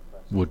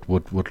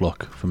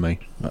look for me.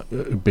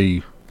 It'd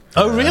be.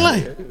 Oh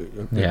really?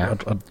 Yeah.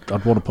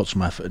 I'd want to put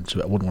some effort into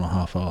it. I wouldn't want to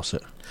half-arse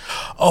it.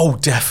 Oh,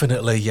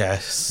 definitely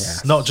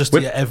yes. Not just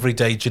your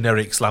everyday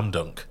generic slam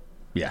dunk.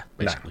 Yeah,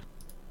 basically. No.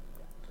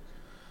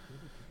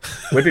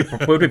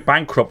 We'd be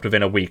bankrupt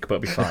within a week, but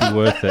it'd be fine. It'd be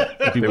worth it.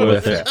 It'd be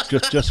worth it.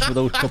 Just for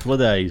those couple of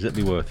days, it'd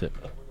be worth it.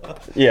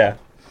 Yeah.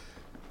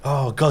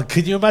 Oh God,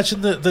 can you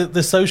imagine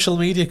the social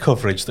media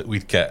coverage that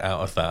we'd get out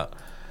of that?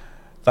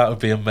 That would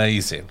be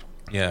amazing.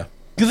 Yeah.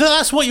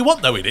 That's what you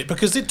want, though, isn't it?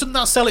 Because doesn't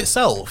that sell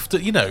itself?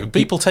 You know,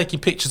 people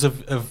taking pictures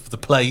of the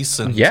place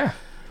and yeah,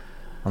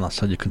 and that's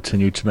how you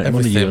continue to make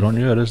money year on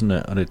year, isn't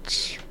it? And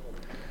it's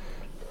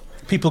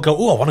people go,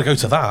 oh, I want to go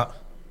to that.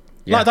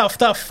 Yeah. Like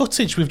that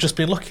footage we've just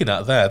been looking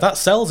at there, that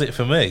sells it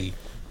for me.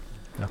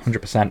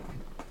 100%.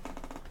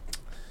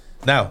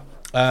 Now,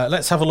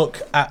 let's have a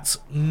look at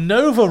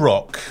Nova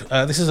Rock.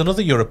 This is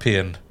another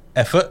European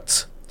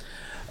effort,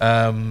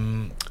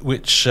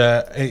 which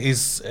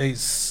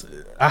is,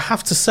 I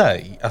have to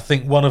say, I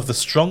think one of the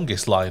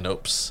strongest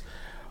lineups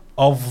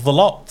of the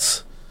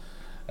lot.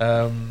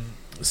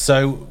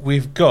 So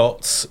we've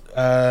got.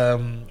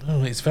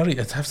 It's very.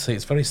 I have to say,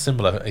 it's very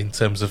similar in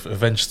terms of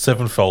Avenged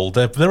Sevenfold.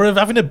 They're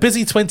having a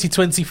busy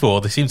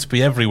 2024. They seem to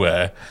be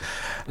everywhere.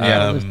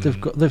 Yeah,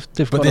 they've got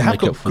to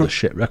make up for the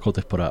shit record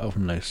they've put out,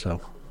 haven't they? So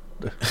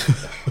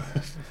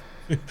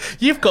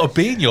you've got a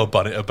bee in your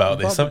bonnet about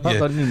this, haven't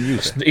you? New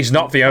music. He's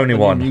not the only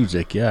one.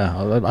 Music, yeah.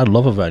 I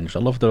love Avenged. I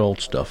love their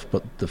old stuff,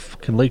 but the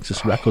fucking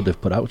latest record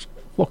they've put out is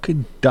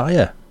fucking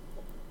dire.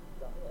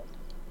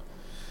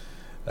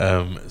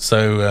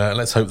 So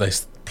let's hope they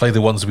play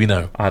the ones we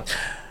know.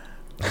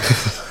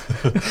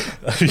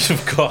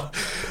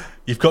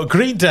 You've got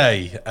Green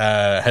Day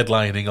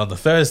headlining on the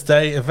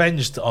Thursday,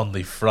 Avenged on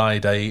the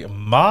Friday,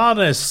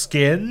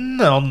 Måneskin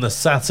on the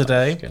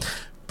Saturday,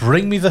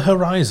 Bring Me the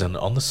Horizon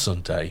on the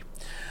Sunday.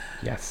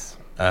 Yes.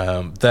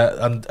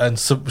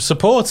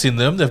 Supporting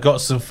them, they've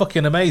got some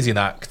fucking amazing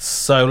acts.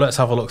 So let's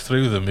have a look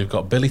through them. We've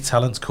got Billy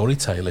Talent, Corey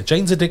Taylor,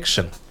 Jane's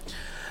Addiction,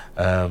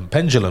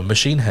 Pendulum,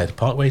 Machine Head,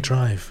 Parkway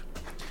Drive,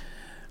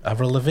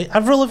 Avril Lavigne.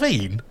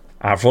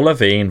 Avril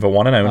Lavigne, the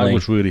one and only. I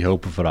was really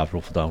hoping for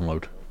Avril for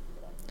Download.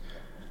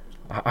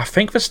 I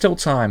think there's still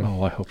time.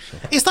 Oh, I hope so.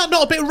 Is that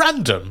not a bit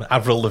random,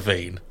 Avril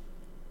Lavigne?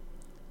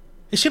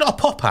 Is she not a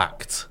pop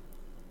act?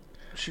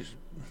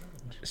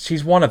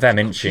 She's one of them,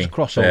 isn't she? She's a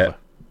crossover.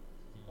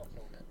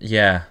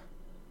 Yeah.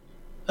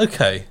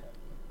 Okay.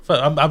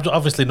 I'm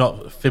obviously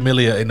not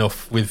familiar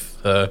enough with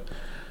her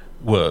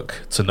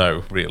work to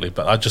know, really,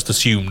 but I just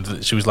assumed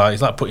that she was like,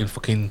 it's like putting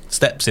fucking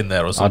steps in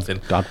there or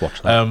something. I'd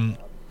watch that.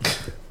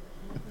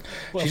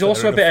 She's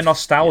also a bit of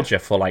nostalgia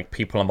for like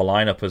people on the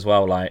lineup as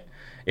well. Like,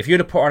 if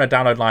you'd have put her on a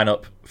Download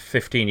lineup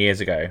 15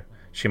 years ago,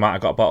 she might have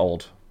got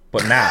bottled.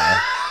 But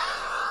now...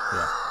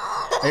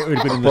 It would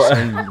have been in the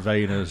same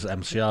vein as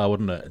MCR,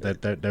 wouldn't it?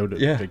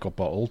 They got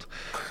bottled.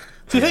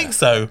 Do you think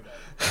so?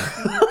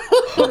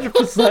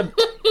 100%.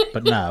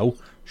 But now,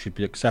 she'd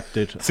be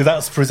accepted. See,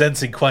 that's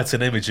presenting quite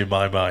an image in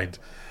my mind.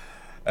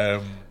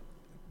 Are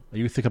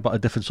you thinking about a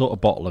different sort of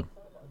bottling?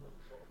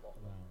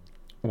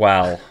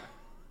 Well...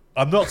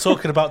 I'm not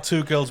talking about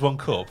 2 girls, 1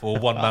 cup, or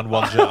 1 man,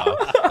 1 jar.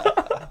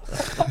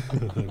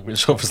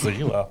 Which obviously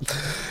you are.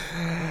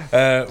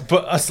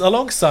 But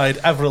alongside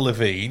Avril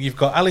Lavigne, you've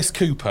got Alice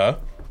Cooper,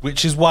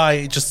 which is why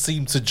it just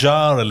seemed to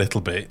jar a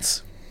little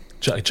bit.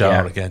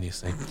 Jar again, you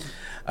see.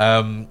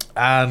 And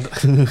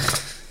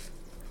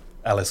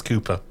Alice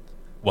Cooper,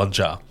 1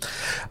 jar.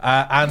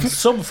 And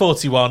Sum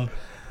 41,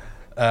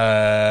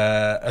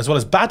 as well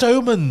as Bad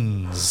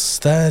Omens.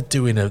 They're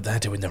doing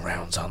the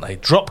rounds, aren't they?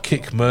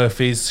 Dropkick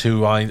Murphys,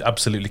 who I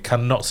absolutely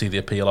cannot see the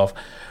appeal of.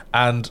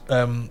 And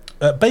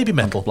Baby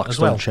Metal as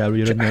well.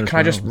 Can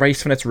I just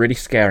race when it's really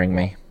scaring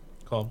me?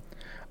 Come on.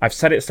 I've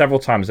said it several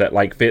times that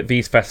like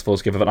these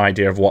festivals give an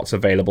idea of what's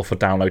available for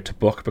Download to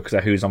book because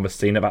of who's on the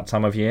scene at that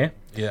time of year.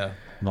 Yeah.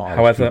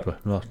 However,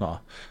 no, it's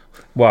not.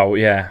 Well,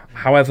 yeah.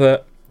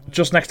 However,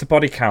 just next to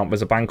Body Count,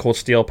 there's a band called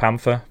Steel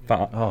Panther.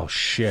 Oh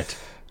shit!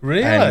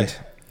 Really? And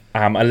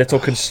I'm a little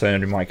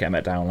concerned we might get them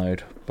at Download,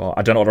 but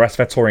I don't know what the rest of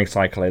their touring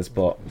cycle is.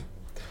 But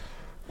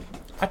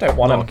I don't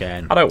want them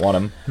again. I don't want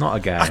them. Not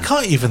again. I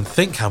can't even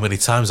think how many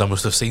times I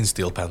must have seen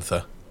Steel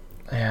Panther.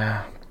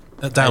 Yeah.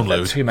 At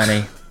Download. Too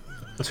many.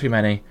 Too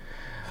many.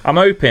 I'm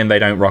hoping they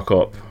don't rock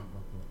up,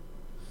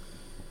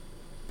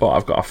 but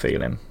I've got a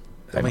feeling.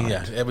 I mean,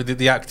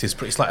 the act is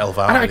pretty. It's like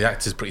Elvira. The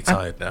act is pretty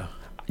tired now.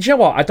 Do you know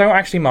what? I don't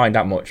actually mind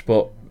that much,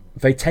 but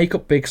they take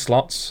up big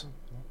slots.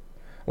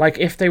 Like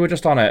if they were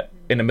just on it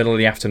in the middle of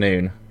the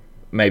afternoon,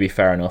 maybe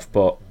fair enough.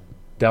 But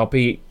there'll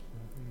be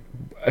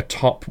a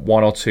top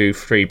 1 or 2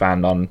 free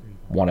band on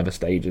one of the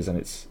stages, and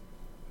it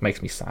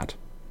makes me sad.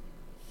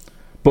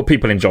 But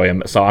people enjoy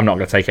them, so I'm not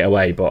going to take it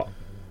away. But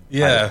I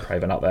just pray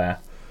they're not there.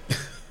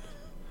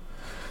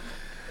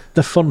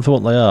 They're fun for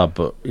what they are,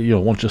 but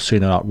once you've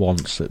seen it out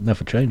once, it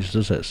never changes,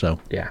 does it? So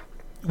yeah,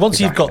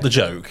 once you've got the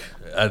joke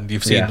and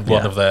you've seen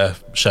one of their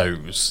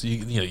shows,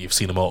 you've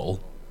seen them all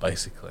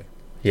basically.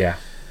 Yeah,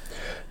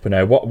 but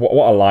no, what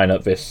a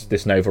lineup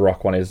this Nova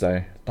Rock one is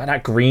though. Like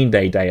that Green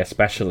Day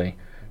especially.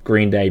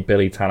 Green Day,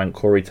 Billy Talent,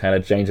 Corey Taylor,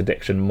 Jane's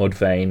Addiction,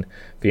 Mudvayne,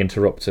 The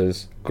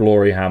Interrupters,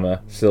 Glory Hammer,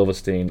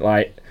 Silverstein.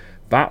 Like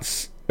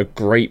that's a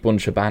great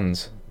bunch of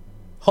bands.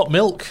 Hot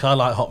Milk, I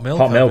like Hot Milk.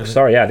 Hot Milk,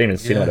 sorry, I didn't even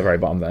see them at the very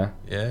bottom there.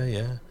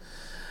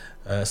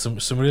 Yeah. Some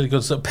really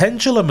good stuff.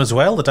 Pendulum as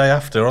well, the day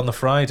after on the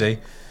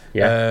Friday.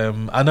 Yeah.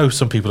 I know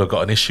some people have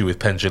got an issue with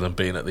Pendulum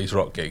being at these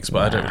rock gigs,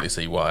 but I don't really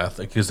see why. I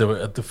think because they were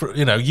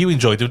at you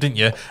enjoyed them, didn't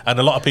you? And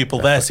a lot of people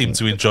there seem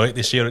to enjoy it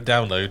this year at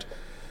Download.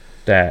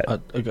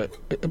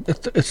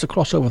 It's a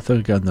crossover thing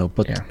again, though.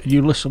 But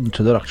you listen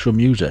to their actual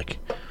music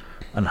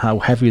and how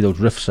heavy those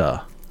riffs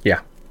are.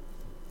 Yeah.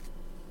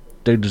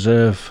 They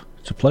deserve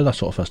to play that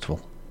sort of festival.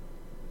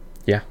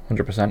 Yeah,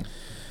 100%.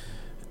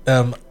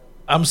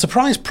 I'm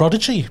surprised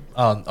Prodigy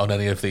aren't on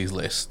any of these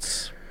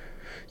lists.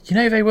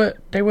 They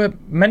were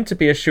meant to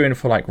be a shoo-in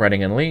for like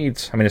Reading and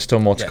Leeds. I mean, there's still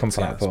more to come for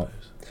that, but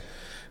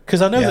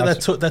because I know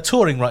that they're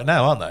touring right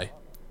now, aren't they?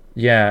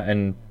 Yeah,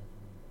 and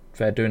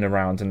they're doing the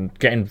rounds and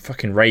getting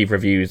fucking rave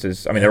reviews.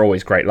 They're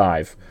always great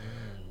live.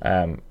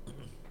 So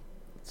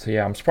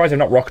yeah, I'm surprised they've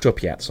not rocked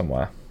up yet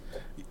somewhere.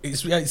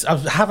 I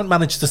haven't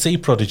managed to see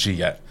Prodigy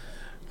yet,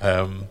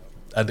 and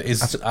I've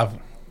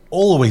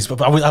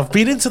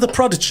been into the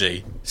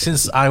Prodigy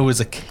since I was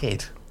a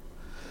kid.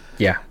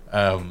 Yeah,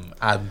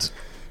 and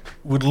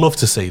would love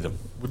to see them.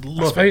 Would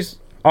love.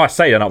 I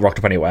say they're not rocked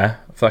up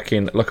anywhere.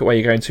 Fucking look at where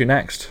you're going to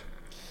next.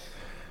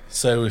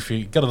 So if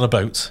you get on a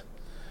boat,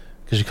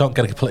 because you can't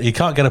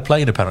get a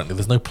plane apparently.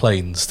 There's no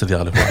planes to the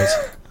Isle of Wight,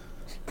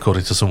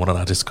 according to someone on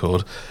our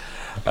Discord.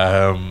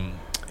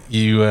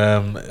 you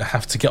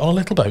have to get on a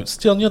little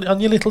boat, on your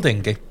little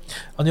dinghy,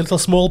 on your little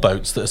small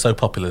boats that are so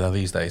popular now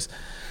these days.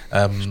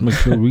 Just make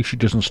sure Rishi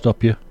doesn't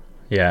stop you.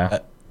 Yeah.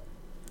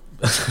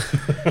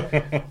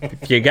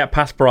 If you get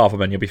past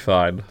Braverman, you'll be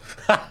fine.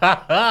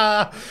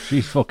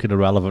 She's fucking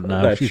irrelevant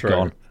now. That's She's true.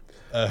 gone.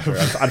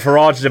 And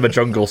Farage is in the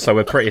jungle, so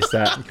we're pretty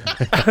set.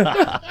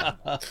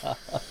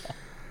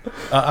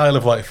 Isle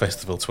of Wight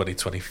Festival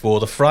 2024.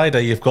 The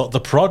Friday, you've got The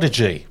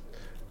Prodigy.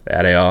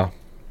 There they are.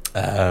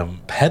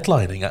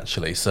 Headlining,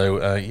 actually. So,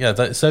 but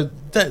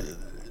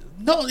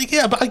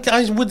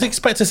I would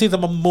expect to see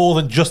them on more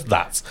than just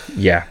that.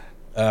 Yeah.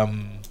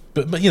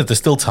 But there's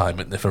still time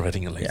for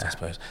Reading and Leeds, I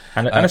suppose.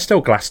 And it's still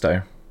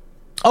Glasgow.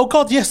 Oh,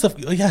 God, yes.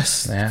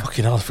 Yes. Yeah.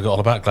 Fucking hell, I forgot all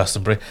about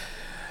Glastonbury.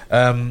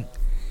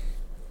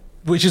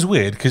 Which is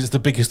weird, because it's the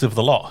biggest of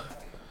the lot.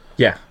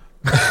 Yeah.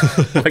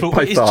 Like But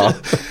by far.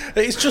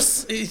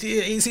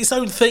 it's its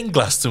own thing,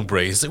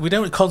 Glastonbury. We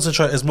don't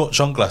concentrate as much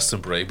on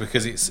Glastonbury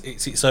because it's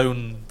its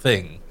own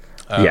thing.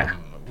 Yeah.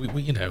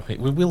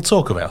 We'll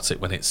talk about it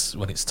when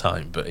it's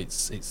time, but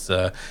it's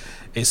a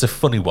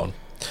funny one.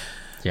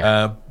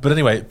 Yeah. But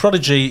anyway,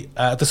 Prodigy,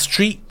 The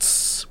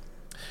Streets.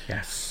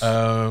 Yes.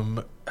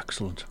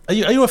 Excellent. Are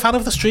you a fan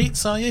of The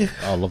Streets? Are you?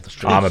 I love the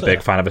streets. I'm a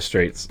big fan of the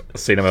Streets. I've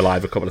seen them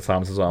live a couple of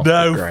times as well.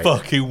 No Great.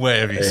 fucking way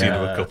have you seen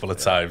them a couple of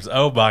times.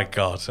 Oh my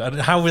God.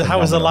 And how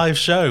was the live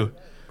show?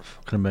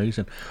 Fucking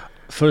amazing.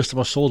 First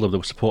time I saw them, they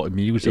were supporting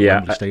Muse at Yeah.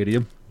 Wembley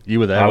Stadium. You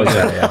were there. I was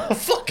weren't there, you? yeah.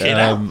 Fucking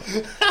hell.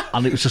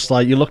 And it was just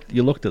like you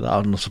looked at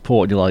that and the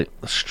support, and you're like,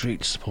 the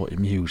Streets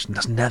supporting Muse, and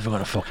that's never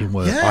gonna fucking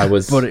work. Yeah.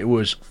 But it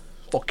was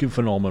fucking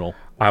phenomenal.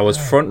 I was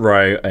front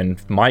row,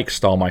 and Mike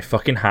stole my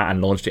fucking hat and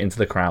launched it into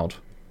the crowd.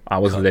 I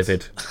was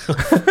livid.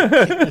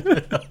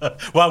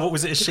 Well, what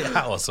was it? A shit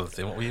hat or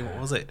something? What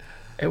was it?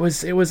 It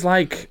was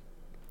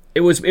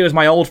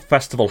my old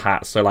festival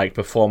hat, so like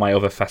before my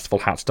other festival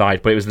hats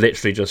died, but it was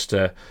literally just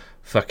a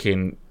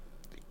fucking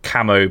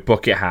camo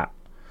bucket hat.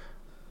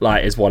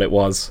 Like, is what it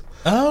was.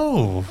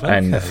 Oh, okay.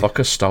 And the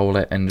fucker stole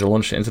it and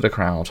launched it into the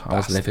crowd. I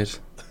was livid.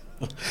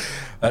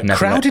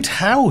 Crowded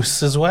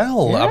House as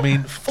well. Yeah. I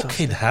mean,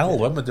 fucking hell.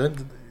 When was the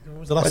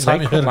last Where'd time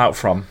they you heard come out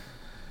from?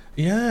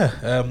 Yeah,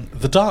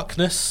 The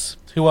Darkness,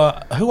 who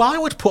I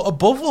would put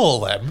above all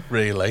them,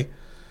 really.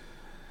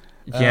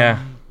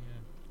 Yeah.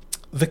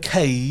 The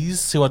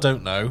K's, who I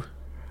don't know.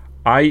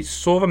 I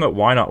saw them at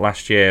Why Not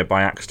last year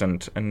by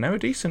accident, and they were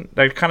decent.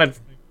 They're kind of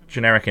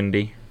generic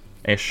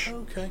indie-ish.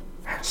 Okay.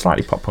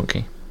 Slightly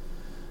pop-punky.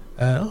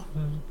 And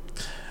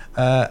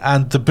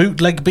the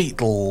Bootleg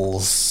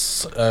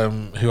Beatles,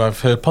 who I've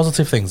heard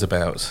positive things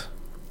about.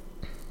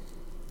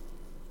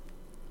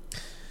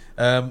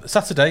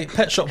 Saturday,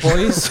 Pet Shop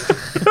Boys.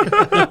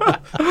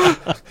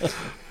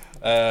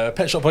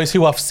 Pet Shop Boys,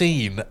 who I've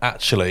seen,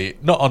 actually,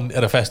 not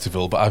at a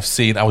festival, but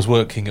I was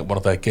working at one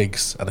of their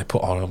gigs, and they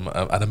put on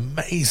an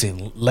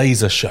amazing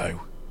laser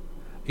show.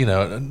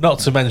 Not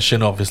to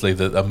mention, obviously,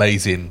 the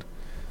amazing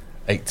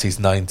 80s,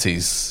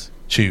 90s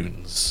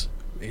tunes.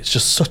 It's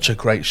just such a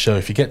great show.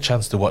 If you get a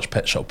chance to watch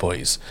Pet Shop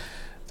Boys,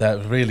 they're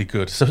really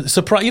good. So,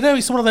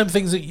 it's one of them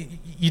things that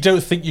you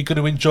don't think you're going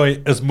to enjoy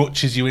it as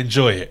much as you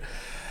enjoy it.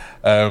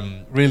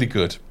 Really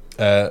good.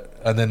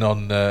 And then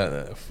on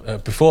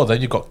before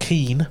then, you've got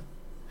Keane,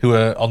 who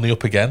are on the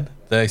up again.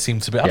 They seem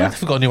to be. I don't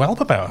think they've got a new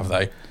album out, have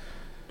they?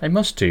 They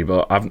must do,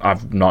 but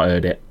I've not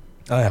heard it.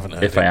 I haven't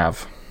heard if it. I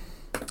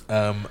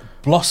have.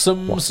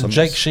 Blossoms and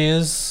Jake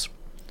Shears.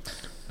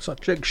 Is that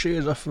Jake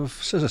Shears off of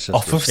Scissor Sisters?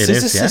 Off of It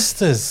Scissor is, yeah.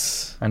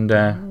 Sisters. And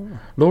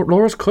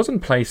Laura's cousin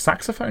plays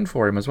saxophone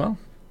for him as well.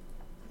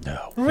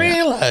 No.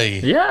 Really?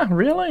 Yeah,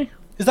 really?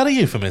 Is that a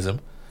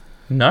euphemism?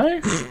 No.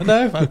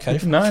 No? Okay.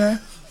 No.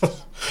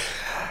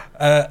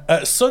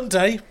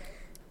 Sunday,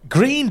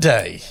 Green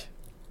Day.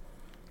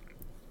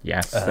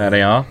 Yes, there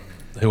they are.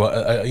 Who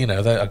are,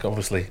 they're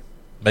obviously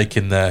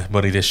making their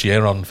money this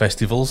year on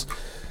festivals.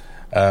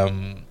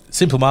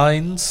 Simple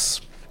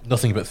Minds,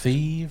 Nothing But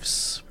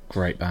Thieves.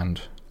 Great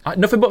band.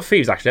 Nothing But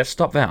Thieves, actually. Let's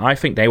stop there. I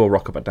think they will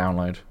rock up at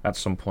Download at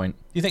some point.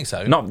 You think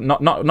so?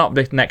 Not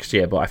this next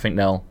year, but I think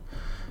they'll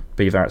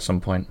be there at some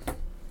point.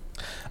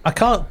 I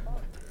can't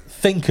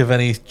think of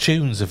any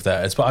tunes of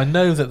theirs, but I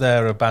know that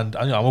they're a band.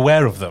 I'm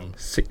aware of them.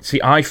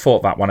 See, I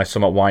thought that when I saw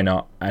them at Why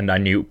Not, and I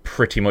knew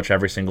pretty much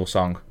every single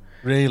song.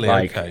 Really?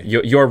 Like, okay.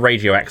 you're a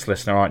Radio X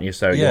listener, aren't you?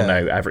 So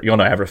Yeah. you'll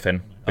know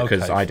everything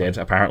because Okay, I did,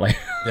 apparently.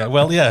 Yeah.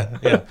 Well,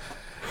 yeah.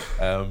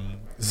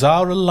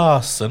 Zara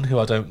Larsson, who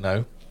I don't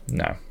know.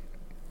 No.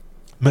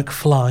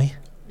 McFly.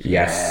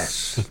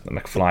 Yes. The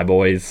McFly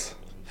Boys.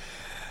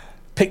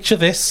 Picture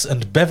This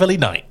and Beverly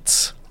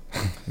Knight.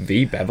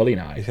 The Beverly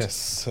Knight.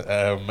 Yes.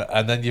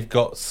 And then you've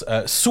got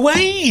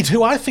Suede,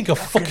 who I think are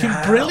fucking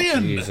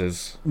brilliant.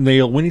 Jesus.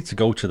 Neil, we need to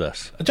go to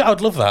this. I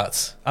would love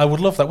that. I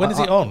would love that. When is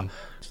it on?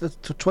 It's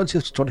the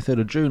 20th to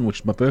 23rd of June, which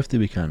is my birthday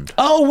weekend.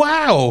 Oh,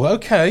 wow.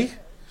 Okay.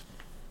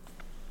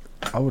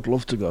 I would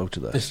love to go to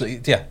this.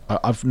 Yeah.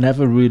 I've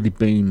never really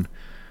been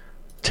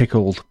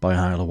tickled by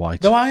Isle of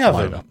Wight. No, I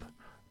haven't. lineup.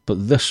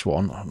 But this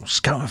one, I'm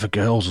scouting for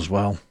girls as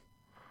well.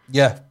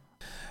 Yeah.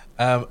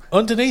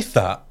 Underneath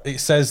that, it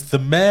says the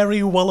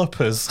Mary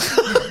Wallopers.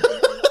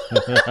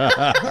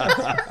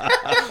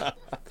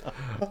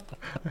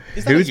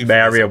 Who's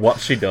Mary and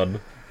what's she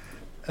done?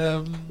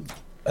 And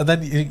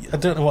then I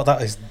don't know what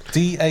that is.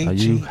 D-A-G. Are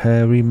you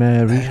Harry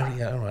Mary?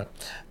 Yeah, all right.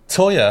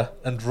 Toya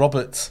and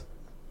Robert.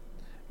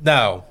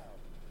 Now,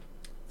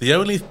 the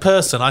only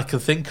person I can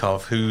think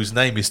of whose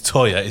name is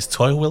Toya is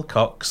Toya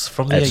Wilcox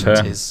from the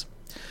 80s.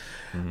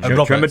 And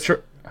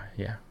Robert.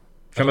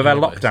 Remember their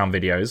lockdown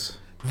videos?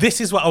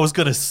 This is what I was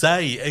going to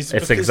say.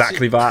 It's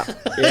exactly that.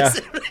 Yeah.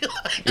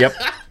 Yep.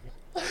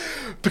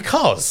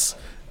 Because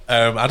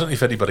I don't know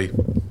if anybody, I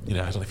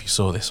don't know if you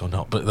saw this or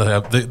not, but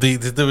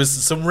there was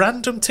some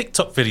random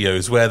TikTok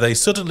videos where they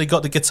suddenly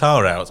got the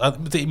guitar out.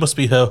 It must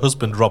be her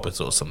husband Robert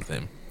or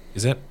something,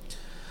 is it?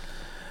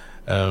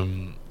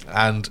 And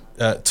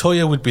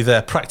Toya would be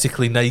there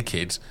practically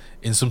naked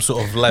in some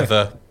sort of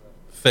leather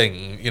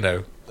thing,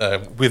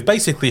 with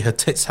basically her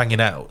tits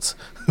hanging out.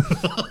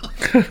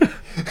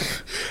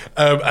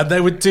 And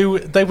they would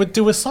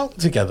do a song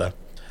together.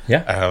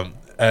 Yeah.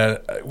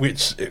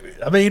 Which,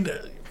 I mean,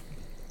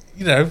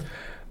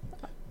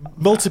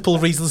 multiple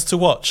reasons to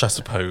watch, I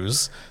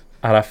suppose.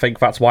 And I think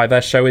that's why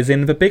their show is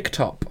in the big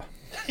top.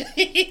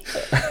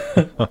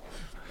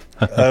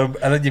 And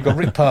then you've got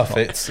Rick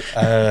Parfitt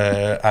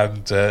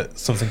and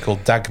something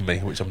called Dag Me,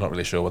 which I'm not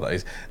really sure what that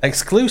is.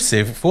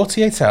 Exclusive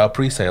 48-hour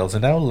pre-sales are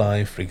now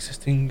live for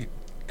existing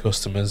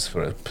customers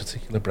for a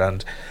particular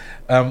brand.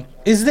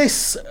 Is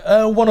this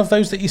one of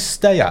those that you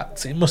stay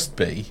at? It must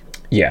be.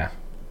 Yeah,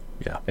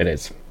 it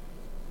is.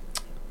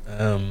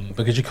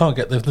 Because you can't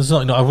get there's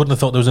not. I wouldn't have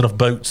thought there was enough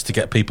boats to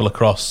get people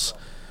across.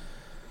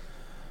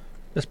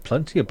 There's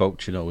plenty of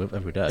boats,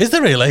 every day. Is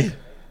there really?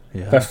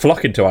 Yeah. They're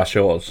flocking to our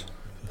shores.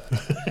 They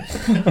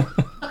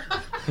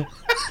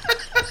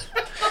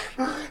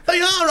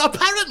are,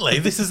 apparently.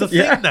 This is a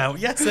thing now.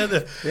 Yes,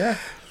 yeah.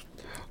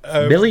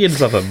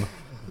 Millions of them.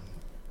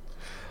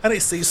 And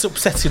it's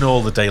upsetting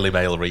all the Daily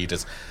Mail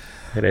readers.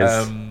 It is.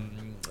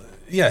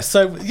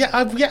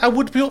 I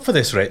would be up for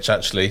this, Rich.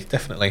 Actually,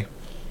 definitely.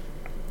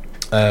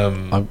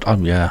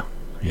 Yeah.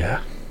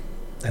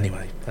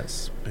 Anyway,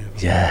 let's move on.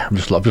 Yeah, I'm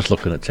just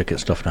looking at ticket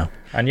stuff now.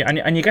 And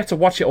you get to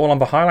watch it all on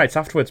the highlights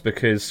afterwards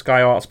because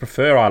Sky Arts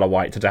prefer Isle of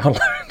Wight to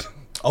download.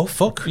 Oh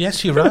fuck!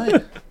 Yes, you're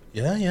right.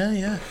 Yeah.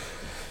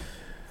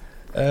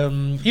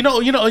 You're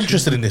not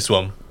interested in this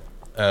one,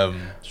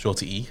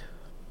 Shorty E.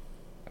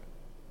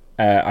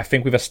 I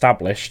think we've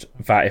established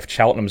that if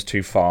Cheltenham's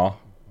too far,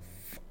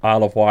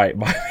 Isle of Wight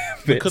might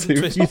be a bit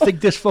too far. You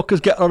think this fucker's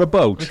getting on a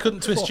boat? We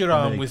couldn't twist your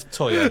arm with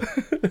Toya.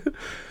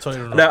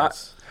 Toya and No,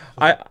 Roberts.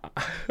 I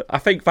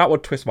think that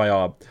would twist my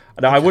arm.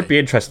 No, I would be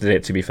interested in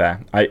it, to be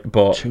fair.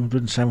 But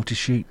 270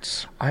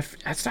 sheets.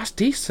 that's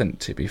decent,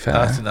 to be fair.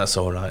 I think that's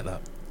all right.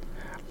 That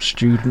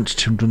Students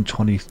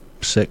 226.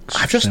 Same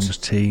as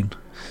teen.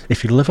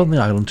 If you live on the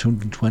island,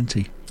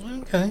 220.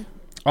 okay.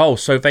 Oh,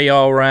 so they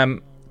are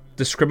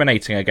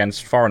discriminating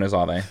against foreigners,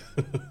 are they?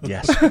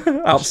 Yes.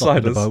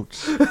 Outsiders.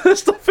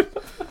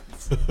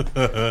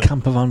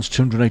 Camper vans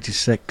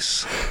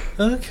 286.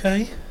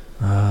 Okay.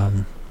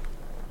 Yeah,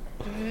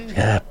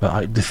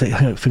 but the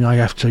thing I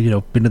have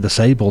to, being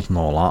disabled and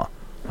all that,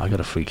 I got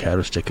a free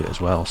carer's ticket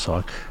as well.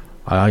 So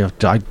I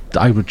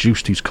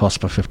reduced these costs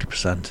by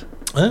 50%.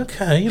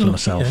 Okay, for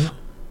myself.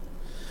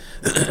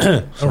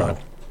 So, all right.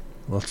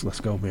 Let's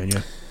go, me and you.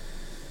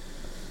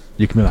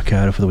 You can be my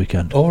carer for the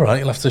weekend. All right,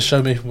 you'll have to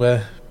show me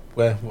what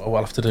I'll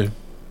have to do.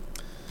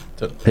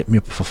 Hit me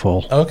up for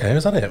fall. Okay,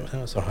 is that it? Oh,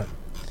 that's all right.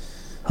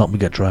 Help me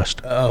get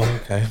dressed. Oh,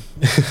 okay.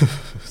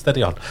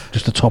 Steady on.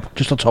 Just the top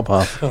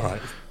half. All right.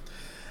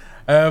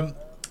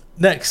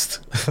 Next,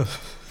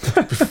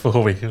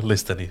 before we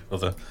list any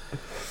other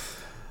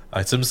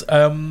items,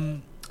 now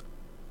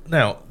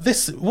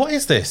what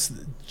is this?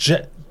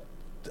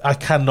 I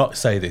cannot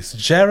say this.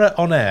 Jera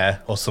on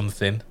Air or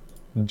something.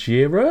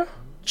 Jira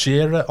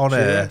on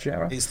Air.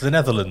 Jera. It's the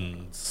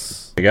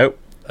Netherlands. There you go.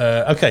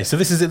 Okay, so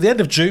this is at the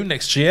end of June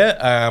next year.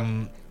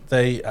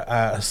 They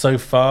so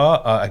far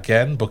are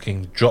again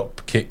booking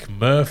Dropkick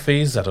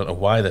Murphys. I don't know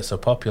why they're so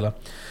popular.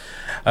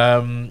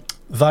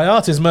 Thy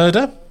Art is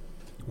Murder,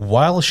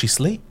 While She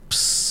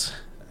Sleeps,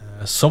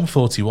 Sum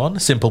 41,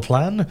 Simple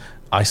Plan,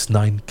 Ice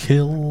 9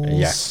 Kills,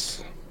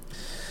 Yes,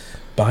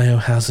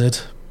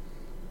 Biohazard,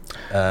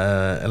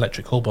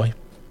 Electric Callboy.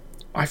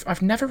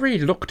 I've never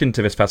really looked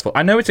into this festival.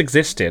 I know it's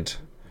existed,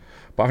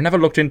 but I've never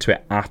looked into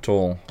it at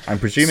all. I'm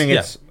presuming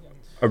it's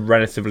a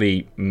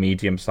relatively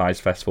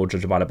medium-sized festival,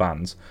 judged by the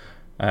bands.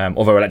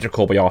 Although Electric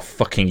Callboy are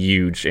fucking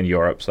huge in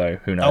Europe, so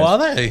who knows? Oh, are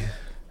they?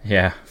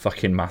 Yeah,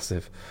 fucking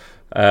massive.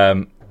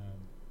 But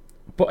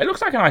it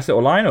looks like a nice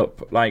little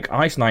lineup. Like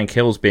Ice 9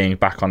 Kills being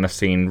back on the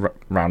scene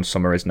around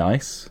summer is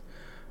nice.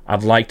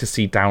 I'd like to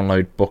see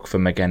Download book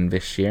them again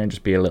this year and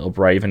just be a little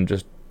brave and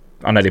just.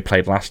 I know they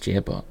played last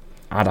year, but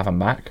I'd have them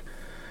back.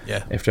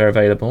 Yeah, if they're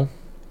available.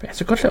 But it's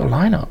a good little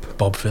lineup.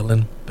 Bob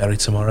Dylan, Bury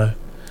Tomorrow.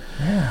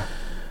 Yeah.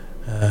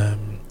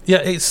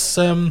 It's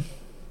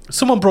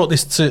someone brought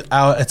this to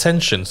our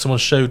attention. Someone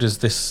showed us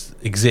this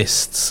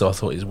exists, so I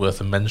thought it was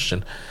worth a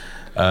mention.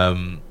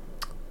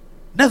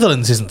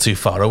 Netherlands isn't too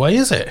far away,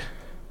 is it?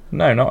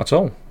 No, not at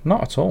all.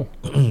 Not at all.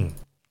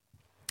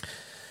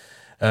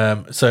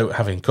 So,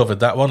 having covered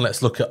that one,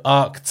 let's look at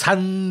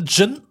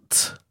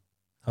Arctangent.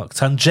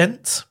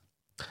 Arctangent,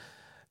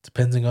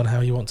 depending on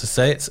how you want to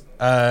say it.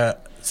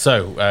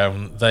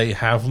 So, they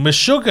have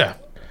Meshuggah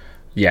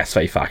Yes,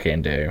 they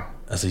fucking do.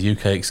 as a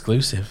UK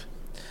exclusive.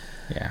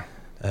 Yeah.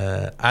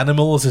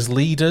 Animals as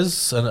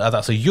leaders, and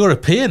that's a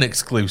European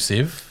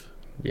exclusive.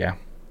 Yeah.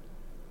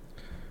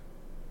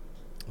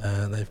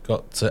 They've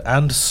got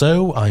And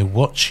So I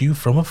Watch You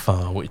From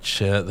Afar, which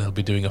they'll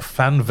be doing a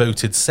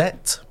fan-voted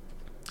set.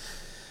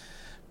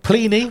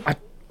 Pliny.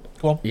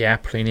 Go on. Yeah,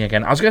 Pliny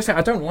again. I was going to say,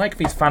 I don't like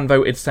these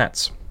fan-voted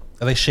sets.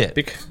 Are they shit?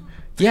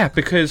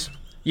 Because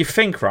you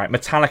think, right,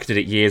 Metallica did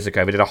it years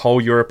ago. They did a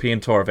whole European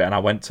tour of it, and I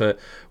went to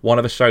one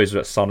of the shows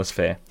at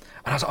Sonosphere.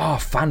 And I was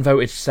like,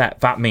 fan-voted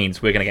set. That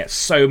means we're going to get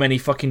so many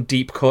fucking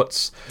deep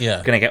cuts. Yeah.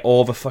 Going to get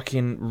all the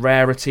fucking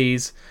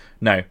rarities.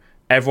 No.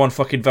 Everyone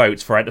fucking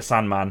votes for Enter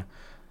Sandman.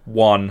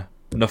 One.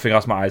 Nothing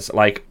else matters.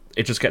 Like,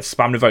 it just gets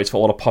spammed with votes for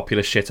all the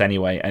popular shit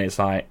anyway. And it's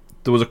like,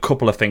 there was a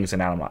couple of things in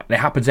there. I'm like, and it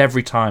happens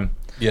every time.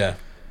 Yeah.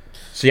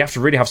 So you have to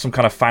really have some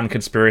kind of fan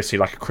conspiracy,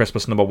 like a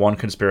Christmas #1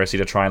 conspiracy,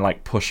 to try and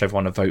like push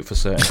everyone to vote for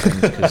certain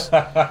things. Because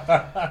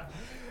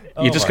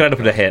you're just going to end up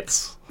with the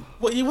hits.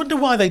 Well, you wonder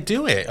why they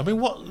do it. I mean,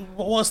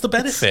 what's the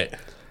benefit?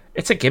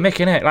 It's a gimmick,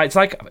 innit? Like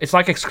it's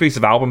like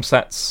exclusive album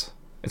sets.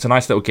 It's a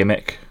nice little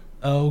gimmick.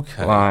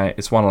 Okay. Like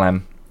it's one of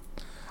them.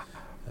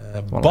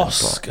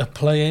 Bosk are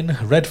playing.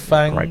 Red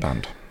Fang. Great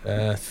band.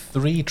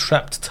 3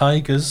 Trapped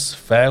Tigers.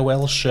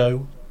 Farewell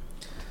Show.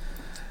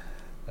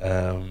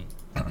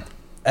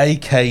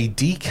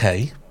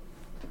 AKDK.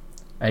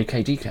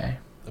 AKDK.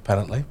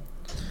 Apparently.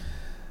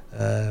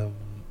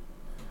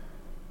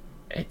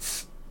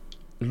 It's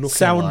looking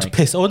Sound like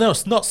Pisser. Oh no,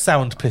 it's not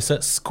Sound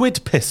Pisser.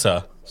 Squid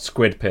Pisser.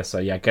 Squid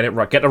Pisser. Yeah, get it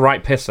right. Get the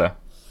right pisser.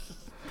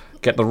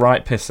 Get the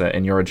right pisser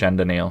in your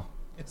agenda, Neil.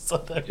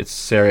 It's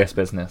serious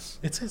business.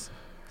 It is.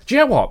 Do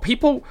you know what?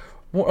 People,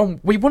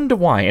 we wonder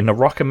why in the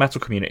rock and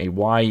metal community,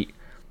 why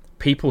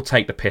people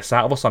take the piss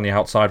out of us on the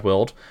outside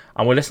world,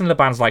 and we're listening to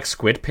bands like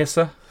Squid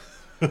Pisser.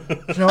 Do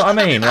you know what I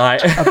mean?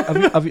 Like,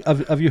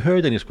 have you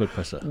heard any Squid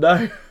Pisser?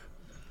 No.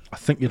 I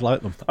think you'd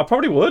like them. I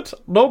probably would.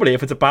 Normally,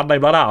 if it's a band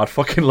name like that, I'd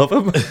fucking love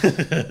them.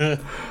 And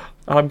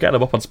I'm getting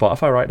them up on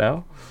Spotify right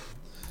now.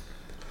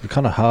 They're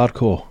kind of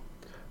hardcore.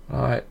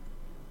 Right.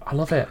 I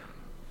love it.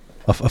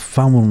 I've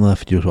found one there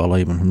for you as well,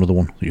 Eamon. Another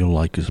one that you'll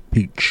like is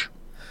Peach.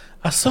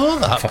 I saw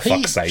that. For Peach.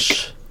 fuck's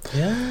sake.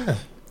 Yeah.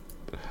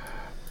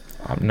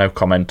 No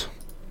comment.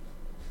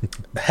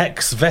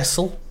 Hex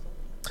Vessel.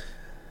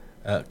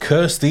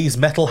 Curse These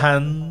Metal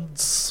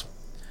Hands.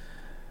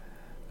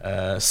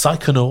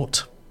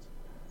 Psychonaut.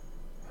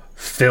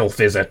 Filth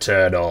is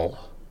eternal.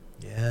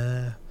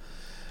 Yeah.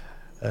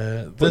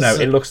 But no,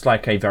 it looks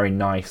like a very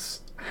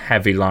nice,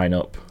 heavy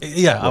lineup.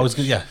 Yeah, I was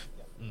good. Yeah.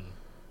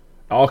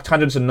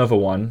 Arctangent's another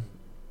one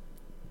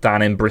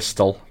down in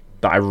Bristol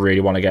that I really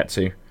want to get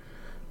to.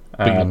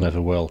 But you'll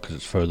never will because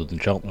it's further than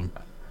Cheltenham.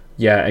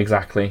 Yeah,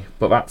 exactly.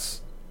 But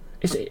that's...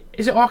 Is it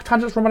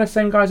Arctangent's run by the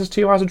same guys as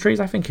Two Eyes and Trees?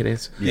 I think it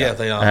is. Yeah,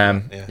 they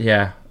are.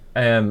 Yeah.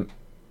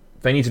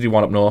 They need to do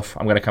one up north.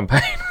 I'm going to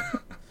campaign.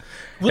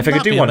 Wouldn't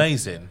that be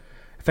amazing?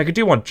 If I could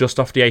do one just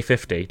off the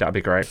A50, that'd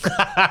be great.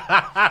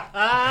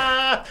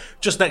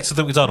 Just next to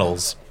the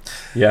McDonald's.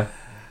 Yeah.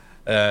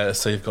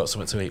 So you've got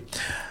something to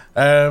eat.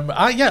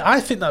 I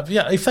think that.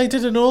 Yeah, if they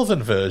did a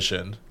northern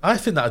version, I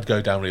think that'd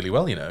go down really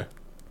well. You know.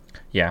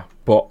 Yeah,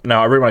 but no,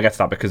 I really want to get to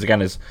that because again,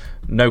 there's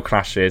no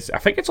clashes. I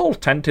think it's all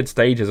tented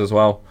stages as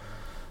well.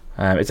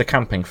 It's a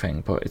camping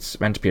thing, but it's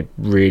meant to be a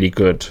really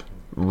good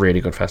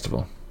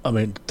festival. I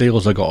mean, the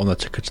deals I got on their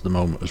tickets at the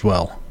moment as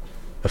well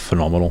are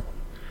phenomenal.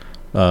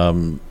 For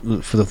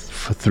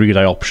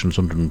 3-day options,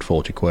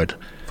 £140.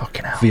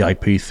 Fucking hell.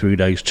 VIP 3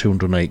 days,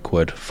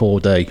 £208. 4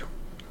 day.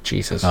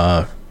 Jesus.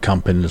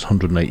 Camping is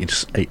 190.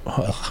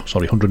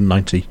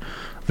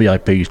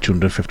 VIPs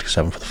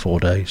 £257 for the 4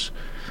 days.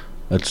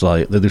 It's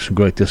like they do some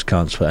great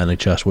discounts for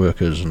NHS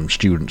workers and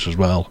students as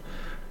well,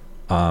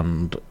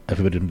 and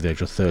everybody under the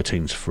age of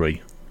 13 is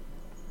free.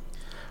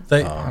 To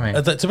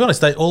be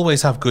honest, they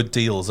always have good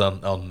deals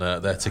on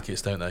their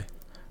tickets, don't they?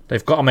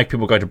 They've got to make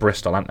people go to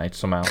Bristol, haven't they,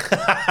 somehow?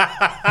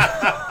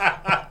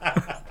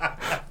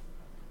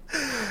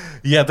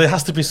 Yeah, there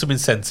has to be some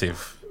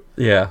incentive.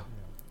 Yeah.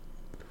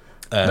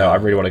 No, I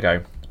really want to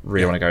go.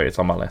 Want to go. It's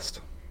on my list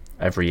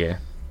every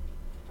year.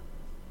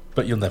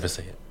 But you'll never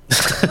see it.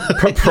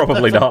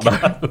 Probably not, no.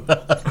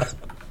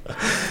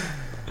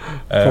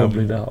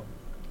 Probably not.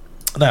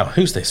 Now,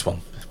 who's this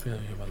one? Who am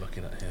I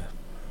looking at here?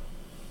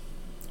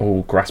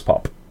 Oh,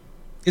 Grasspop.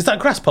 Is that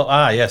Grasspop?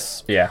 Ah,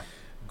 yes. Yeah.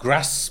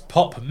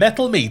 Grasspop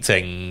Metal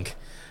Meeting.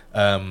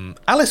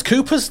 Alice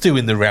Cooper's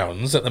doing the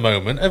rounds at the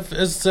moment.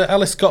 Has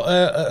Alice got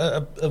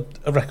a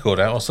record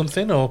out or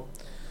something? Or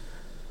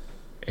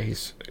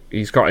he's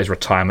got his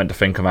retirement to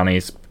think of, and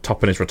he's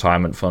topping his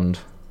retirement fund.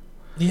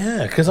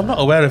 Yeah, because I'm not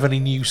aware of any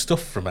new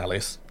stuff from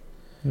Alice.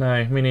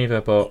 No, me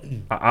neither. But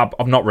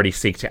I've not really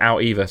seeked it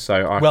out either,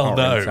 so I can't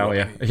really tell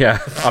you. Yeah,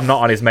 I'm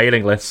not on his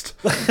mailing list.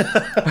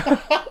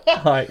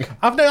 Like,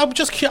 I've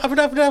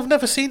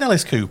never seen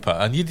Alice Cooper,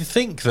 and you'd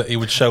think that he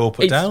would show up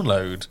at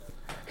Download.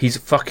 He's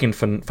fucking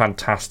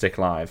fantastic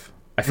live.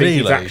 I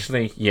think he's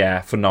actually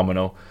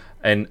phenomenal,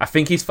 and I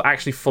think he's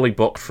actually fully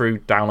booked through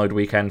Download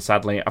weekend.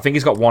 Sadly, I think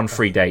he's got one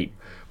free date,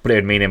 but it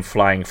would mean him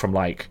flying from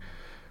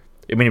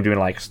doing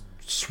like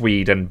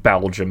Sweden,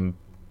 Belgium,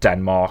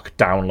 Denmark,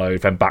 Download,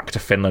 then back to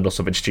Finland or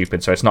something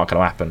stupid. So it's not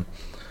going to happen.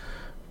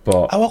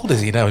 But how old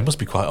is he now? He must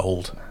be quite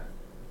old.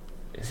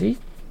 Is he?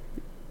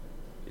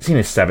 He's in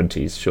his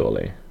 70s,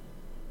 surely.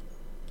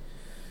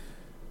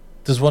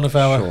 Does one of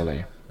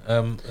our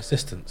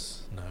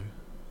assistants know?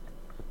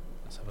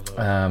 Let's have a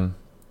look.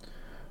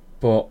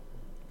 But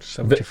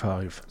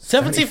 75.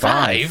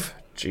 75?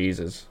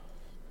 Jesus.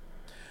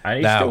 And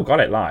he's still got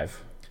it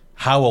live.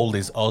 How old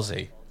is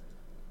Ozzy?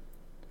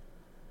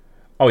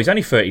 Oh, he's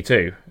only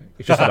 32.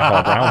 He's just had a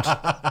hard round.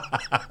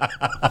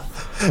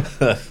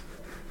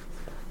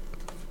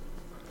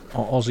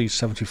 Ozzy's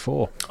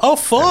 74. Oh,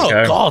 fuck!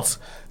 God!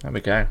 There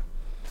we go.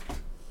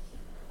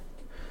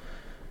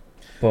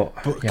 But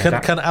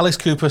can Alice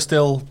Cooper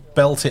still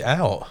belt it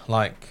out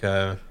like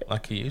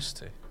he used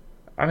to?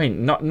 I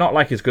mean, not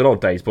like his good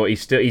old days, but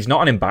he's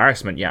not an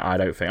embarrassment yet, I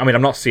don't think. I mean,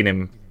 I've not seen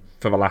him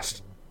for the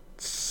last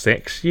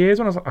 6 years.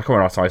 I can't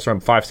remember last time I saw him,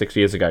 5-6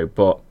 years ago,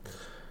 but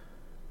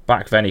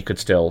back then he could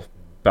still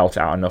belt it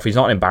out enough. He's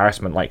not an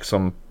embarrassment like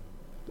some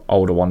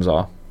older ones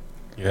are.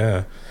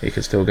 Yeah. He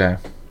could still go.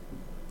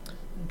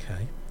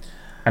 Okay.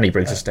 And he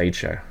brings a stage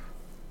show.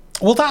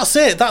 Well, that's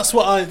it. That's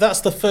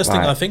the first thing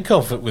I think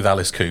of with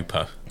Alice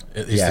Cooper.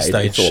 Is the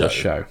stage it's all a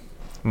show.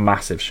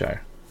 Massive show.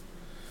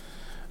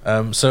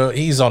 So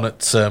he's on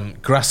at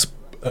Grass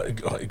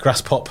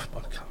Pop.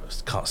 I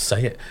can't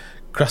say it.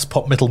 Grass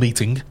Pop Metal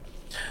Meeting.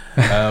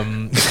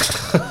 Then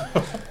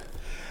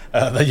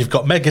you've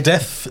got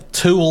Megadeth,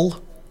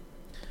 Tool,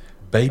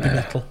 Baby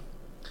Metal.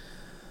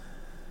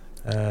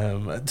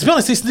 To be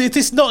honest,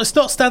 it's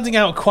not standing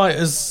out quite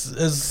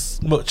as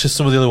much as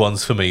some of the other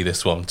ones for me.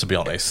 This one, to be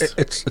honest,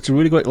 it's a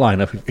really great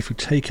lineup. If you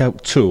take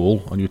out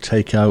Tool and you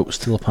take out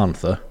Steel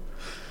Panther,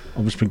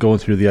 I've just been going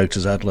through the A to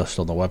Z list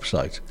on the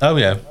website. Oh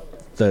yeah,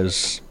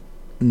 there's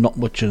not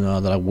much in there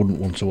that I wouldn't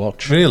want to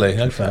watch.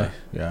 Really? Okay.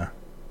 Yeah.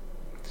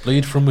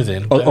 Lead from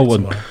Within.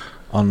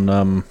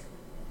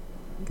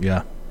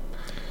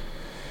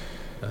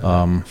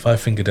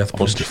 Five Finger Death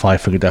Punch. Obviously,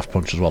 Five Finger Death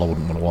Punch as well. I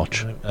wouldn't want to watch.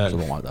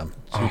 Something like them.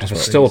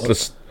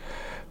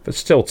 There's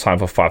still time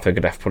for Five Finger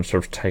Death Punch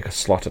to take a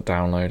slot at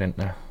Download, isn't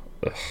there?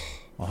 Ugh.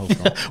 I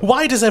hope not.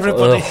 Why does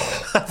everybody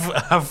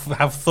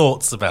have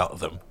thoughts about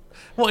them?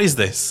 What is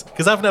this?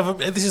 Because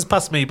this has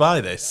passed me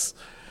by. This.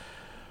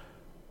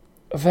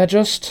 They're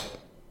just.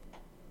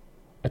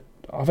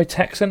 Are they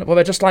Texan? Well,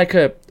 they're just like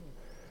a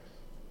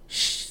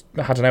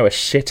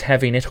shit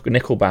heavy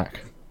Nickelback.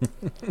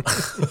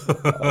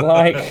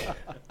 Like,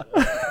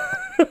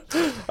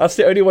 that's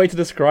the only way to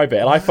describe it,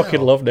 and I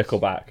fucking love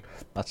Nickelback.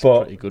 That's a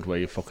pretty good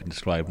way of fucking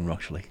describing them,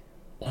 actually.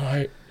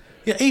 Like,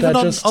 yeah, even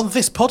on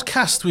this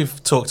podcast,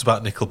 we've talked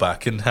about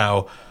Nickelback and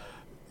how,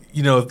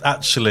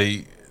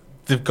 actually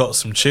they've got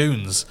some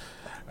tunes,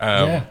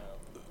 but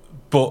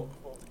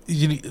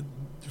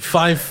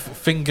Five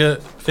Finger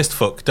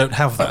Fistfuck don't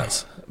have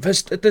that.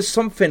 There's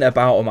something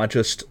about him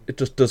it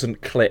just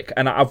doesn't click,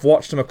 and I've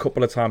watched him a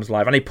couple of times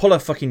live, and they pull a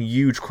fucking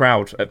huge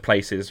crowd at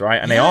places,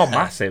 right? And they are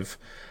massive,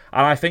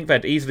 and I think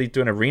they'd easily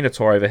do an arena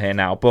tour over here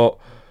now. But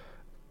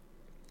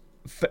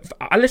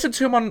I listened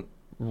to him on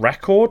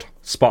record,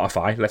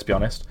 Spotify. Let's be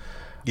honest.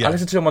 Yeah. I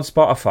listened to him on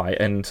Spotify,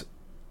 and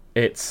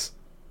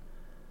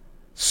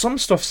some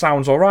stuff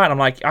sounds alright. I'm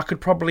like, I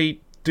could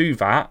probably do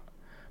that.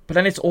 But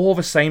then it's all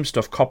the same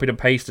stuff copied and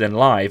pasted in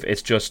live.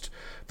 It's just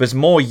there's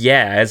more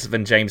yeahs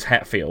than James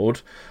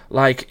Hetfield.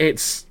 Like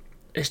it's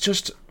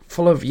just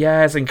full of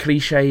yeahs and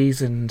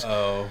cliches, and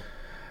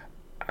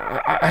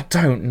I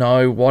don't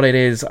know what it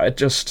is.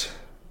 It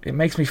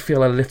makes me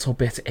feel a little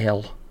bit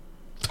ill.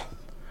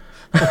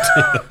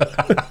 Perhaps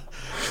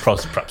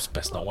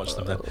best not watch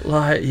them then.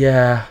 Like,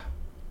 yeah.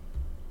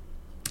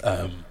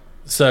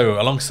 So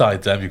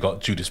alongside them, you've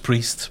got Judas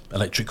Priest,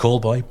 Electric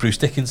Callboy, Bruce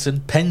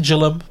Dickinson,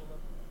 Pendulum.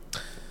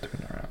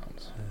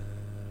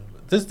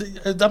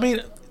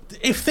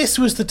 If this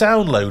was the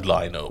Download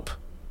lineup,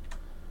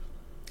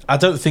 I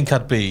don't think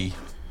I'd be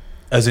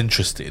as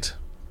interested.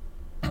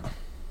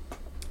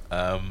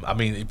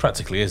 It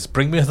practically is.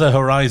 Bring Me the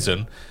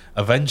Horizon,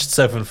 Avenged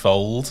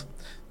Sevenfold,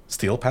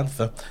 Steel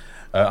Panther,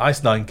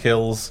 Ice Nine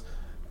Kills,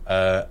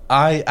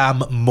 I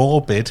Am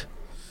Morbid,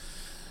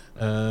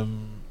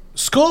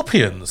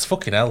 Scorpions,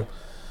 fucking hell.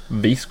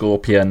 The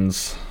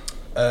Scorpions.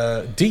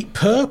 Deep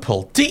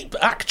Purple.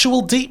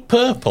 Actual Deep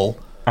Purple.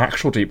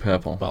 Actual Deep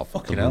Purple. Well,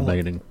 fucking hell.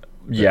 Remaining.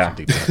 Yeah.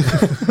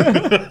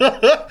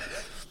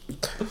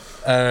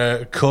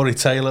 Corey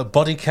Taylor,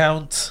 Body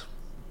Count,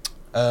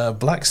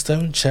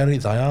 Blackstone, Cherry,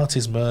 Thy Art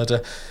Is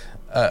Murder,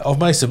 of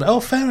Mason. Oh,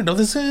 fair enough.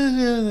 It's a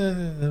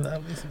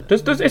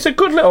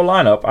good little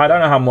lineup. I don't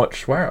know how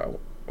much. Where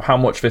how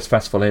much this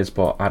festival is,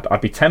 but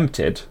I'd be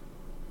tempted.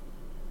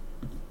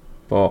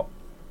 But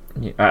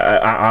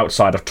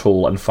outside of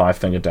Tool and Five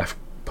Finger Death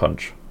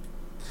Punch.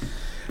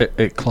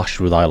 It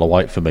clashed with Isle of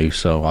Wight for me,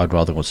 so I'd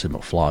rather go and see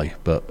McFly,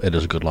 but it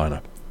is a good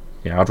lineup.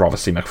 Yeah, I'd rather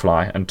see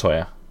McFly and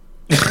Toya.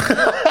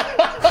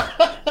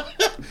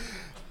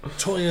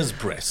 Toya's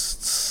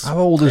breasts. How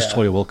old is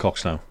Toya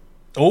Wilcox now?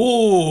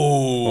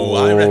 Oh,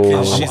 I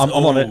reckon she's... I'm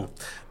on it.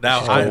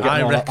 Now, I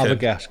reckon... Have a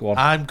guess, go on.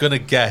 I'm going to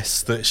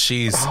guess that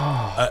she's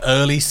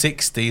early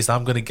 60s.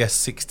 I'm going to guess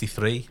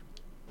 63.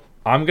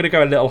 I'm going to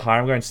go a little higher.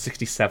 I'm going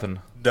 67.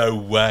 No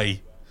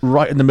way.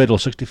 Right in the middle,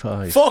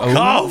 65. Fuck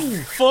off!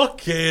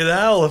 Fucking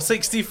hell,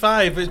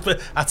 65.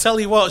 But I tell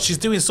you what, she's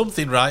doing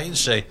something right, isn't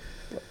she?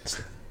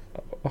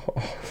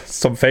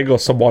 Something or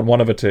someone, one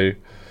of the two.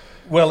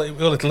 Well,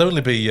 it'll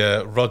only be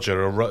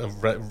Roger or what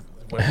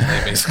his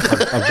name is.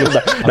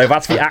 No,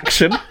 that's the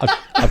action.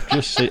 I've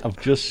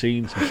just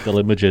seen some still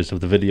images of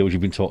the videos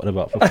you've been talking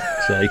about, for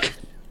fuck's sake.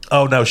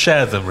 Oh no,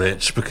 share them,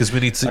 Rich, because we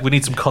need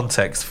some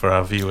context for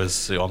our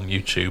viewers on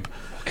YouTube.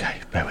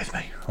 Okay, bear with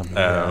me.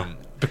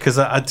 Because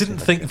I didn't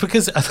think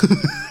because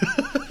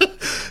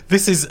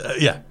this is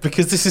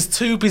because this is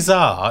too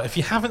bizarre. If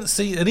you haven't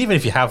seen, and even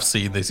if you have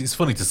seen this, it's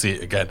funny to see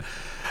it again.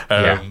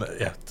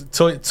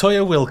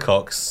 Toya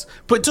Wilcox,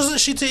 but doesn't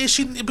she?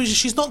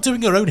 She's not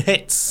doing her own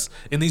hits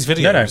in these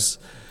videos.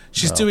 No.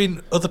 She's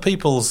doing other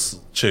people's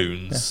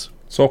tunes. Yeah.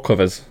 It's all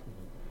covers.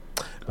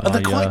 And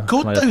they're quite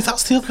good, though.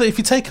 That's the other thing. If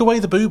you take away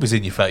the boobies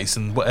in your face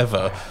and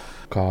whatever.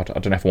 God, I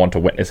don't ever want to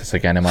witness this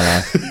again in my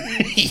life.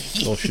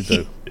 Of course you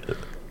do.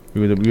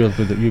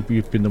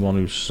 You've been the one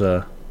who's,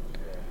 I've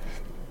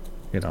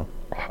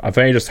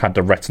only just had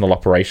the retinal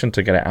operation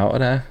to get it out of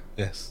there.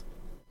 Yes.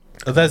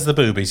 Oh, there's the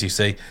boobies, you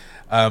see.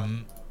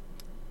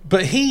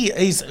 But he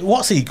is,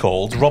 what's he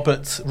called?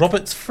 Robert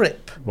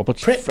Fripp. Robert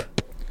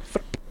Fripp.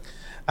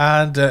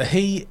 And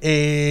he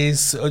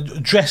is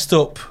dressed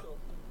up,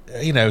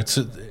 in a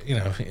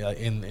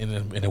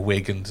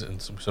wig and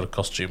some sort of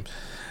costume.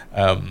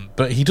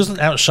 But he doesn't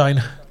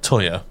outshine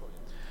Toya,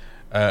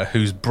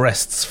 whose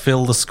breasts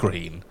fill the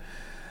screen.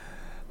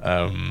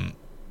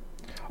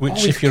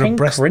 Which, if you're a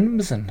breast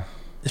crimson,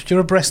 if you're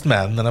a breast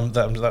man, then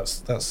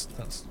that's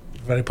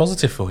very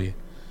positive for you.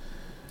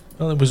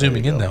 Well, we're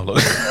zooming in now.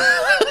 Look.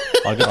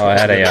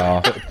 There they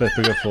are. Bit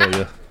bigger for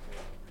you.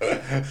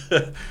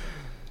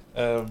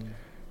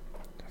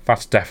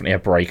 That's definitely a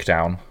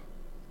breakdown.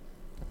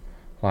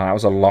 Like, that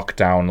was a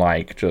lockdown.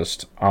 Like,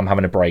 just I'm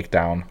having a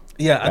breakdown.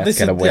 Yeah, and Let's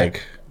get a wig.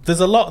 Yeah, there's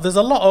a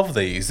lot of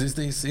these.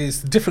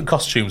 It's different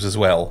costumes as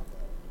well.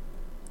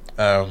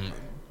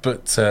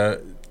 But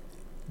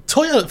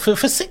Toya for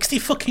 60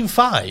 fucking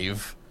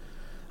 5,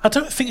 I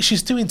don't think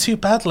she's doing too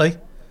badly.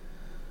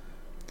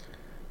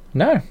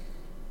 No,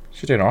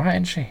 she's doing all right,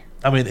 isn't she?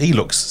 I mean, he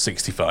looks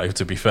 65,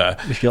 to be fair.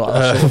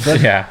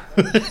 Yeah.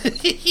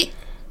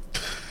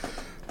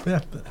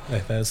 Yeah,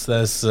 there's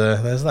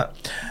that.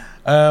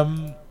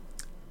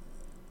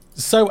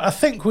 So I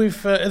think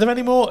we've. Are there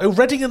any more?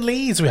 Reading and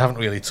Leeds we haven't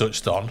really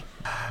touched on.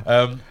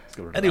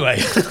 Anyway,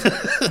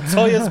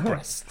 Toya's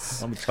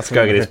breasts. Let's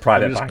go get his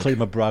private bank. Just clean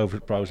my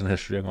browsing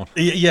history. Hang on.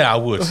 Yeah, I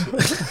would.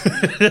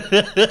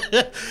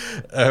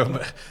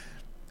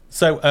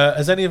 So,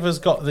 has any of us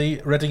got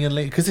the Reading and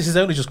Leeds? Because this has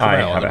only just come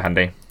out. I have it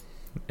handy.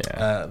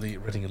 Yeah. The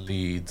Reading and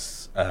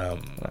Leeds.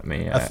 Let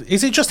me.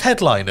 Is it just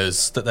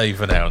headliners that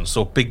they've announced,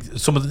 or big?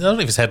 Some of the, I don't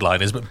know if it's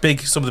headliners, but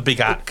some of the big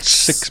acts.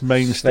 6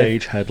 main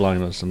stage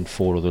headliners and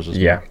 4 others as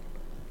well.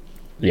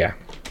 Yeah.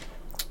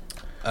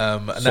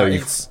 So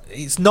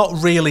it's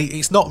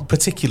not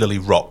particularly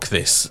rock.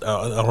 This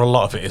or a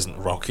lot of it isn't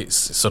rock. It's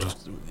sort of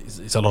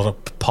it's a lot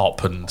of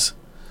pop and.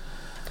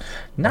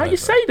 Now whatever. You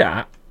say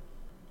that.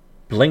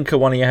 Blink are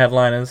one of your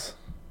headliners.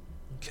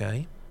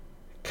 Okay.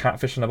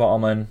 Catfish and the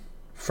Bottlemen.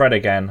 Fred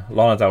again.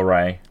 Lana Del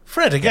Rey.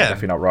 Fred again. Yeah,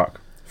 definitely not rock.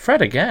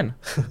 Fred again.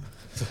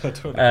 I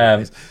don't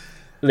know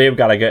Liam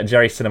Gallagher and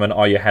Jerry Cinnamon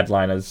are your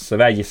headliners. So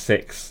they're your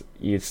six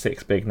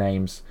big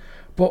names.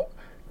 But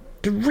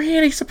the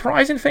really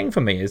surprising thing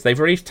for me is they've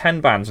released 10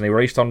 bands and they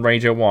released on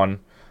Radio 1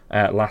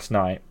 last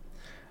night.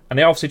 And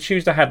they obviously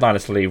choose the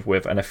headliners to leave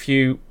with and a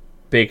few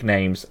big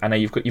names. And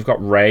then you've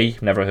got Ray,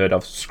 never heard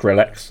of.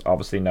 Skrillex,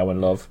 obviously know and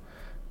love.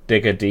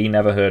 Digger D,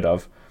 never heard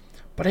of.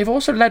 But they've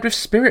also led with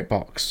Spirit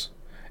Box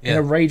in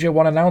a Radio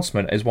 1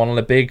 announcement as one of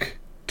the big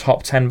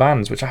top 10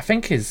 bands, which I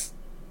think is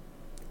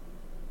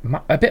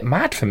a bit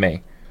mad for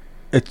me.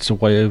 It's a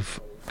way of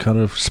kind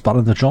of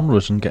spanning the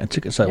genres and getting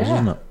ticket sales,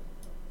 isn't it?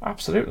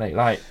 Absolutely.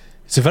 Like,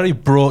 it's a very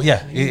broad.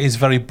 Yeah, it is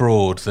very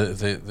broad.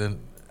 The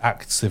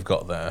acts they've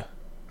got there.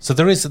 So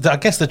there is. I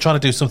guess they're trying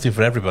to do something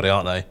for everybody,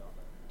 aren't they?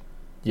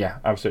 Yeah,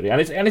 absolutely.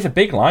 And it's a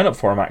big lineup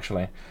for them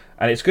actually.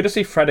 And it's good to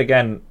see Fred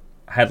again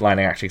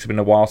headlining. Actually, it's been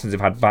a while since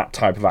they've had that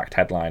type of act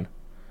headline.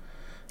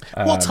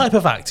 What type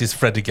of act is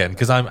Fred again?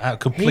 Because I'm out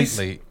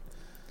completely.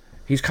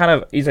 He's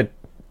a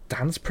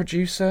dance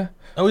producer.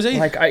 Oh, is he?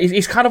 Like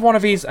he's kind of one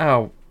of these.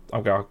 I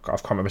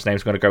can't remember his name.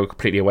 It's going to go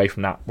completely away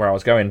from that where I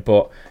was going.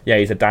 But yeah,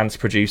 he's a dance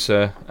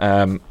producer.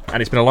 And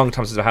it's been a long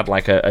time since I've had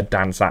like a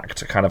dance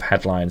act kind of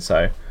headline.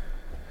 So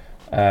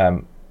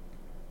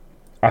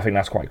I think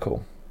that's quite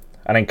cool.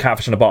 And then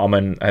Catfish and the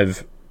Bottlemen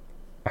have,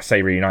 I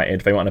say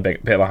reunited, they went on a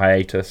bit of a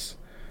hiatus.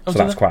 So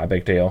that's quite a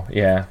big deal,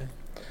 yeah.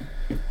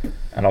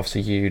 And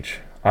obviously huge.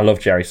 I love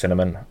Jerry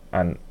Cinnamon,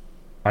 and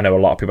I know a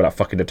lot of people that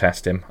fucking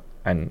detest him,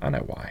 and I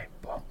know why,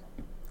 but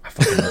I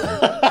fucking love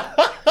him.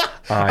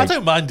 I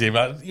don't mind him.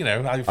 If he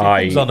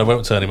comes on, I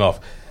won't turn him off.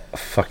 I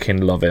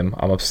fucking love him.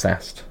 I'm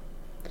obsessed.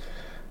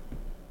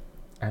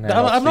 And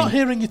I'm not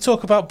hearing you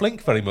talk about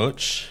Blink very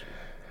much.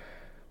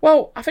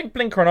 Well, I think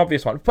Blink are an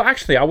obvious one, but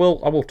actually, I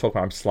will talk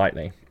about him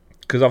slightly,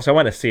 because obviously I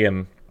went to see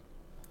him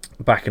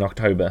back in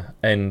October,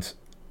 and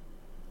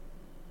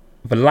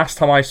the last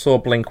time I saw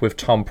Blink with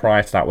Tom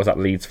prior to that was at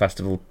Leeds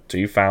Festival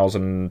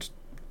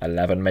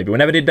 2011, maybe,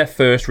 whenever they did their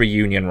first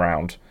reunion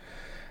round.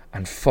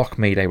 And fuck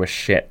me, they were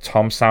shit.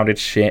 Tom sounded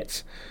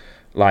shit.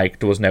 Like,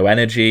 there was no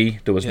energy,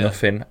 there was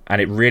nothing,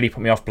 and it really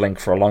put me off Blink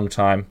for a long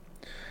time.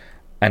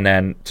 And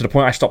then, to the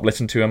point I stopped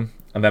listening to him,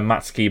 and then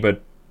Matt Skiba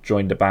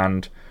joined the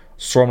band.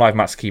 Saw him live,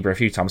 Matt Skiba, a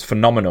few times.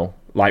 Phenomenal.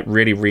 Like,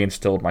 really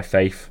reinstilled my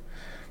faith.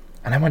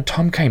 And then when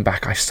Tom came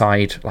back, I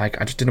sighed. Like,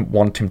 I just didn't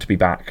want him to be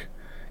back,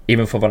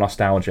 even for the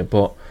nostalgia.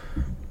 But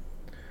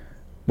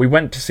we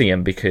went to see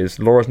him because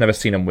Laura's never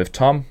seen him with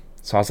Tom.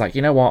 So I was like,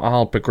 you know what?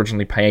 I'll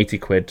begrudgingly pay 80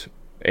 quid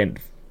in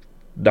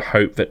the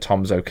hope that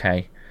Tom's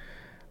okay.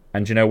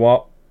 And you know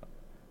what?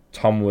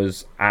 Tom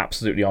was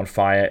absolutely on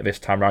fire this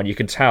time around. You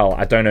can tell.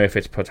 I don't know if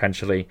it's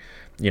potentially,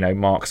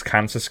 Mark's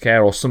cancer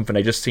scare or something.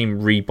 They just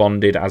seem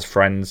rebonded as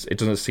friends. It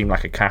doesn't seem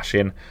like a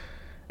cash-in.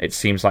 It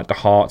seems like the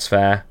heart's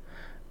there.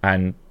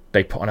 And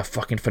they put on a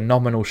fucking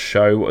phenomenal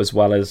show as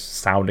well as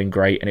sounding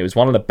great. And it was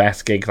one of the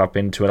best gigs I've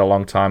been to in a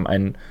long time.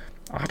 And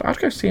I'd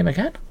go see him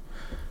again.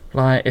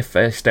 Like, if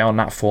they stay on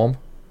that form.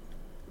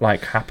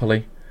 Like,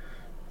 happily.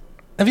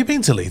 Have you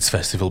been to Leeds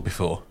Festival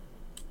before?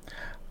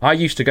 I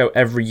used to go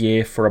every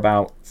year for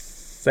about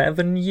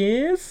 7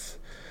 years.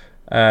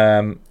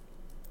 And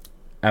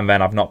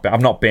then I've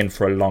not been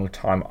for a long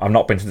time. I've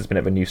not been since there's been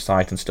at the new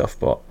site and stuff,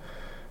 but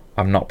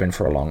I've not been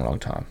for a long, long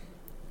time.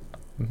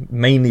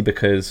 Mainly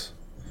because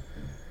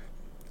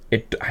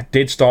I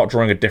did start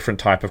drawing a different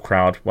type of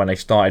crowd when they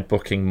started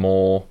booking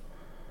more,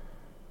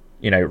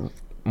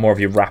 more of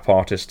your rap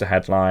artists to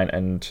headline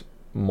and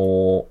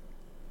more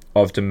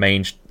of the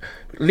main.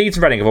 Leeds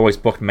and Reading have always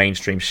booked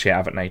mainstream shit,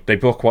 haven't they? They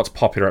book what's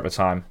popular at the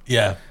time.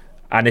 Yeah.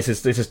 And this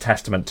is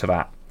testament to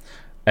that.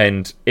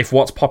 And if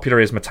what's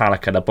popular is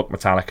Metallica, they'll book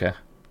Metallica.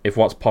 If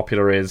what's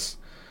popular is,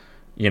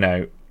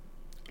 Lana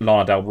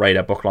Del Rey,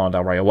 they'll book Lana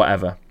Del Rey or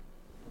whatever.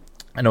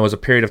 And there was a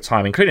period of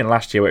time, including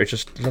last year, where the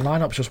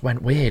lineup just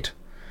went weird.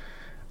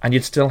 And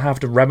you'd still have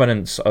the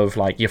remnants of,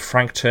 like, your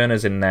Frank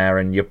Turners in there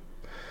and your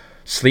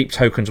Sleep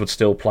Tokens would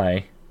still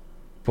play.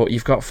 But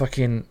you've got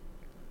fucking,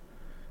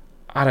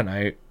 I don't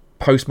know,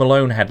 Post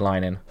Malone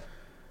headlining.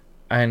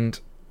 And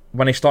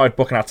when they started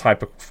booking that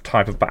type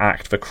of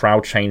act, the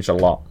crowd changed a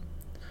lot.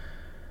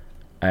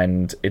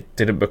 And it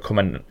didn't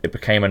become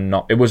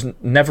it was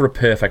never a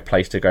perfect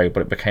place to go,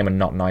 but it became a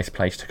not nice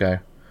place to go.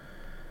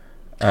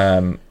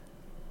 Can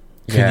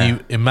you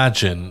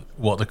imagine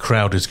what the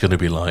crowd is going to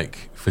be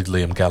like for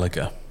Liam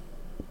Gallagher?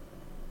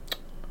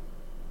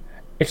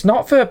 It's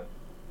not the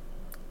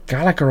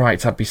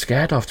Gallagherites I'd be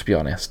scared of, to be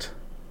honest,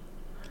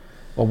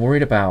 or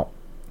worried about.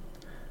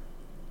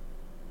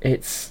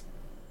 It's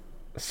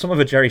some of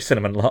the Jerry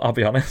Cinnamon lot, I'll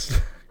be honest,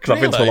 because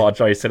I've been to a lot of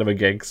Jerry Cinnamon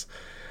gigs.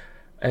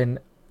 And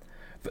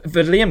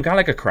the Liam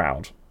Gallagher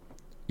crowd,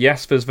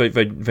 yes, there's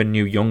the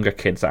new younger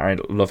kids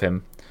that love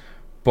him,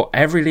 but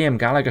every Liam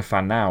Gallagher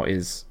fan now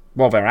is,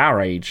 well, they're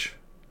our age,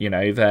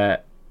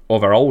 they're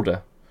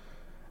older,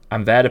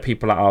 and they're the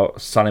people that are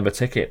selling the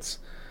tickets.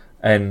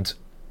 And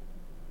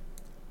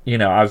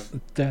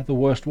they're the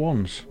worst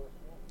ones.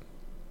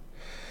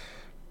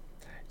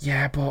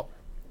 Yeah, but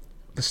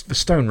the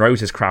Stone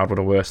Roses crowd were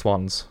the worst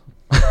ones.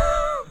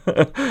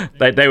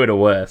 they were the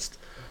worst.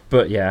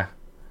 But yeah.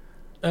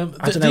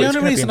 The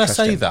only reason I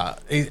say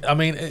that,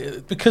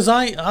 because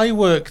I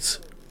worked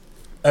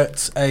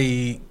at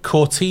a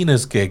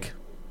Cortinas gig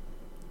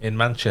in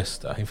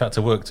Manchester. In fact,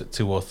 I worked at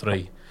 2 or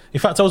 3. In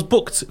fact, I was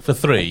booked for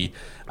 3,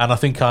 and I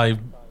think I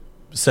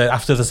said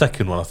after the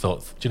second one, I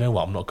thought, do you know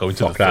what? I'm not going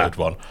to the third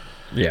one.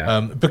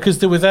 Yeah. Because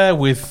they were there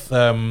with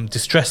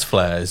Distress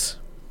Flares.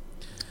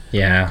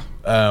 Yeah.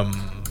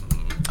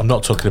 I'm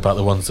not talking about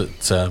the ones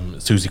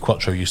that Susie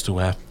Quattro used to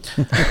wear.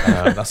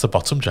 That's a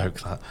bottom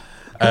joke,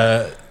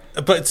 that.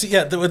 But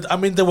yeah,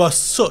 there were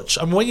such.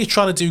 When you're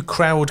trying to do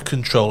crowd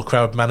control,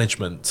 crowd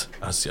management,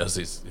 as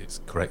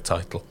its correct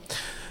title,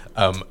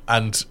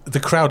 and the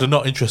crowd are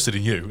not interested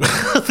in you.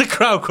 The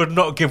crowd could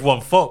not give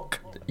one fuck.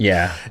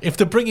 Yeah. If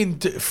they're bringing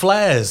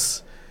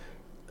flares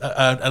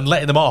and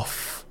letting them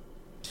off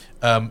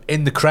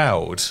in the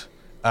crowd,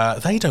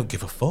 they don't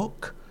give a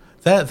fuck.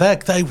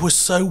 They were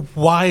so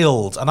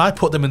wild, and I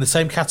put them in the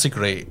same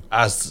category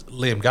as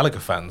Liam Gallagher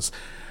fans.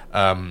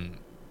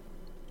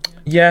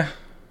 Yeah.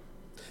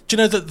 Do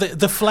you know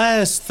the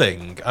flares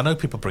thing? I know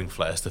people bring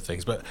flares to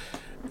things, but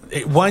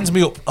it winds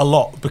me up a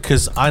lot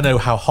because I know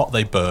how hot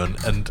they burn,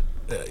 and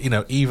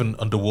even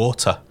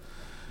underwater,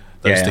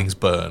 those things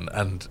burn,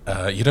 and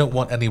you don't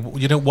want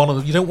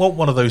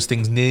one of those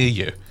things near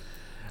you.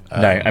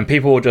 No, and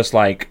people will just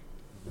like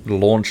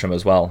launch them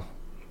as well.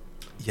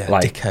 Yeah,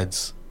 like,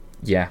 dickheads.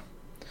 Yeah.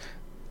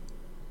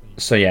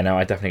 So yeah, no,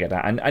 I definitely get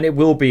that, and it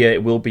will be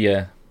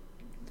a.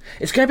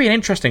 It's going to be an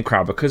interesting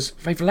crowd because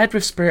they've led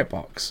with Spirit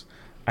Box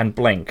and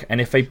Blink, and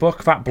if they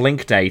book that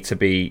Blink day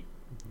to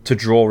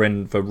draw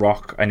in the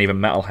rock and even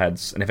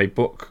metalheads, and if they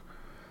book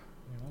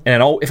it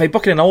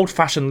in an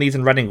old-fashioned Leeds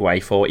and Reading way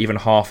for even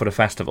half of the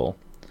festival,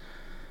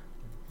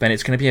 then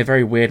it's going to be a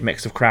very weird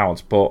mix of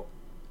crowds. But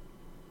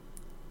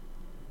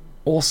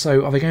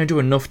also, are they going to do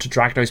enough to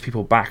drag those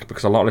people back?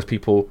 Because a lot of those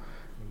people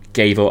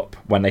gave up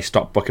when they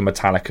stopped booking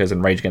Metallicas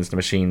and Rage Against the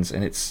Machines,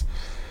 and it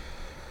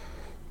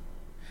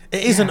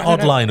is an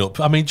odd lineup.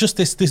 I mean, just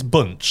this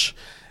bunch,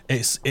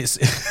 it's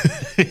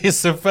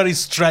it's a very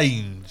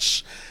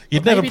strange.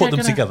 You'd never put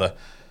them together.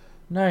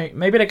 No,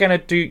 maybe they're going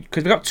to do,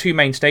 because we've got 2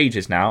 main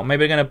stages now. Maybe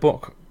they're going to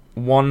book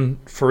one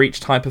for each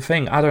type of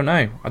thing. I don't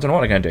know what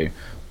they're going to do,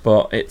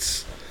 but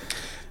it's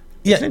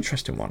an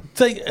interesting one.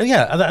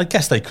 I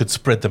guess they could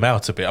spread them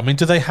out a bit. I mean,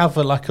 do they have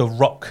a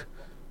rock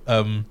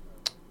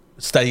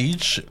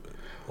stage?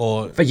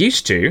 Or they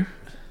used to.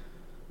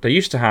 They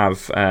used to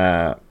have.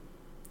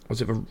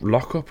 Was it a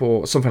lockup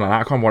or something like that? I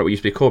can't remember what it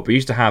used to be called, but we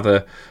used to have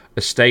a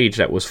stage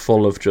that was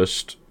full of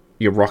just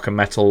your rock and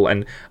metal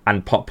and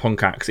pop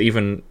punk acts,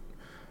 even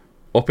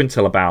up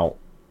until about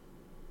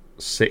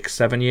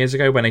 6-7 years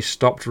ago when they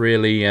stopped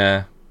really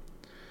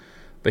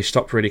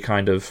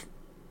kind of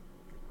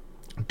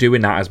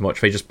doing that as much.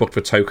 They just booked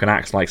for token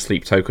acts like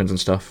Sleep Tokens and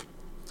stuff.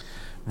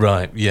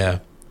 Right, yeah.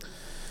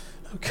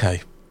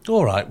 Okay.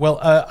 All right. Well,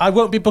 I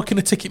won't be booking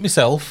a ticket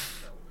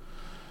myself.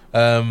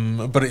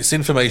 But it's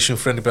information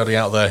for anybody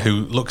out there who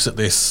looks at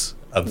this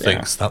and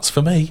thinks that's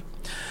for me.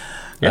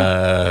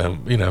 Yeah.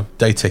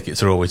 Day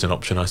tickets are always an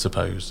option, I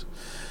suppose.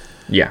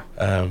 Yeah.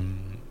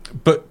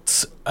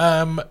 But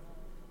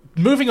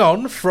moving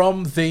on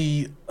from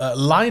the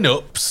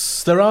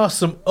lineups, there are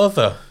some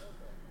other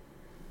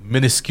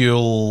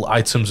minuscule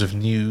items of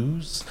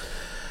news.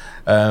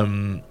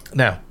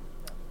 Now,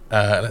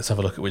 let's have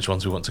a look at which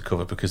ones we want to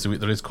cover, because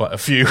there is quite a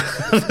few.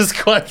 There's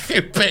quite a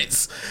few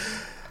bits.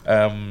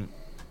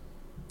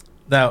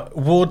 Now,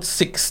 Ward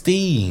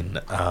 16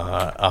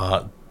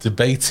 are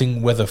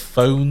debating whether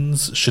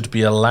phones should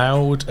be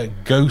allowed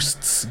at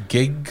Ghosts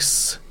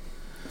gigs.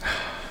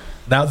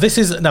 Now,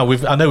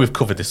 I know we've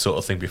covered this sort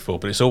of thing before,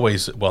 but it's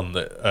always one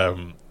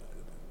that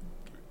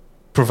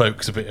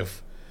provokes a bit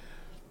of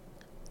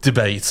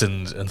debate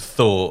and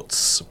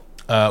thoughts.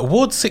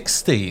 Ward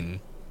 16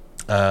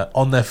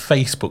 on their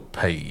Facebook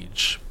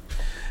page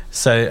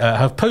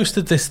have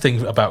posted this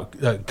thing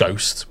about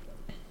Ghost,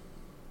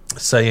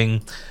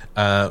 saying.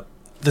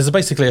 There's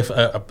basically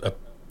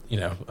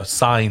a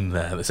sign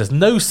there that says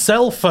 "No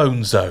cell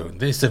phone zone.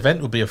 This event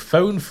will be a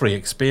phone-free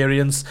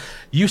experience.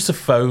 Use of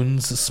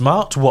phones,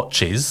 smart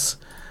watches,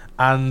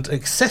 and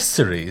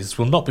accessories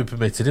will not be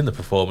permitted in the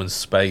performance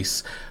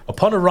space.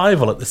 Upon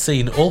arrival at the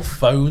scene, all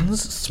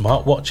phones,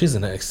 smart watches,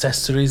 and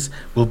accessories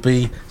will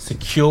be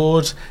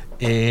secured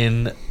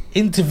in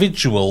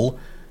individual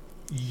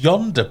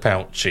Yonder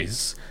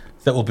pouches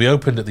that will be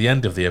opened at the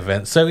end of the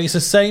event." So it's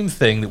the same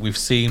thing that we've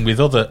seen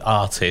with other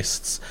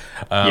artists.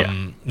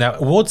 Now,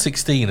 Ward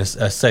 16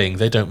 are saying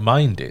they don't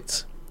mind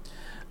it,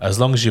 as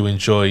long as you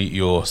enjoy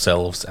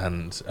yourselves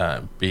and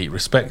be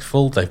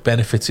respectful. They've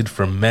benefited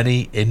from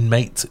many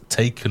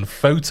inmate-taken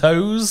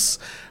photos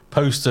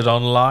posted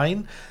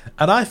online,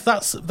 and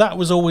that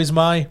was always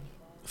my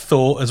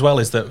thought as well,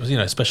 is that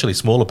especially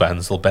smaller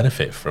bands will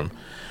benefit from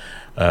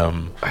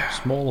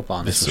smaller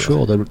bands. For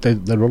sure,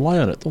 they rely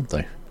on it, don't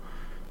they?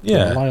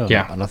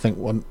 Yeah. And I think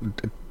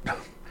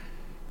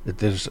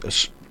there's a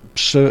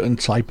certain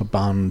type of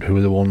band who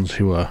are the ones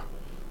who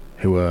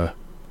are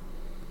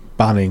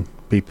banning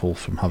people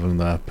from having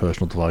their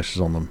personal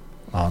devices on them.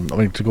 And I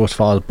mean, to go as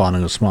far as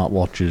banning a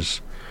smartwatch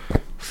is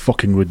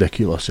fucking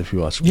ridiculous, if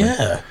you ask me.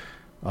 Yeah.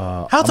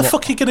 How the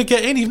fuck are you going to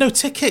get in? You've no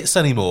tickets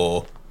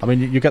anymore. I mean,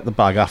 you get the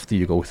bag after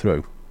you go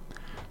through.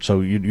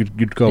 So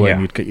you'd go in,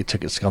 you'd get your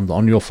ticket scanned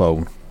on your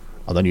phone,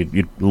 and then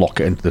you'd lock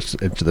it into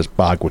this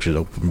bag, which is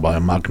opened by a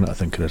magnet, I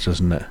think it is,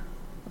 isn't it?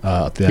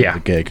 At the end of the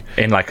gig.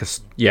 In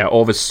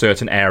or there's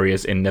certain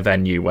areas in the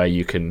venue where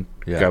you can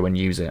go and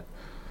use it.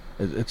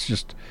 It's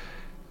just,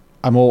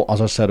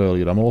 as I said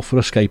earlier, I'm all for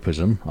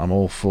escapism. I'm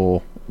all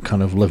for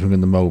kind of living in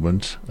the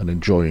moment and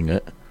enjoying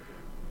it.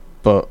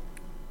 But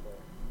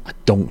I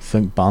don't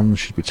think bands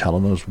should be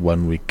telling us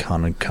when we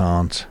can and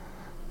can't.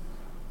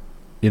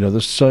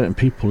 There's certain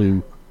people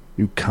who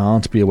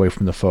can't be away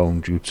from the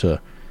phone due to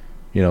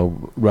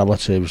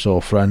relatives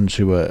or friends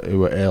who are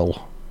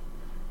ill,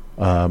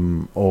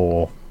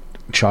 or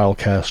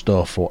childcare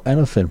stuff or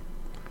anything.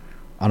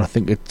 And I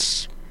think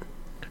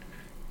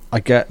I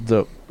get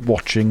that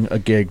watching a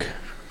gig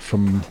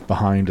from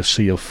behind a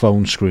sea of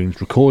phone screens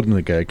recording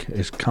the gig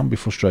can be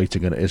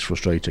frustrating, and it is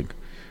frustrating.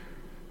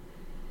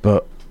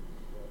 But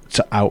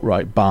to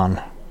outright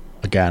ban,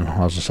 again,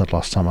 as I said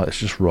last time, it's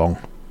just wrong.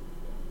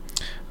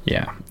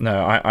 Yeah,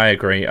 no, I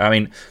agree. I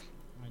mean,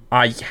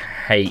 I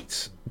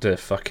hate the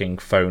fucking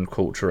phone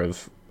culture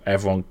of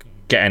everyone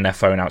getting their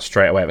phone out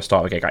straight away at the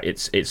start of a gig.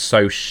 It's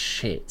so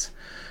shit.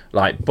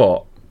 Like,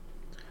 but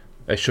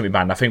it shouldn't be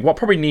banned. I think what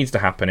probably needs to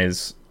happen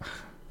is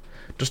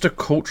just a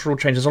cultural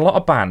change. There's a lot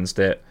of bands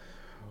that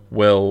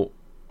will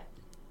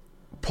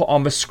put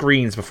on the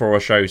screens before a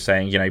show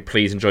saying, you know,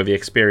 please enjoy the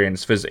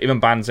experience. There's even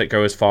bands that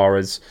go as far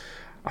as,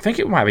 I think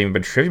it might have even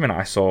been Trivium that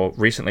I saw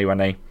recently when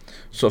they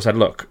sort of said,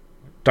 look,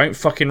 don't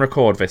fucking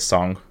record this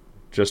song,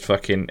 just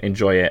fucking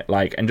enjoy it.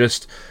 Like, and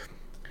just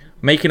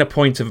making a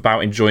point of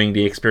about enjoying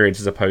the experience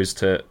as opposed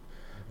to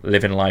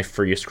living life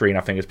through your screen,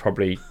 I think is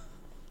probably...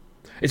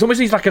 It almost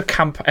needs like a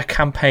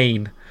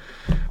campaign.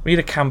 We need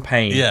a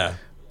campaign. Yeah.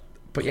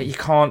 But yeah, you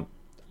can't...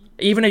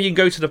 Even if you can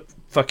go to the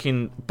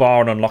fucking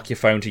bar and unlock your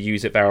phone to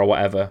use it there or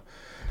whatever,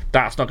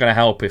 that's not going to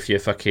help if your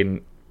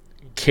fucking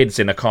kid's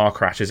in a car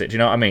crash, is it? Do you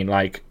know what I mean?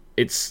 Like,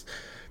 it's...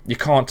 You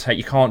can't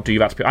do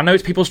that to people. I know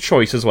it's people's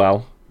choice as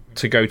well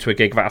to go to a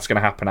gig that's going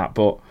to happen at,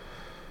 but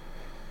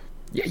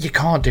yeah, you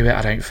can't do it,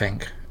 I don't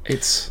think.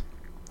 There's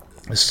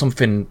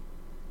something...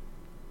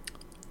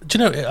 Do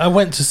you know, I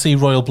went to see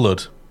Royal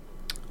Blood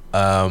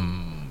a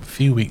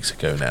few weeks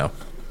ago now.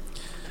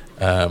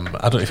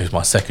 I don't know if it's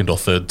my second or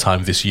third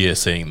time this year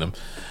seeing them.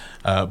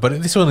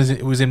 But this one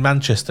was in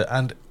Manchester,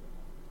 and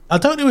I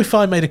don't know if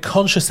I made a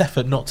conscious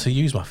effort not to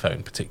use my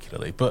phone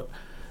particularly, but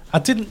I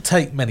didn't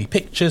take many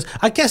pictures.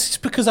 I guess it's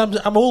because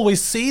I'm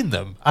always seeing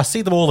them. I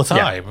see them all the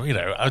time, you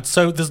know.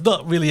 So there's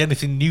not really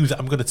anything new that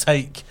I'm going to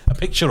take a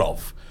picture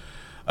of,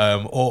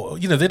 or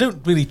you know, they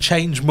don't really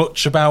change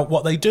much about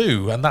what they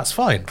do, and that's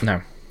fine.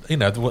 No, you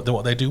know,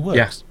 what they do works.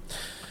 Yes.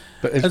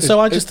 But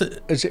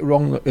is it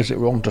wrong? Is it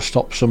wrong to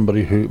stop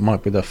somebody who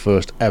might be their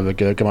first ever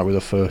gig, might be their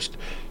first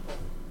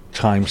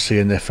time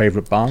seeing their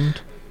favourite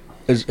band?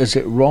 Is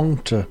it wrong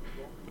to?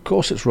 Of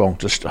course, it's wrong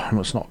to. It's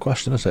not a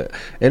question, is it?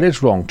 It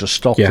is wrong to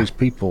stop these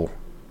people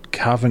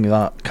having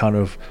that kind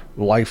of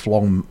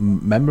lifelong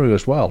memory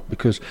as well,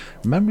 because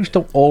memories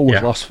don't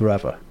always last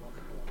forever.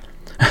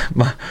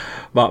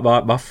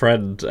 my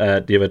friend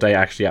the other day,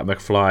 actually at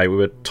McFly, we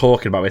were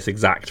talking about this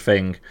exact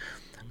thing.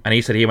 And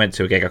he said he went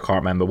to a gig, I can't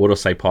remember, we'll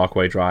just say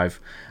Parkway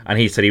Drive, and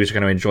he said he was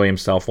going to enjoy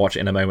himself, watch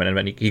it in a moment, and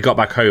when he got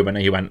back home and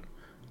he went,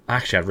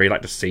 actually, I'd really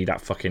like to see that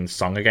fucking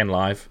song again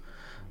live.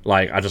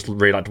 Like, I just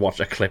really like to watch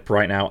a clip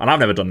right now. And I've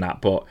never done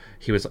that, but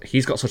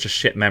he's got such a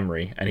shit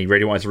memory, and he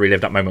really wanted to relive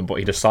that moment, but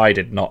he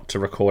decided not to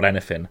record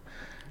anything.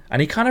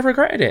 And he kind of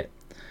regretted it.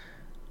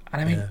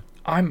 And I mean,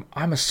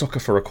 I'm a sucker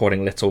for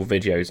recording little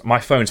videos. My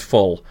phone's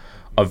full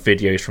of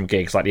videos from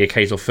gigs, like the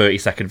occasional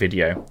 30-second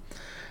video.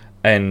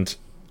 And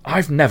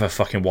I've never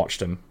fucking watched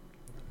them,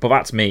 but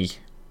that's me.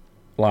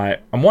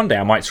 Like, and one day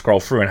I might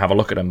scroll through and have a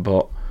look at them,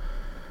 but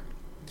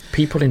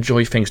people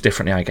enjoy things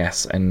differently, I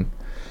guess. And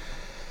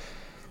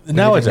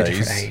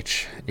nowadays,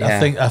 age. I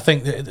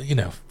think that, you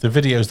know, the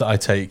videos that I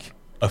take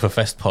of a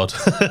fest pod,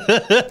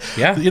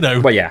 you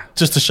know,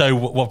 just to show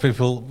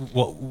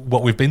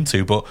what we've been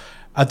to. But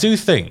I do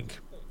think,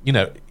 you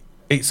know,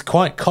 it's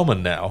quite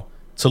common now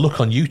to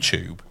look on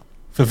YouTube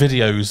for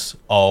videos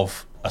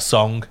of a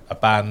song, a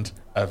band,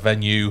 a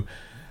venue.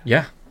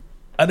 Yeah.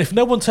 And if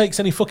no one takes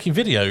any fucking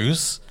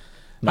videos,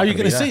 how are you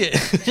going to see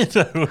it? You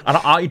know? And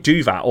I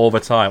do that all the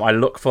time. I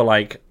look for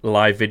like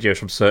live videos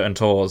from certain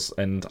tours,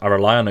 and I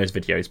rely on those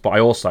videos, but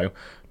I also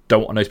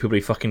don't want those people to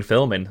be fucking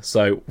filming.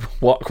 So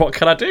what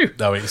can I do?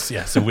 No, it's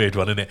a weird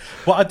one, isn't it?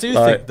 What I do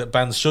think that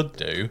bands should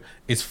do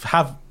is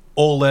have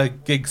all their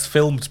gigs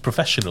filmed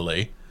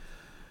professionally.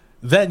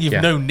 Then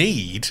you've no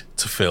need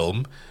to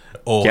film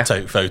or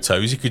take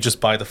photos. You could just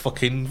buy the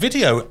fucking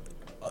video.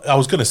 I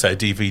was going to say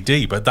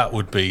DVD, but that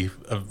would be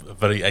a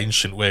very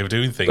ancient way of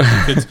doing things.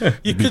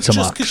 You could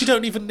just, because you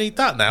don't even need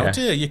that now,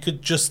 do you? You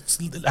could just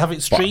have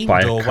it streamed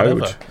or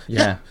whatever.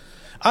 Yeah.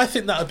 I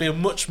think that would be a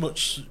much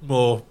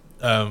more.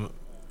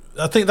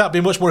 I think that'd be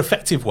a much more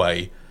effective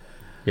way.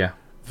 Yeah.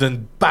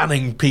 Than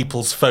banning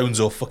people's phones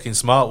or fucking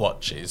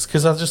smartwatches,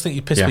 because I just think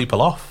you piss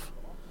people off.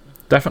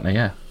 Definitely,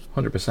 yeah,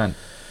 100%.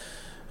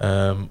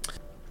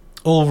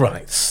 All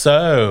right,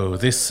 so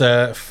this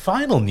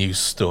final news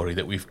story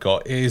that we've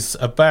got is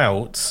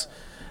about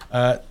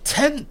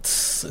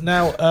tents.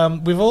 Now,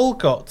 we've all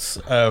got...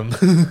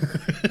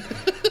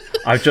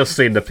 I've just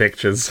seen the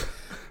pictures.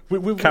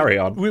 Carry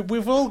on.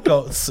 We've all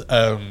got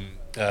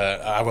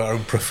our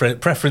own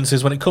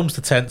preferences when it comes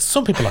to tents.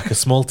 Some people like a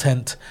small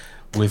tent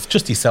with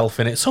just yourself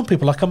in it. Some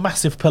people like a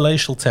massive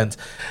palatial tent.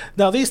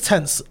 Now, these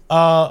tents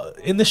are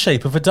in the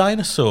shape of a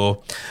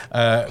dinosaur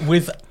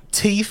with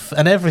teeth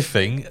and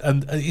everything,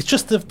 and it's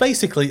just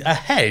basically a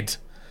head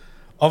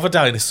of a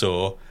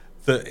dinosaur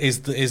that is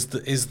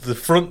the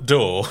front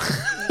door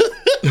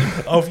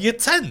of your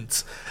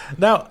tent.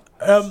 Now,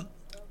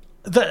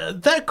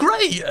 they're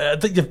great.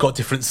 You've got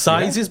different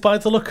sizes by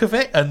the look of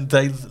it, and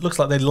they looks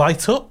like they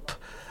light up.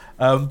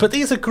 But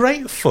these are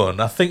great fun.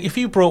 I think if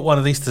you brought one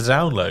of these to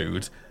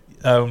download,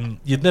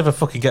 you'd never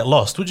fucking get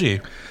lost, would you?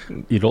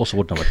 You'd also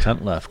wouldn't have a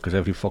tent left because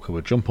every fucker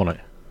would jump on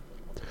it.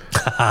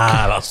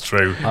 That's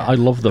true. I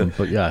love them,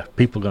 but yeah,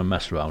 people are going to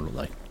mess around, aren't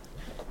they?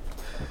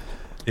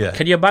 Yeah.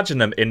 Can you imagine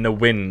them in the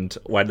wind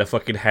when the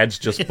fucking heads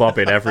just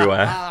bobbing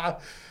everywhere?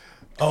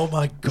 Oh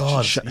my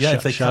god!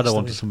 If they shadow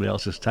onto somebody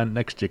else's tent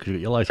next year because you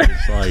got your light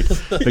inside.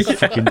 Big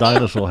fucking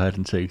dinosaur head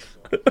and teeth.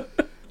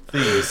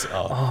 These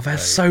are they're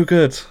so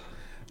good.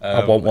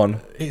 I want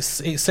one. It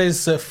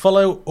says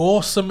follow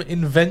awesome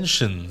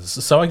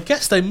inventions. So I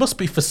guess they must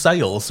be for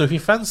sale. So if you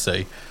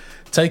fancy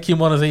taking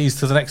one of these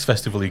to the next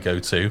festival you go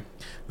to,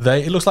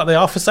 it looks like they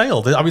are for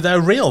sale.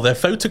 They're real. They're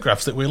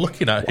photographs that we're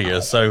looking at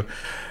here. So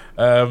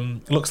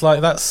looks like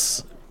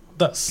that's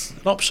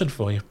an option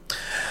for you.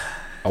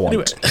 I want.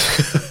 Anyway,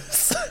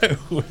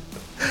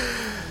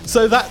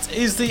 so that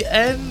is the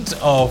end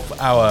of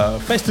our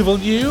festival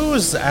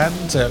news.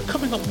 And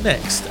coming up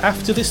next,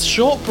 after this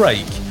short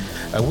break,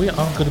 we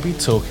are going to be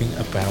talking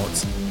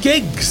about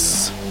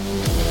gigs.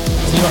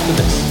 See you after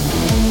this.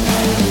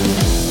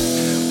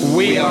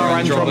 We are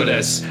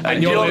Andromedus,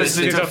 and you're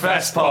listening to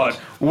FestPod.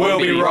 We'll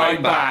be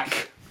right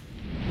back.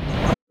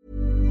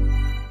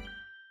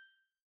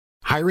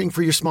 Hiring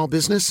for your small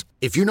business?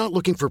 If you're not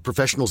looking for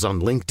professionals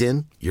on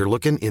LinkedIn, you're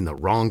looking in the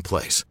wrong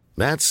place.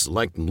 That's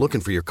like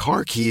looking for your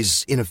car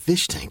keys in a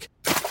fish tank.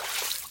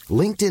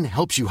 LinkedIn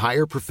helps you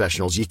hire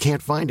professionals you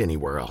can't find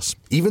anywhere else,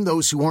 even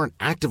those who aren't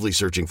actively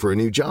searching for a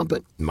new job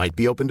but might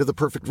be open to the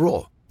perfect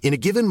role. In a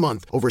given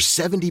month, over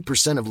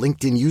 70% of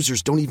LinkedIn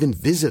users don't even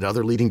visit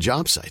other leading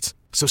job sites.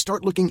 So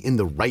start looking in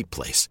the right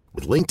place.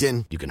 With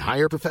LinkedIn, you can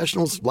hire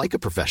professionals like a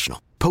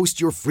professional.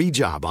 Post your free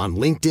job on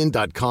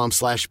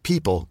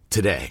linkedin.com/people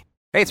today.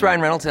 Hey, it's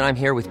Ryan Reynolds, and I'm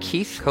here with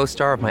Keith,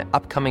 co-star of my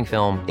upcoming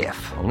film, If,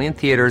 only in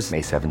theaters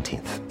May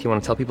 17th. Do you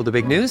want to tell people the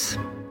big news?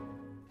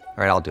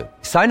 All right, I'll do it.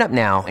 Sign up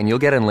now and you'll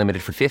get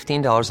unlimited for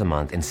 $15 a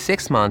month and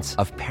 6 months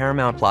of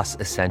Paramount Plus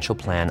Essential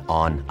Plan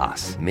on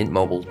us.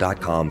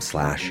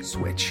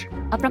 MintMobile.com/switch.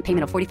 Upfront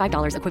payment of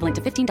 $45 equivalent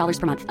to $15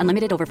 per month.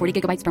 Unlimited over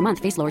 40 gigabytes per month.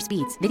 Face lower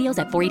speeds. Videos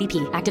at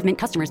 480p. Active Mint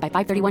customers by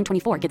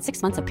 531.24 get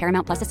 6 months of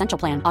Paramount Plus Essential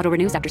Plan. Auto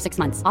renews after 6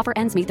 months. Offer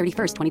ends May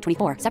 31st,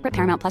 2024. Separate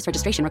Paramount Plus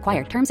registration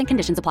required. Terms and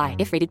conditions apply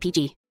if rated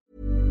PG.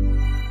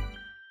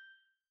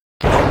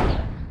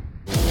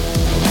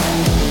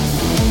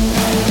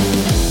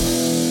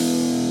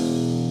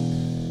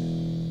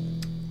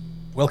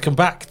 Welcome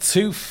back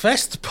to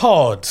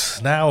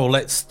FestPod. Now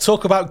let's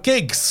talk about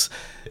gigs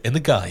in the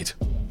guide.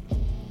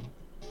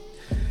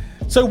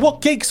 So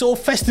what gigs or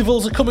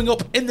festivals are coming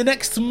up in the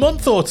next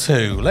month or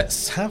two?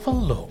 Let's have a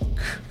look.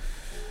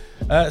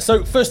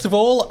 So first of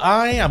all,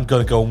 I am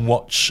going to go and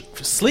watch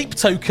Sleep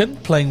Token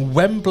playing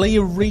Wembley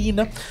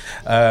Arena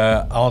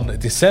on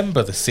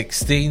December the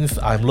 16th.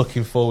 I'm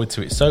looking forward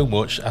to it so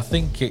much. I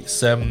think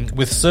it's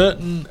with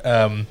certain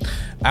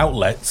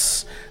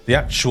outlets, the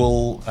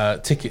actual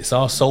tickets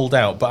are sold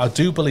out, but I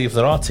do believe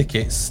there are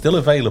tickets still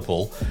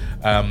available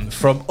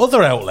from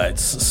other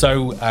outlets.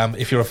 So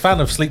if you're a fan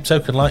of Sleep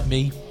Token like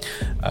me,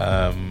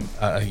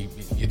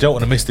 you don't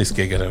want to miss this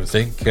gig, I don't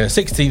think.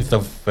 16th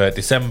of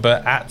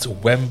December at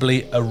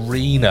Wembley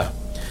Arena.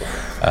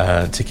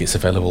 Tickets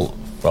available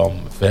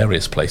from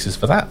various places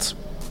for that.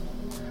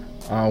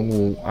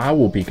 I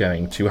will be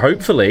going to,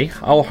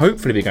 I'll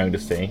hopefully be going to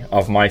see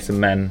Of Mice and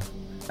Men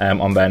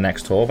on their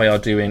next tour. They are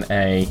doing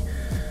a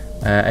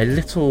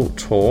little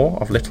tour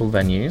of little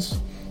venues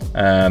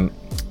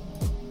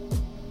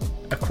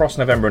across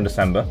November and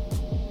December.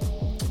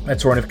 They're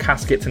touring with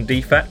Caskets and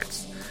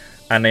Defects,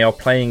 and they are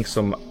playing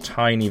some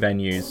tiny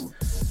venues.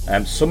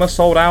 Some are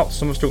sold out,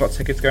 some have still got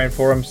tickets going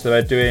for them. So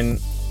they're doing,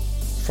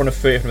 from the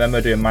 30th of November,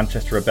 they're doing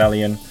Manchester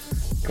Rebellion,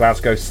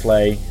 Glasgow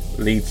Slay,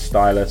 Leeds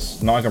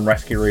Stylus, Nottingham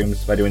Rescue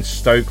Rooms. They're doing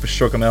Stoke for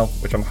Sugar Mill,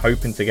 which I'm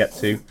hoping to get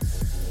to.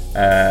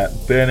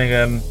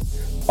 Birmingham,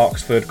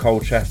 Oxford,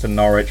 Colchester,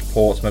 Norwich,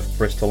 Portsmouth,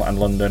 Bristol and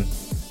London.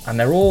 And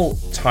they're all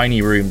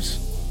tiny rooms.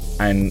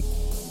 And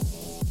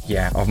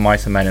yeah, Of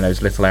Mice and Men in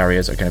those little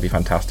areas are going to be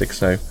fantastic.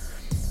 So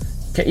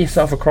get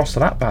yourself across to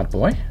that bad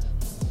boy.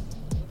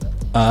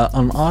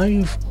 And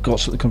I've got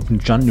something coming from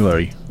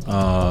January.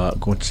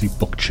 Going to see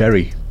Buck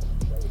Cherry.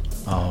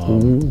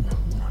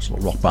 That's a little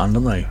rock band,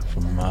 aren't they?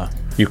 From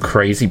you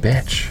crazy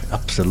bitch.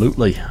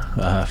 Absolutely.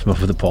 From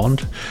over the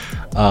pond.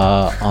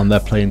 And they're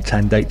playing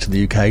 10 dates in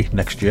the UK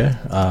next year.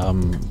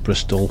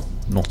 Bristol,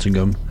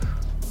 Nottingham,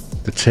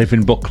 the Tiv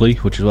in Buckley,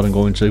 which is what I'm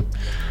going to,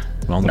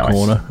 around the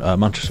corner.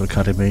 Manchester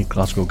Academy,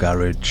 Glasgow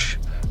Garage,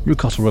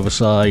 Newcastle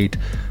Riverside,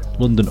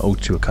 London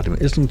O2 Academy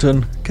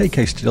Islington,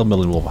 KK Steel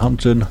Mill in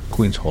Wolverhampton,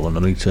 Queen's Hall in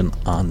Nuneaton,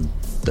 and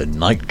the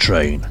Night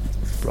Train,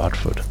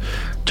 Bradford.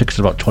 Tickets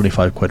are about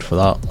 £25 for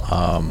that.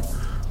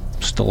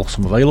 Still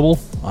some available.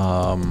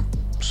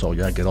 So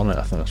yeah, get on it.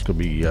 I think that's going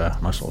to be a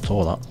nice little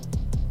tour, that.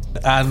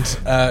 And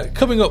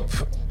coming up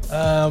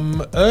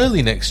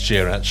early next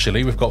year,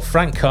 actually, we've got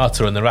Frank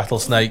Carter and the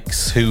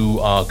Rattlesnakes, who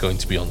are going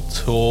to be on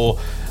tour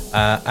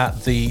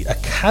at the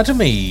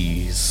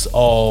academies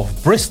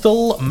of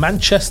Bristol,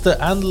 Manchester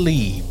and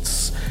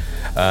Leeds.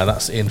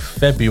 That's in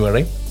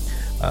February.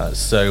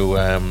 So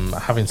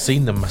having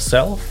seen them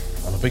myself,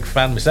 I'm a big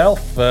fan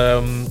myself,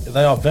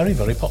 they are very,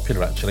 very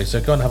popular actually.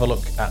 So go and have a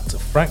look at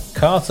Frank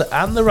Carter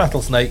and the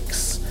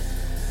Rattlesnakes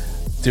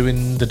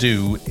doing the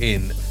do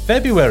in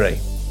February.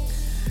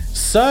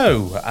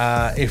 So,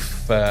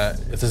 if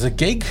there's a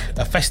gig,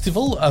 a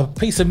festival, a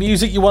piece of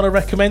music you want to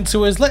recommend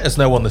to us, let us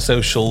know on the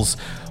socials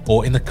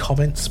or in the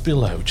comments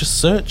below. Just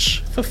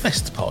search for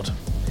FestPod.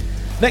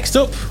 Next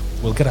up,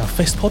 we'll get our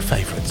FestPod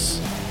favourites.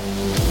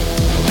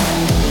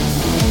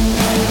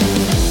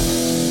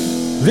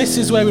 This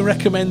is where we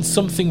recommend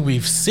something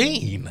we've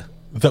seen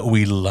that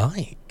we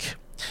like.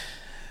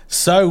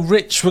 So,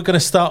 Rich, we're going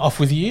to start off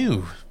with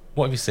you.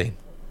 What have you seen?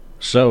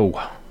 So,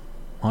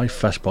 my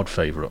FestPod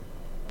favourite.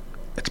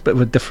 It's a bit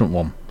of a different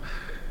one.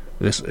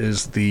 This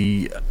is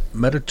the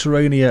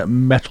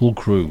Mediterranean Metal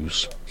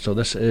Cruise. So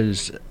this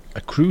is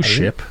a cruise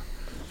ship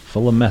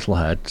full of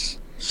metalheads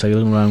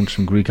sailing around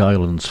some Greek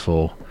islands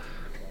for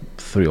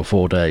 3 or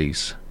 4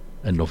 days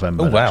in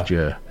November next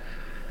year.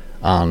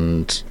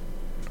 And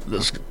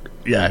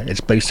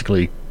it's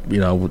basically,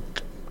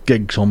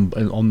 gigs on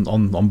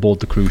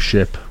board the cruise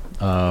ship.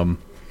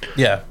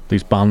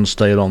 These bands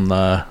staying on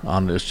there,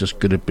 and it's just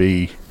going to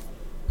be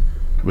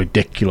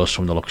ridiculous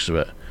from the looks of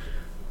it.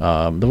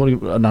 They've only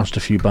announced a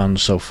few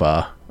bands so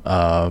far,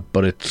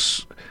 but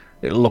it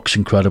looks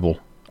incredible,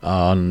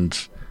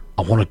 and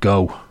I want to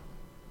go.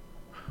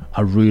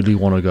 I really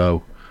want to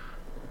go.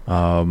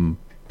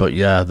 But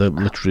yeah, they're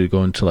literally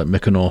going to like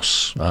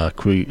Mykonos,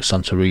 Crete,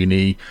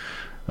 Santorini,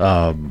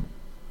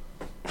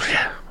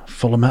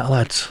 full of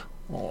metalheads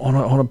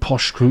on a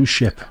posh cruise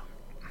ship.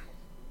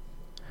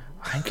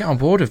 I can get on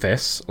board with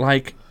this.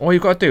 Like, all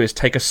you've got to do is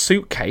take a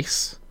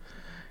suitcase,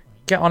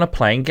 get on a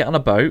plane, get on a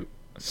boat,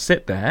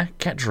 sit there,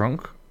 get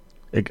drunk.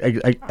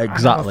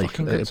 Exactly.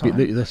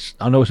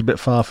 I know it's a bit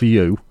far for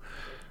you,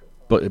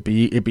 but it'd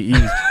be easy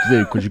to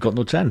do because you've got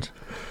no tent.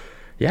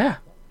 Yeah,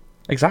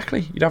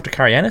 exactly. You don't have to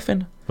carry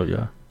anything. But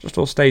yeah, just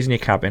all stays in your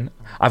cabin.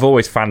 I've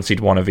always fancied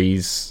one of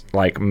these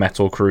like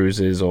metal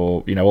cruises,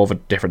 or all the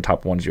different type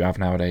of ones you have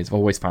nowadays. I've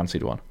always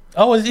fancied one.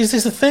 Oh, is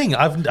this a thing?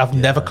 I've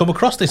never come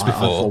across this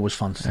before. I've always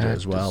fancied it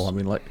as well. I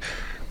mean, like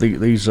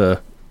these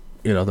are,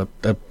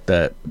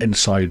 they're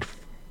inside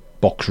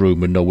box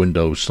room with no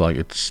windows. Like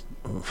it's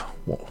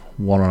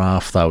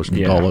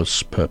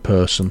 $1,500 per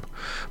person,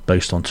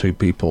 based on 2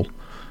 people.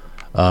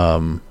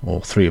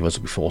 Or 3 of us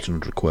would be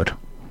 £1,400.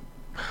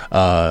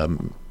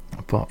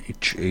 But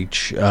each.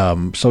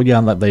 So yeah,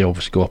 and they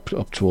obviously go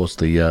up towards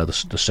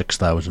the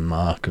 6,000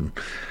 mark,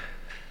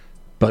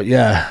 but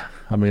yeah,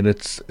 I mean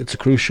it's a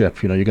cruise ship.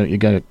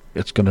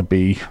 It's going to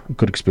be a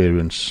good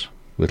experience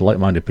with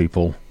like-minded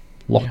people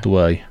locked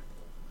away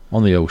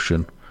on the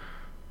ocean,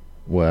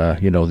 where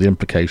the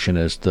implication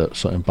is that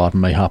something bad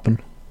may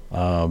happen.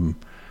 But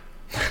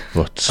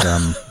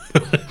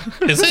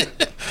is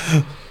it?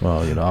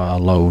 Well,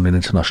 alone in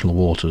international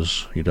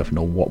waters, you never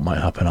know what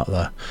might happen out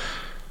there.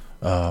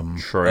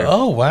 True.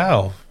 Oh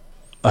wow.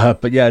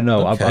 But yeah,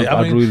 no, okay.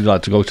 I'd really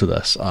like to go to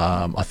this.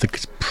 I think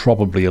it's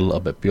probably a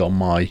little bit beyond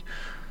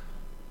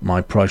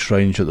my price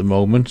range at the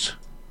moment.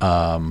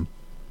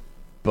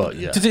 But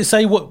yeah. Did it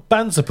say what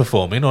bands are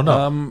performing or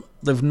not?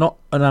 They've not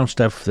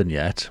announced everything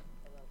yet.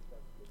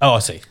 Oh, I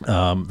see.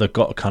 They've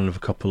got kind of a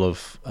couple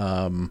of,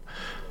 I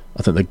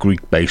think they're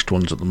Greek-based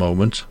ones at the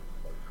moment.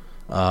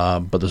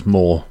 But there's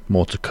more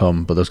to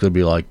come. But there's going to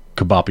be like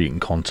kebab eating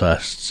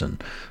contests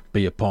and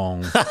beer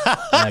pong,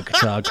 air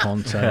guitar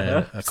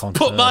contest.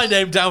 Put my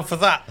name down for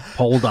that.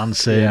 Pole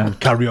dancing,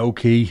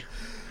 karaoke,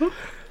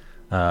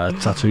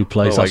 tattoo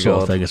place, that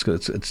sort of thing.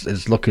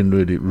 It's looking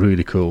really,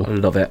 really cool. I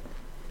love it.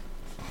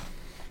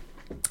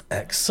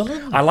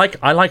 Excellent. I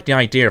like the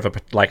idea of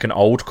an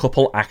old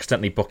couple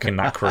accidentally booking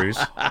that cruise,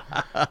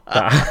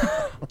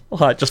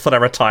 like just for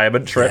their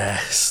retirement trip.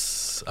 Yes.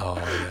 Oh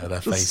yeah,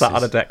 their faces. Sat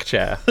on a deck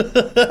chair.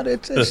 And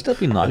it'll still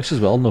be nice as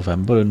well.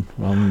 November and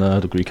on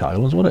the Greek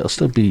islands, won't it? It'll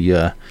still be.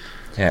 Yeah,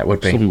 it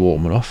would be. Still be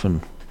warm enough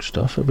and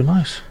stuff. It'll be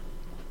nice.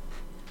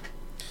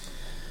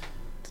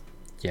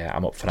 Yeah,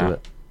 I'm up for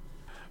that.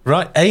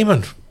 Right,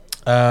 Eamon,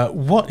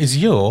 what is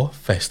your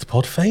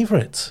FestPod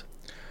favourite?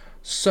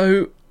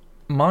 So,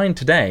 mine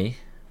today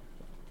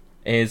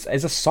is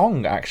a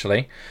song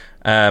actually,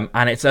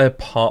 and it's a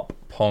pop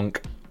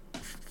punk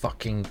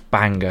fucking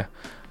banger.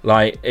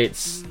 Like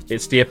it's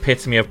the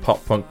epitome of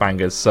pop punk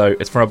bangers. So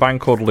it's from a band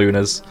called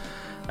Lunas,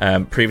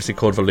 previously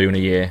called The Lunar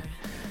Year,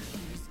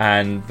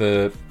 and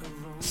the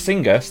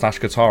singer /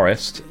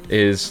 guitarist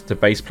is the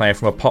bass player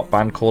from a pop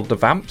band called The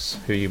Vamps,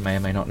 who you may or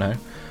may not know.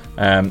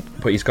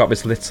 But he's got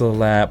this little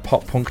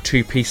pop punk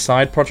 2-piece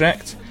side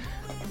project,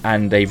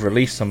 and they've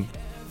released some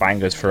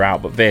bangers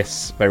throughout. But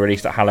this they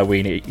released at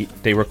Halloween.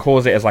 They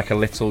record it as like a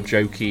little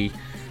jokey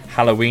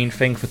Halloween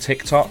thing for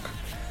TikTok.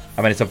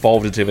 I mean, it's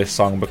evolved into this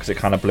song because it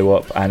kind of blew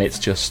up, and it's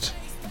just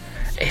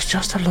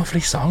a lovely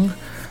song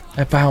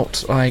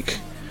about like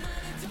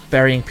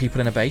burying people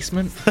in a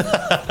basement.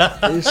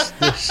 Is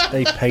this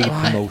a paid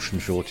promotion,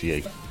 Shorty?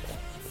 It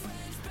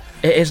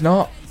is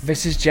not.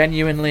 This is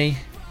genuinely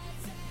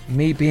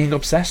me being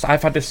obsessed.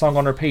 I've had this song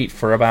on repeat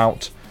for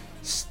about,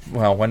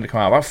 when did it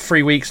come out? About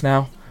 3 weeks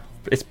now.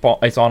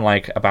 It's on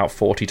like about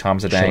 40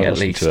 times a day at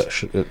least.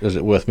 Is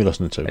it worth me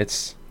listening to?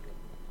 It's.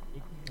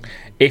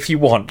 If you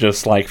want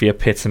just like the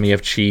epitome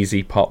of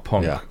cheesy pop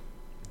punk, yeah.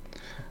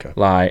 Okay.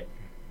 like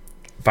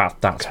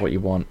That's what you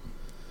want.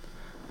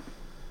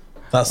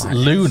 That's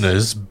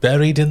Luna's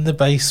Buried in the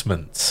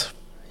Basement.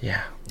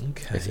 Yeah.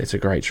 Okay. It's a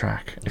great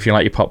track. If you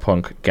like your pop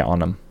punk, get on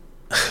them.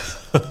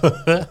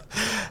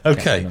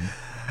 Okay.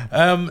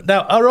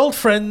 Now, our old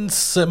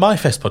friends, my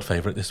FestPod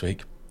favourite this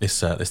week, this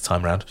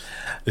time round,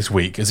 this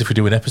week, as if we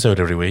do an episode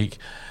every week.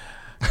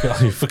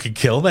 You fucking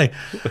kill me.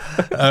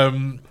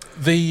 Our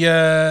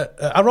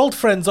old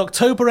friends,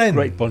 October Ends.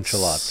 Great bunch of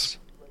lads.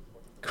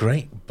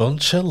 Great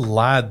bunch of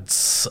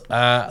lads.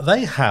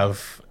 They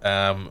have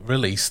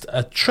released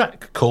a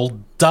track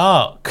called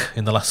Dark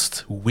in the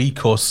last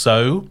week or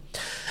so,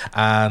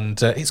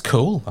 and it's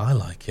cool. I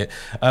like it.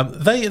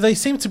 They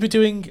seem to be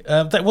doing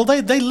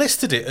they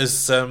listed it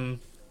as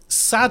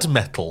sad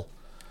metal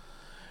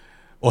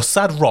or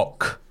sad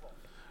rock,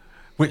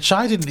 which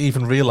I didn't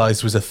even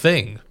realise was a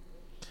thing.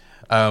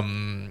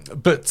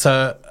 But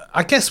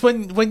I guess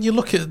when you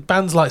look at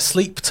bands like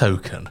Sleep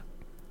Token,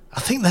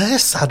 I think they're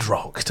sad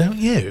rock, don't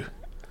you?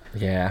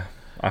 Yeah,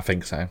 I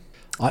think so.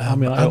 I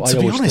mean, I always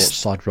thought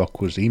sad rock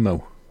was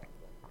emo.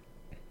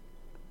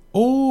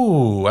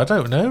 Oh, I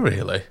don't know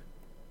really.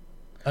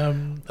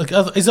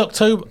 Is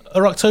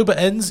October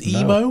Ends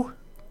emo? No.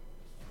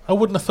 I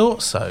wouldn't have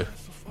thought so.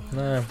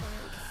 No.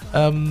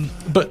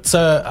 But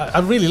I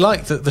really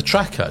liked the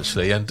track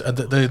actually, and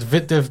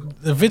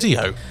the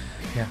video.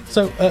 Yeah.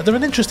 So they're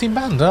an interesting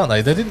band, aren't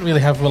they? They didn't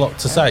really have a lot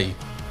to say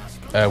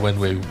when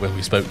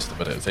we spoke to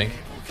them, I don't think.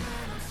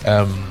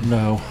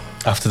 No.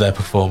 After their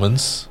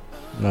performance.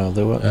 No,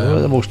 they weren't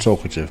the most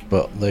talkative,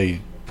 but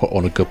they put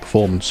on a good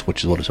performance,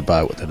 which is what it's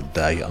about at the end of the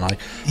day. And I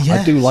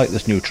do like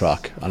this new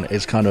track, and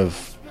it's kind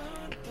of,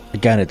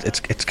 again, it's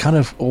kind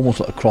of almost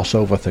like a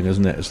crossover thing,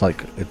 isn't it? It's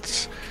like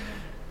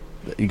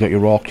you got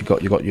your rock, you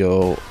got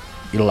your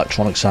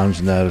electronic sounds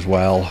in there as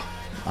well,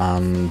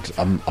 and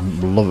I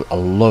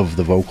love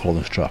the vocal on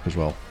this track as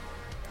well.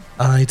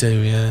 I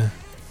do, yeah.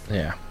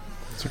 Yeah,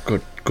 it's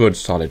a good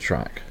solid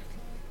track.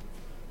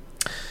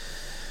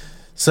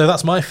 So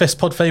that's my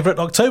FestPod favourite,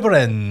 October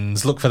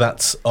Ends. Look for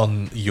that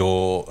on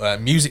your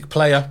music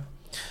player.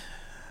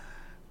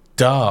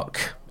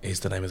 Dark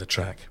is the name of the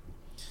track.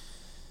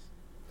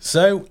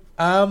 So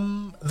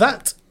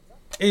that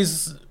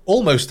is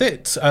almost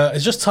it.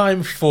 It's just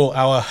time for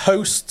our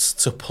hosts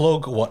to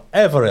plug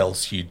whatever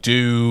else you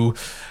do.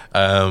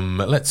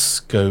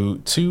 Let's go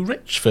to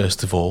Rich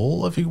first of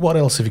all. What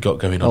else have you got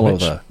going on,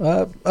 Rich? Hello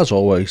there. As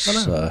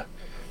always,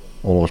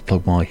 I'll always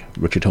plug my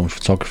Richard Holmes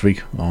Photography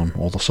on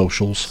all the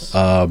socials.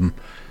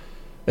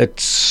 It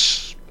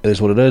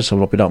is what it is. I've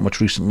not been out much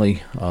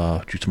recently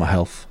due to my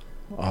health.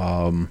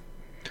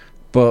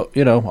 But,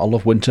 I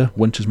love winter.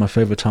 Winter's my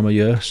favourite time of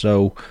year,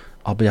 so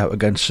I'll be out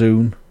again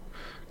soon,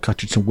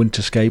 catching some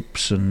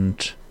winterscapes,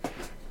 and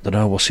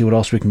we'll see what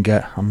else we can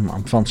get.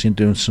 I'm fancying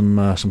doing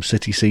some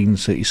city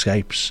scenes,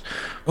 cityscapes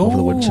over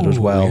the winter as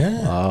well.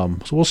 Yeah.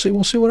 So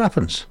we'll see what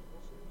happens.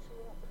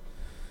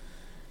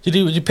 Do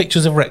you do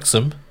pictures of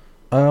Wrexham?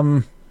 I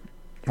mean,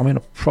 I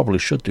probably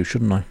should do,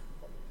 shouldn't I?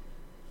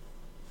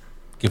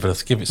 Give it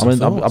some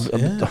thoughts.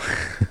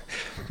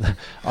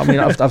 I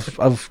mean,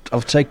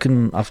 I've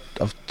taken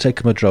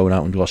my drone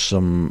out and got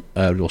some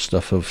aerial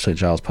stuff of St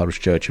Giles Parish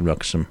Church in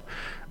Wrexham.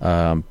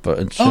 But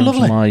in terms of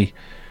my,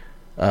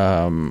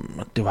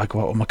 do I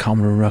go out with my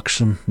camera in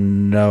Wrexham?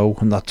 No,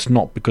 and that's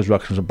not because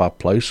Wrexham's a bad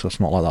place. That's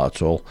not like that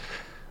at all.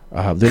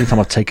 The only time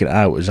I've taken it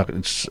out is I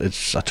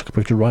took a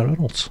picture of Ryan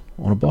Reynolds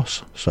on a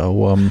bus.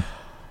 So.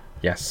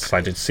 Yes, I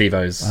did see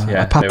those.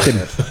 I papped him.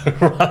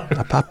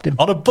 I papped him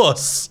on a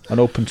bus, an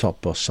open-top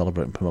bus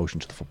celebrating promotion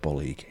to the Football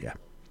League. Yeah.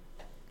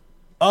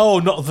 Oh,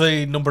 not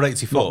the number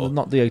 84.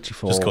 Not the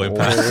 84. Just going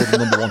past. Or the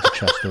number 1 to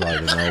Chester. I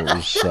don't know.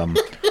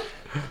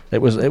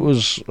 It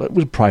was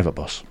a private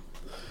bus.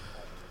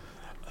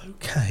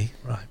 Okay,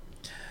 right.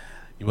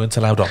 You weren't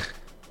allowed on.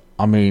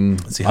 I mean,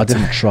 I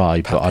didn't try,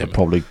 but I'd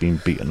probably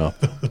been beaten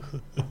up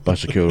by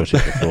security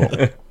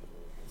before.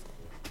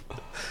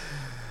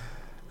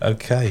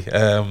 Okay,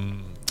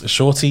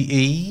 Shorty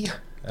E,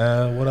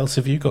 what else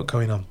have you got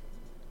going on?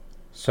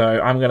 So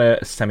I'm going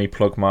to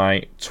semi-plug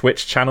my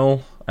Twitch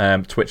channel,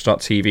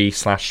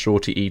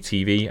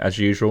 twitch.tv/ShortyETV as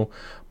usual.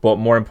 But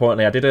more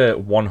importantly, I did a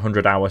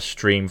 100-hour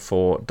stream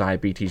for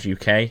Diabetes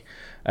UK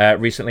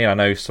recently. I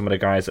know some of the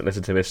guys that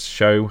listen to this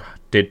show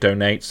did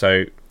donate,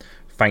 so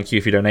thank you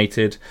if you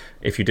donated.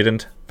 If you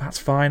didn't, that's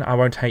fine. I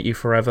won't hate you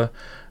forever.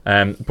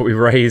 But we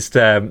raised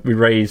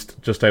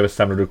just over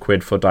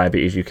 £700 for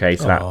Diabetes UK,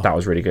 so that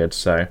was really good.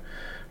 So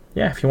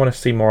yeah, if you want to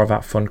see more of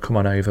that fun, come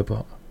on over.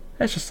 But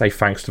let's just say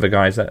thanks to the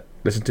guys that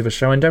listened to the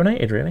show and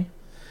donated, really.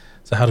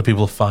 So how do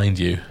people find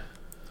you?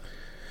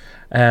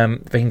 They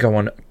can go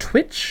on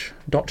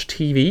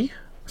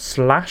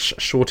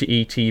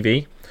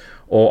twitch.tv/ShortyETV,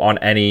 or on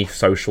any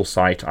social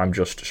site. I'm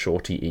just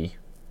Shorty E.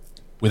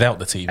 Without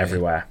the TV?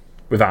 Everywhere.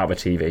 Without the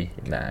TV.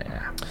 Nah,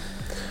 yeah.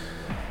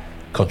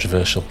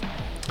 Controversial.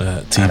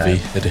 TV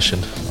edition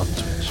on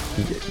Twitch.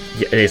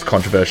 Yeah, it is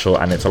controversial,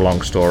 and it's a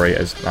long story,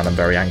 and I'm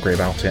very angry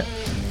about it,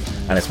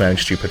 and it's my own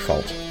stupid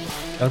fault.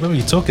 I remember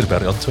you talking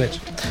about it on Twitch.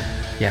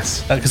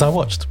 Yes, because I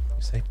watched.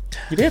 You see.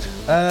 You did.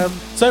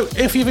 So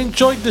if you've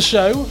enjoyed the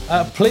show,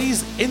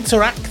 please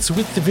interact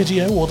with the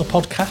video or the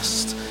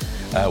podcast.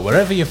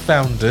 Wherever you've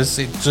found us,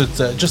 it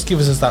just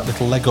gives us that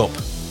little leg up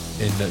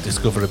in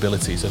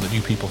discoverability so that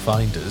new people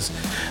find us.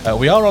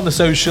 We are on the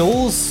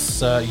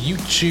socials,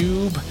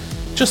 YouTube.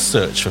 Just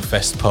search for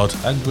FestPod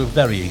and we're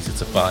very easy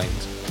to find.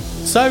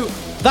 So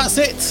that's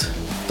it.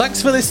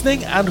 Thanks for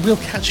listening and we'll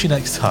catch you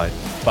next time.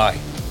 Bye.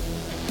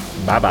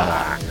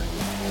 Bye-bye.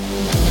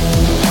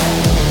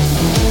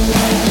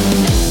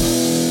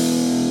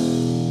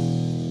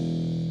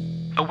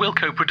 A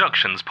Wilco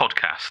Productions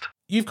podcast.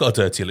 You've got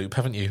a dirty loop,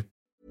 haven't you?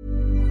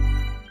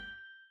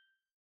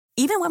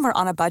 Even when we're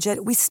on a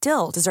budget, we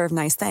still deserve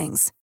nice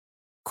things.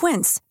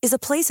 Quince is a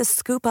place to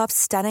scoop up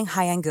stunning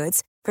high-end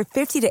goods for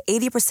 50 to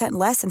 80%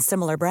 less than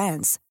similar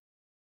brands.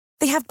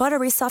 They have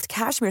buttery soft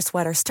cashmere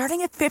sweaters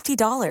starting at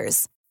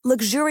 $50,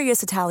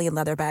 luxurious Italian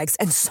leather bags,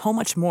 and so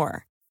much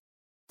more.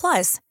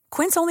 Plus,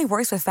 Quince only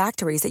works with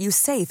factories that use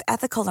safe,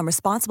 ethical, and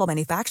responsible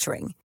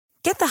manufacturing.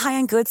 Get the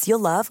high-end goods you'll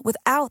love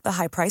without the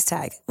high price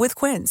tag with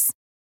Quince.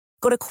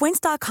 Go to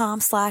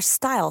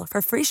quince.com/style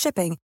for free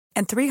shipping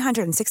and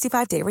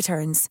 365-day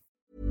returns.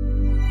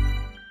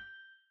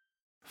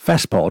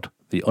 FestPod,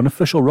 the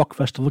unofficial rock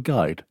festival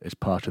guide, is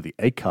part of the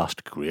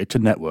Acast Creator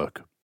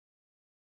Network.